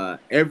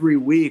every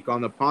week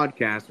on the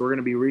podcast, we're going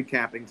to be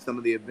recapping some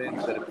of the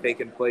events that have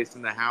taken place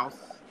in the house.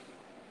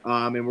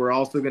 And we're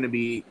also going to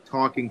be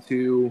talking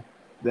to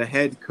the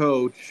head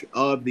coach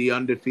of the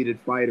undefeated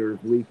fighters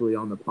weekly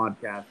on the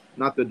podcast.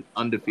 Not the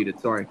undefeated,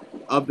 sorry,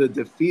 of the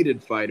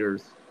defeated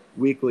fighters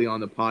weekly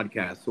on the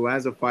podcast. So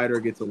as a fighter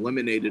gets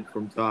eliminated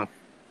from TUF,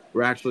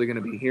 we're actually going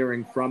to be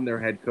hearing from their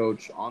head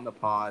coach on the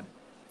pod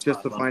Oh, just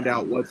I to love find that.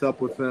 out what's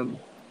up with them,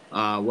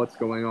 what's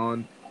going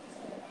on.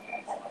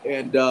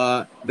 And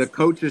the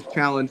coaches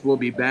challenge will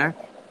be back.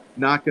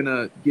 Not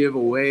gonna give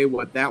away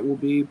what that will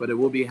be, but it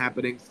will be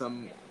happening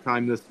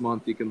sometime this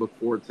month. You can look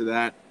forward to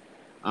that.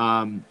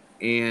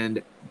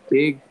 And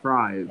big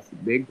prize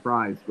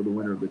for the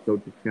winner of the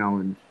coaches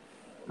challenge.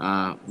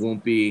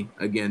 Won't be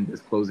again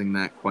disclosing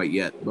that quite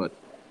yet, but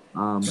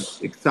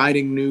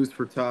exciting news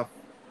for TUF.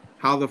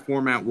 How the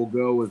format will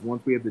go is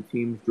once we have the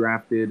teams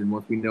drafted and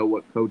once we know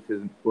what coach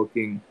is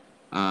booking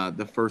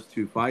the first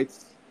two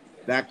fights,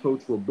 that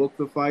coach will book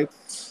the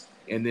fights,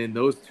 and then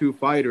those two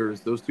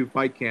fighters, those two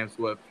fight camps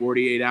will have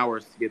 48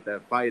 hours to get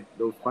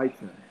those fights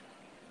in.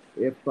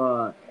 If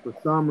for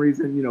some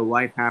reason,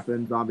 life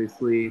happens,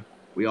 obviously,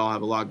 we all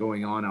have a lot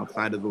going on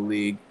outside of the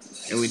league,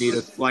 and we need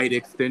a slight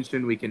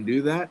extension, we can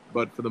do that.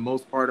 But for the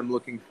most part, I'm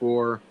looking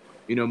for,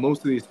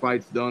 most of these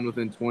fights done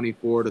within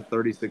 24 to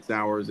 36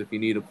 hours. If you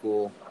need a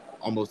full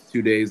almost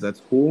 2 days,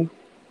 that's cool.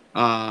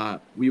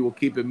 We will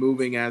keep it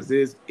moving as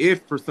is.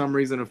 If for some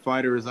reason a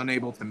fighter is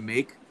unable to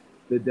make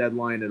the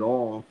deadline at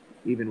all,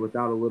 even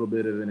without a little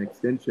bit of an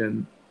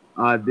extension,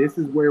 this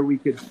is where we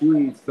could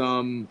see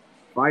some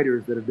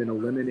fighters that have been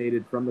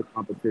eliminated from the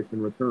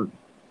competition return.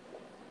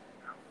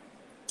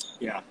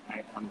 Yeah,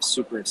 I'm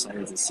super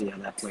excited to see how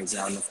that plays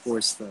out. And of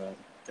course, the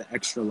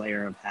extra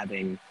layer of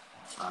having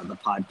the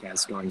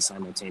podcast going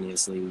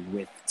simultaneously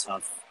with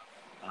TUF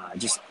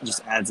just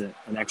adds an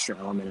extra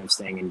element of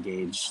staying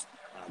engaged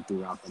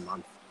throughout the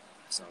month.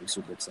 So I'm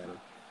super excited.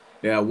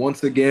 Yeah,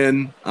 once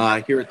again,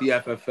 here at the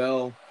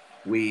FFL,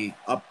 we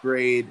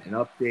upgrade and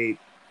update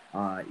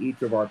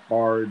each of our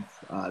cards.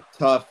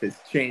 TUF has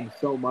changed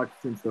so much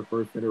since the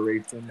first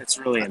iteration. It's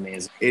really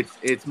amazing.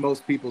 It's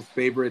most people's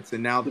favorites,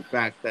 and now the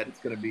fact that it's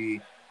going to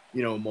be,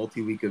 a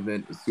multi-week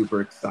event is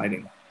super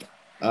exciting.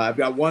 I've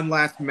got one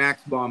last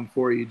max bomb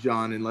for you,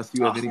 John, unless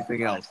you have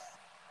anything else.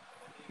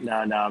 No,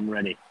 I'm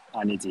ready.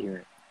 I need to hear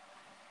it.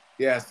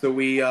 Yeah, so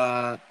we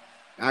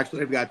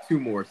actually I've got two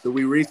more. So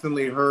we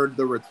recently heard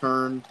the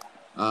return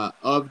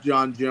of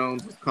John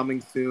Jones is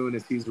coming soon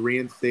as he's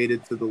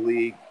reinstated to the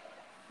league.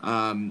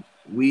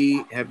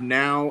 We have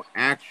now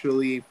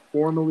actually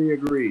formally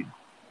agreed,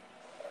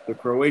 the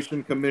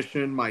Croatian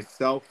Commission,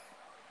 myself,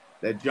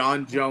 that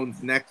John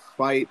Jones' next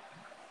fight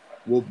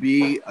will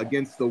be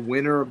against the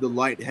winner of the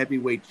light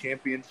heavyweight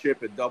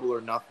championship at Double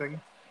or Nothing.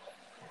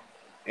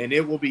 And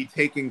it will be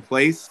taking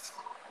place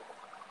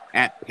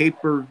at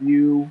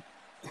pay-per-view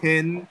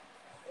 10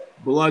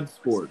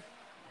 Bloodsport.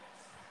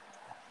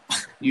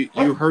 You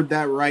heard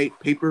that right.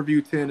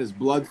 Pay-per-view 10 is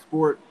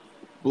Bloodsport.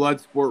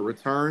 Bloodsport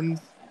returns.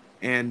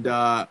 And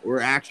we're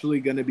actually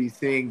going to be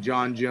seeing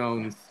John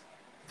Jones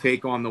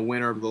take on the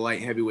winner of the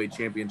light heavyweight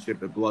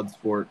championship at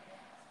Bloodsport.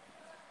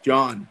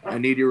 John, I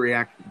need your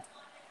reaction.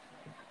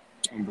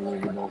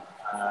 Unbelievable.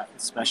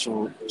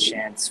 Special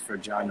chance for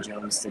John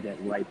Jones to get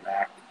right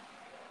back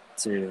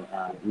to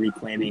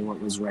reclaiming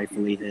what was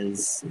rightfully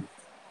his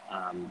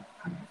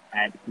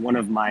at one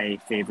of my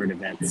favorite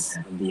events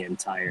of the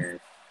entire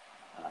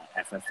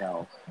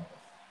FFL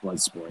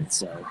Bloodsport.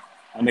 So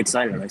I'm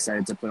excited. I'm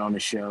excited to put on a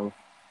show.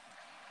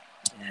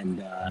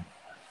 And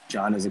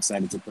John is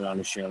excited to put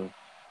on a show.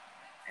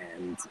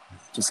 And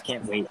just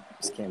can't wait.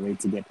 Just can't wait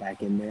to get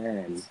back in there.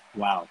 And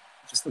wow,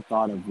 just the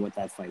thought of what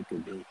that fight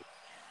could be.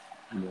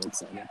 I'm really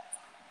excited.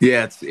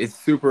 Yeah, it's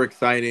super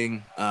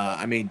exciting.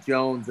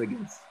 Jones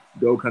against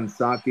Gokhan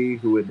Saki,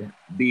 who would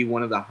be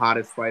one of the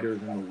hottest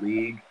fighters in the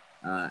league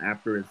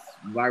after his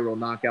viral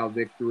knockout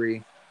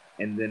victory,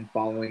 and then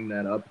following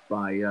that up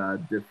by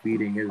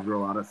defeating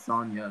Israel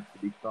Adesanya to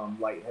become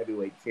light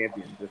heavyweight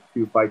champion, just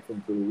 2 fights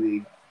into the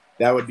league.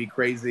 That would be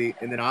crazy.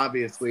 And then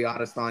obviously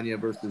Adesanya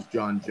versus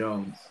John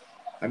Jones.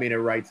 It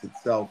writes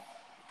itself.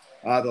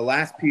 The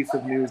last piece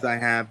of news I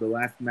have, the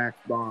last max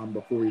bomb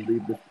before we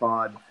leave this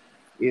pod,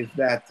 is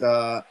that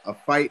a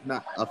fight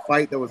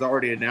that was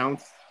already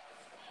announced,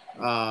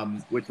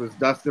 which was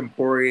Dustin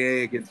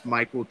Poirier against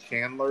Michael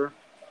Chandler,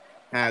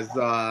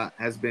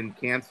 has been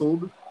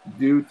canceled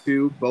due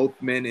to both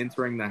men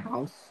entering the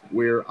house.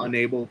 We're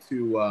unable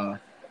to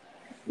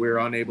we're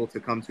unable to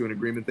come to an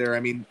agreement there. I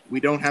mean, we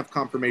don't have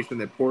confirmation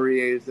that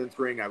Poirier is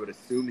entering. I would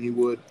assume he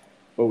would,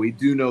 but we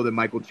do know that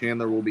Michael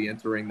Chandler will be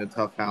entering the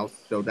TUF House.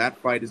 So that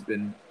fight has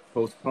been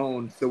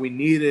postponed. So we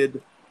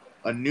needed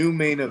a new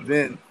main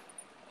event.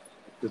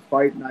 The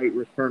Fight Night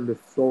Return to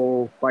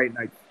Seoul, Fight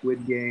Night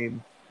Squid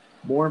Game.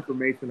 More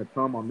information to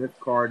come on this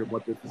card and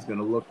what this is going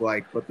to look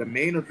like. But the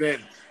main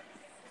event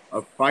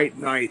of Fight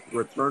Night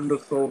Return to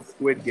Seoul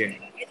Squid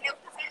Game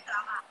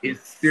is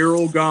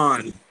Cyril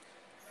Gane.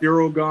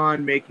 Cyril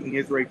Gane making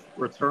his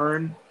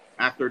return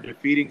after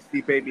defeating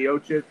Stipe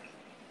Miocic.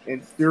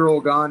 And Cyril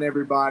Gane,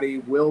 everybody,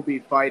 will be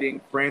fighting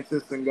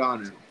Francis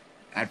Ngannou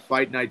at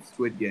Fight Night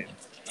Squid Game.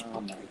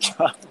 Oh my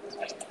God.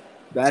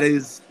 That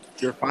is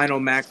your final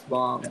Max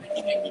Bomb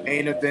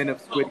main event of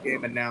Squid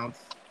Game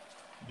announced.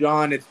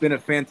 John, it's been a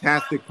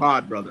fantastic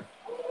pod, brother.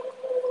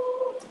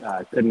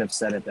 I couldn't have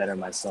said it better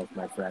myself,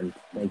 my friend.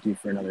 Thank you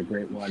for another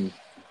great one.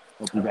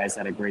 Hope you guys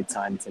had a great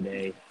time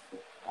today.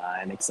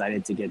 And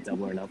excited to get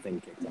Double or Nothing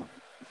kicked off.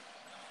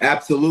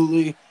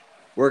 Absolutely.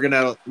 We're going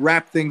to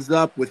wrap things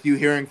up with you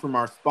hearing from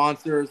our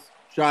sponsors.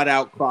 Shout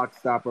out Clock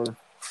Stopper.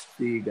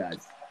 See you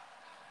guys.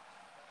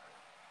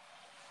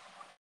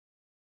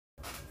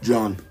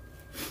 John,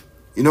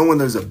 you know when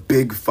there's a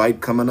big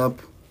fight coming up?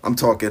 I'm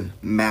talking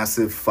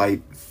massive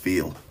fight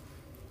feel.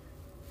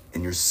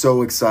 And you're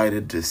so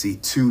excited to see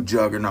two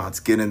juggernauts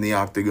get in the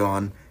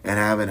octagon and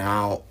have an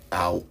out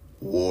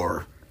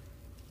war.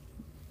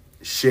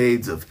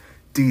 Shades of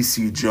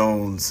DC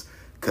Jones,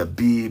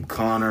 Khabib,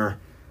 Conor,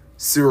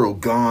 Cyril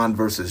Gane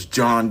versus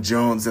John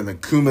Jones and the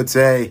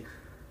Kumite.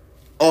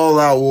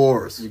 All-out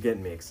wars. You're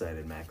getting me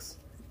excited, Max.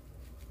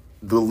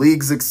 The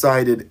league's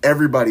excited.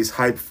 Everybody's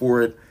hyped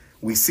for it.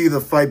 We see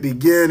the fight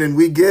begin, and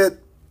we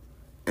get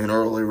an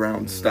early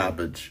round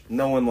stoppage.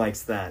 No one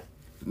likes that.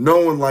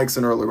 No one likes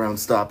an early round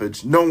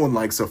stoppage. No one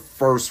likes a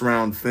first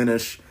round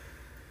finish.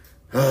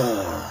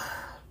 But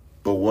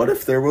what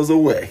if there was a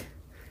way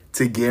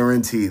to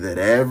guarantee that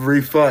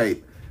every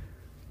fight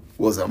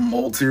was a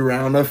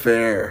multi-round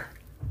affair?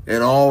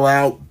 An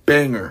all-out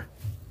banger.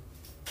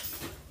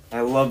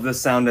 I love the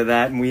sound of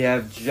that, and we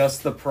have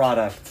just the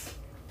product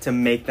to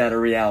make that a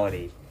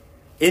reality.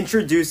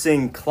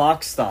 Introducing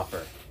Clock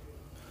Stopper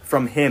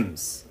from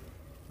Hims,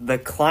 the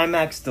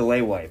Climax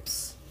Delay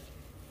Wipes.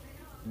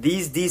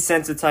 These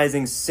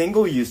desensitizing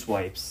single-use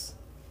wipes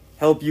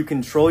help you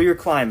control your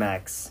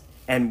climax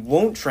and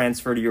won't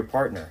transfer to your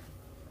partner.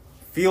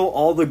 Feel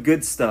all the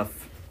good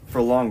stuff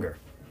for longer.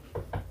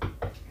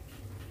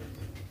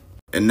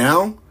 And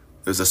now,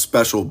 there's a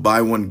special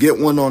buy one, get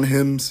one on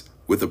Hims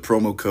with a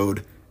promo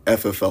code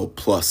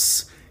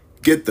FFL+.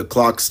 Get the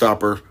Clock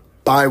Stopper,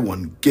 buy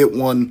one, get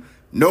one,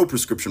 no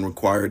prescription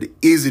required,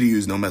 easy to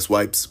use, no mess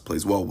wipes,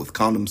 plays well with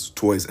condoms,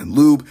 toys, and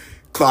lube.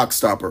 Clock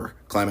Stopper,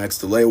 Climax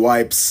Delay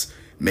Wipes,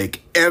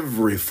 make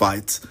every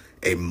fight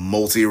a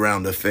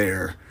multi-round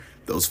affair.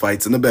 Those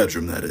fights in the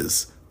bedroom, that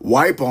is.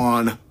 Wipe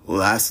on,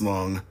 last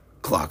long,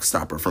 Clock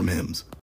Stopper from Hims.